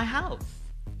reclaim my house?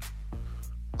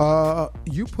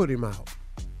 You put him out.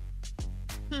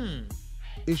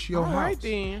 It's your house. All right,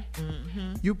 then.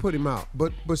 Mm-hmm. You put him out.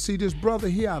 But see, this brother,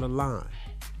 he out of line.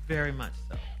 Very much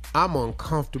so. I'm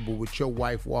uncomfortable with your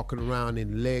wife walking around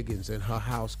in leggings and her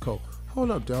house coat.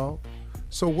 Hold up, dog.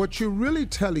 So what you're really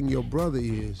telling your brother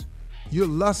is you're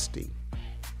lusting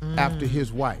after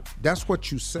his wife. That's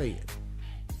what you're saying.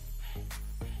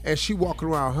 And she walking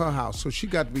around her house, so she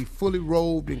got to be fully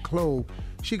robed and clothed.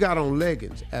 She got on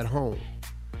leggings at home.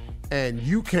 And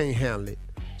you can't handle it.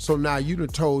 So now you done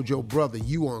told your brother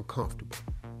you uncomfortable.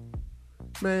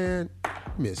 Man,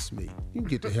 miss me. You can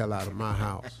get the hell out of my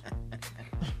house.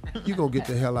 You gonna get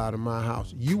the hell out of my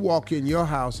house. You walk in your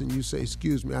house and you say,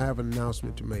 excuse me, I have an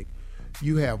announcement to make.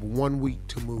 You have 1 week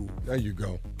to move. There you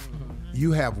go.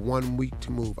 You have 1 week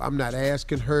to move. I'm not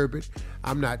asking Herbert.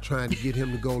 I'm not trying to get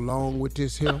him to go along with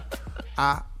this here.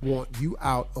 I want you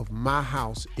out of my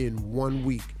house in 1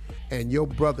 week. And your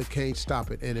brother can't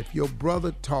stop it. And if your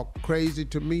brother talk crazy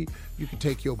to me, you can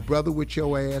take your brother with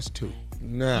your ass too.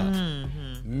 Nah.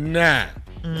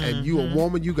 And you a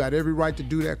woman, you got every right to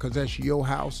do that because that's your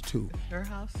house too. It's her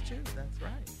house too, that's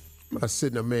right. I'm not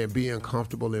sitting there, man, being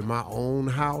comfortable in my own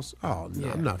house. Oh, no,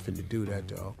 I'm not finna do that,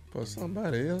 dog. For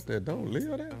somebody else that don't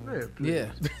live there? Man,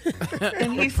 yeah.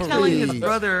 And he's telling his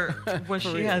brother what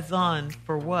she has on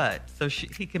for what? So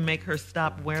he can make her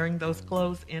stop wearing those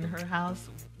clothes in her house?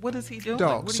 What is he doing?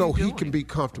 Dog, so he doing? can be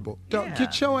comfortable. Dog, Yeah.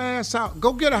 get your ass out.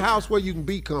 Go get a house where you can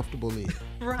be comfortable in.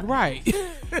 Right.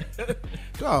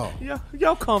 Dog.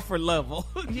 Your comfort level.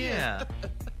 Yeah.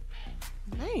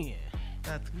 Man.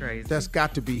 That's crazy. That's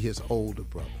got to be his older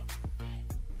brother.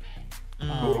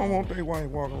 Who don't want their wife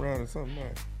walking around in something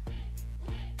like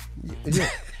Yeah.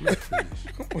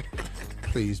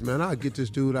 Please, man, I'll get this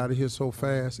dude out of here so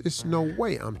fast. It's no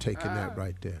way I'm taking that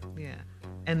right there. Yeah.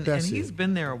 And he's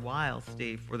been there a while,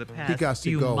 Steve, for the past he got to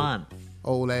few go. months.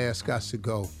 Old ass got to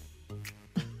go.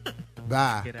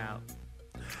 Bye. Get out.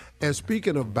 And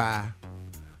speaking of bye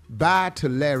to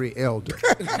Larry Elder.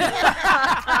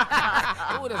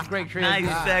 Oh, that's great transition.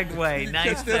 Nice segue.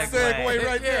 Nice That segue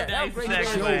right there. Nice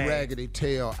Get your segue. raggedy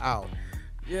tail out.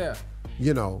 Yeah.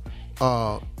 You know,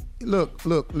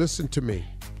 look, listen to me.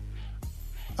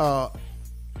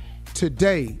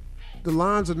 Today, the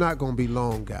lines are not going to be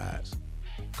long, guys,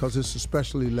 because it's a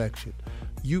special election.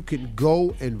 You can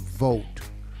go and vote.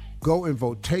 Go and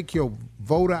vote. Take your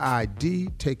voter ID,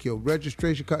 take your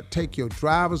registration card, take your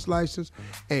driver's license,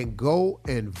 and go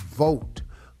and vote.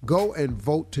 Go and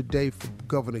vote today for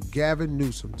Governor Gavin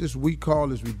Newsom. This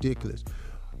recall is ridiculous.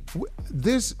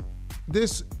 This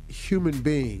human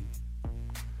being,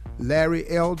 Larry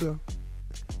Elder,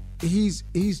 he's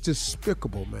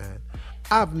despicable, man.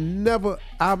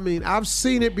 I've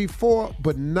seen it before,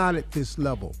 but not at this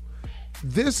level.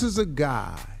 This is a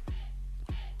guy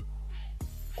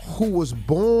who was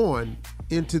born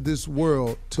into this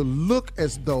world to look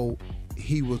as though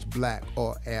he was black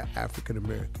or African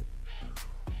American,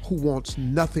 who wants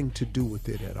nothing to do with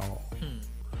it at all,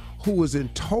 who is in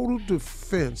total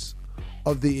defense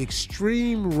of the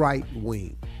extreme right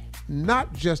wing,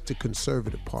 not just the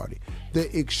conservative party,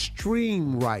 the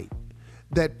extreme right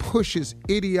that pushes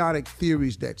idiotic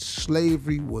theories that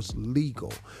slavery was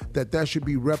legal, that there should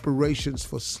be reparations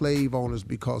for slave owners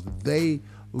because they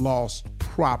lost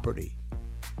property.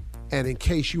 And in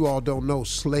case you all don't know,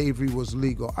 slavery was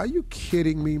legal. Are you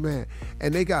kidding me, man?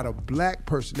 And they got a black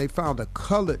person. They found a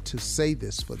colored to say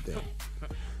this for them.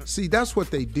 See, that's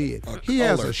what they did. He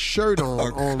has a shirt on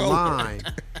online,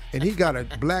 and he got a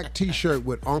black T-shirt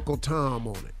with Uncle Tom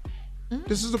on it.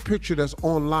 This is a picture that's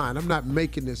online. I'm not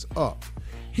making this up.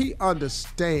 He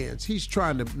understands. He's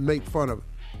trying to make fun of it.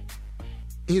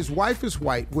 His wife is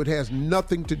white, which has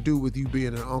nothing to do with you being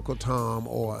an Uncle Tom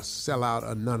or a sellout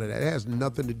or none of that. It has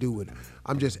nothing to do with it.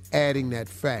 I'm just adding that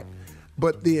fact.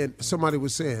 But then somebody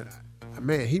was saying,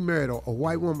 man, he married a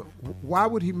white woman. Why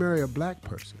would he marry a black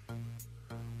person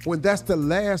when that's the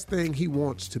last thing he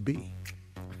wants to be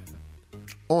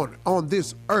on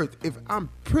this earth? If I'm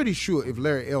pretty sure if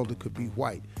Larry Elder could be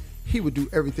white, he would do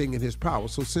everything in his power.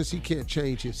 So since he can't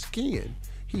change his skin,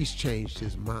 he's changed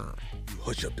his mind. You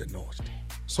hush up the noise.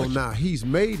 So now he's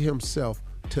made himself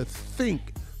to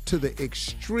think to the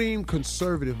extreme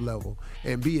conservative level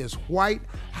and be as white.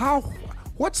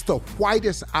 What's the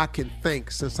whitest I can think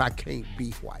since I can't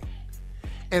be white?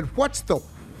 And what's the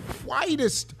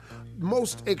whitest,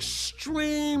 most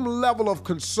extreme level of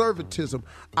conservatism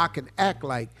I can act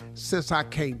like since I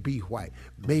can't be white?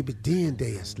 Maybe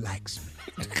Dendays likes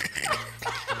me.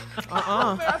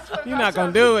 You're not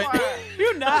gonna do it.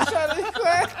 You're not.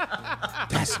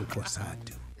 That's what I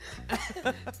do.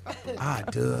 I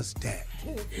does that.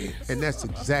 And that's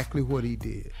exactly what he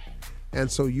did. And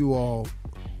so you all,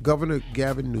 Governor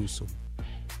Gavin Newsom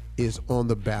is on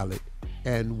the ballot,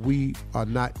 and we are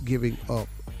not giving up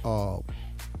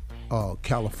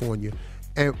California.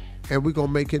 And we're going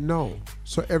to make it known.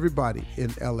 So everybody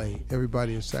in LA,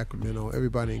 everybody in Sacramento,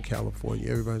 everybody in California,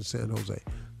 everybody in San Jose,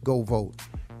 go vote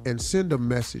and send a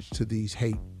message to these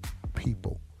hate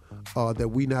people that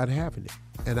we not having it.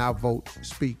 And our vote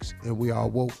speaks, and we are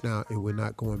woke now, and we're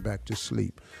not going back to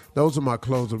sleep. Those are my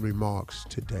closing remarks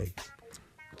today.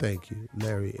 Thank you,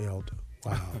 Larry Elder.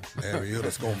 Wow. Larry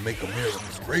Elder's going to make America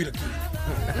great again.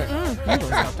 You don't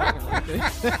stop talking like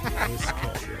this.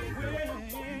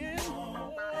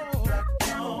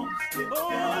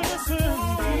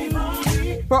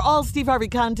 For all Steve Harvey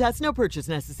contests, no purchase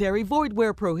necessary, void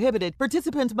where prohibited.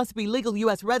 Participants must be legal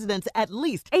U.S. residents at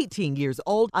least 18 years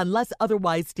old unless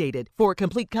otherwise stated. For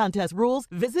complete contest rules,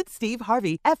 visit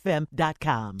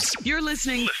SteveHarveyFM.com. You're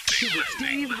listening to the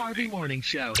Steve Harvey Morning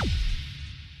Show.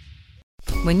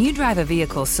 When you drive a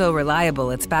vehicle so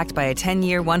reliable it's backed by a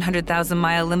 10-year,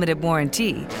 100,000-mile limited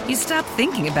warranty, you stop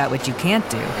thinking about what you can't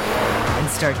do and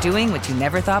start doing what you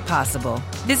never thought possible.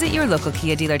 Visit your local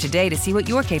Kia dealer today to see what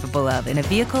you're capable of in a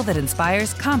vehicle that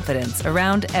inspires confidence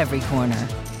around every corner.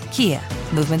 Kia,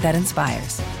 movement that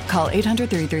inspires. Call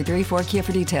 800-333-4KIA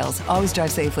for details. Always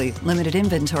drive safely. Limited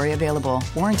inventory available.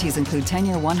 Warranties include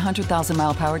 10-year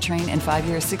 100,000-mile powertrain and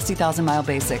 5-year 60,000-mile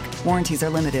basic. Warranties are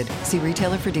limited. See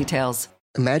retailer for details.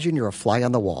 Imagine you're a fly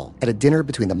on the wall at a dinner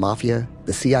between the mafia,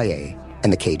 the CIA,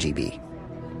 and the KGB.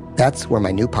 That's where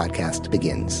my new podcast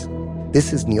begins.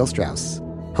 This is Neil Strauss,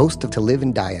 host of To Live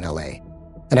and Die in LA,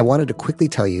 and I wanted to quickly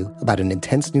tell you about an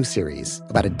intense new series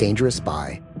about a dangerous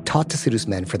spy taught to seduce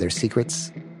men for their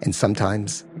secrets and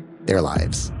sometimes their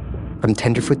lives. From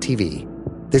Tenderfoot TV,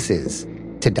 this is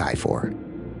To Die For.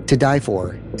 To Die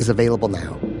For is available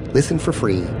now. Listen for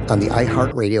free on the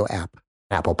iHeartRadio app,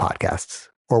 Apple Podcasts,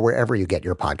 or wherever you get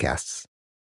your podcasts.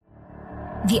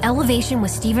 The Elevation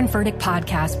with Stephen Furtick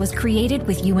podcast was created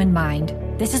with you in mind.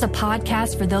 This is a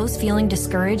podcast for those feeling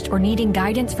discouraged or needing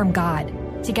guidance from God.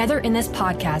 Together in this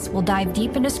podcast, we'll dive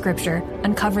deep into Scripture,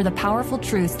 uncover the powerful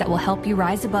truths that will help you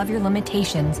rise above your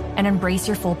limitations and embrace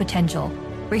your full potential.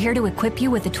 We're here to equip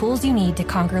you with the tools you need to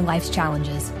conquer life's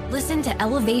challenges. Listen to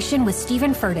Elevation with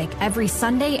Stephen Furtick every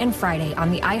Sunday and Friday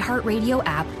on the iHeartRadio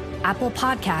app, Apple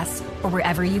Podcasts, or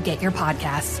wherever you get your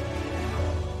podcasts.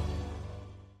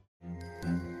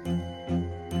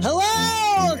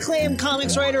 Hello, acclaimed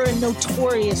comics writer and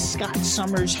notorious Scott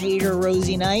Summers hater,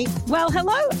 Rosie Knight. Well,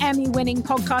 hello, Emmy-winning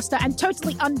podcaster and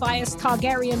totally unbiased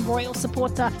Targaryen royal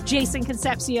supporter, Jason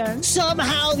Concepcion.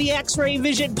 Somehow the X-Ray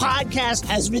Vision podcast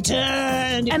has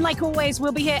returned. And like always,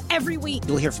 we'll be here every week.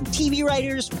 You'll hear from TV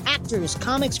writers, actors,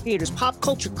 comics creators, pop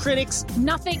culture critics.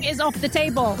 Nothing is off the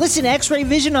table. Listen to X-Ray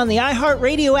Vision on the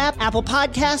iHeartRadio app, Apple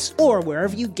Podcasts, or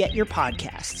wherever you get your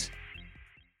podcasts.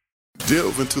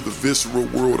 Delve into the visceral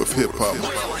world of hip-hop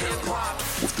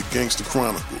with the Gangster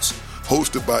Chronicles,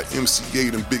 hosted by MC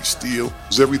Gate and Big Steel.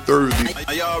 Every Thursday, a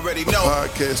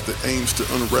podcast that aims to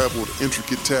unravel the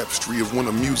intricate tapestry of one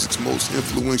of music's most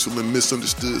influential and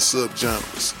misunderstood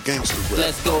subgenres, gangster rap.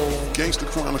 Let's go. Gangster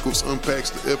Chronicles unpacks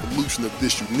the evolution of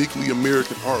this uniquely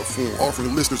American art form,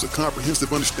 offering listeners a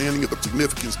comprehensive understanding of the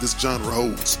significance this genre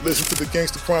holds. Listen to the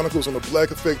Gangster Chronicles on the Black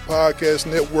Effect Podcast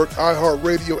Network,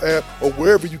 iHeartRadio app, or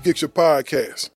wherever you get your podcasts.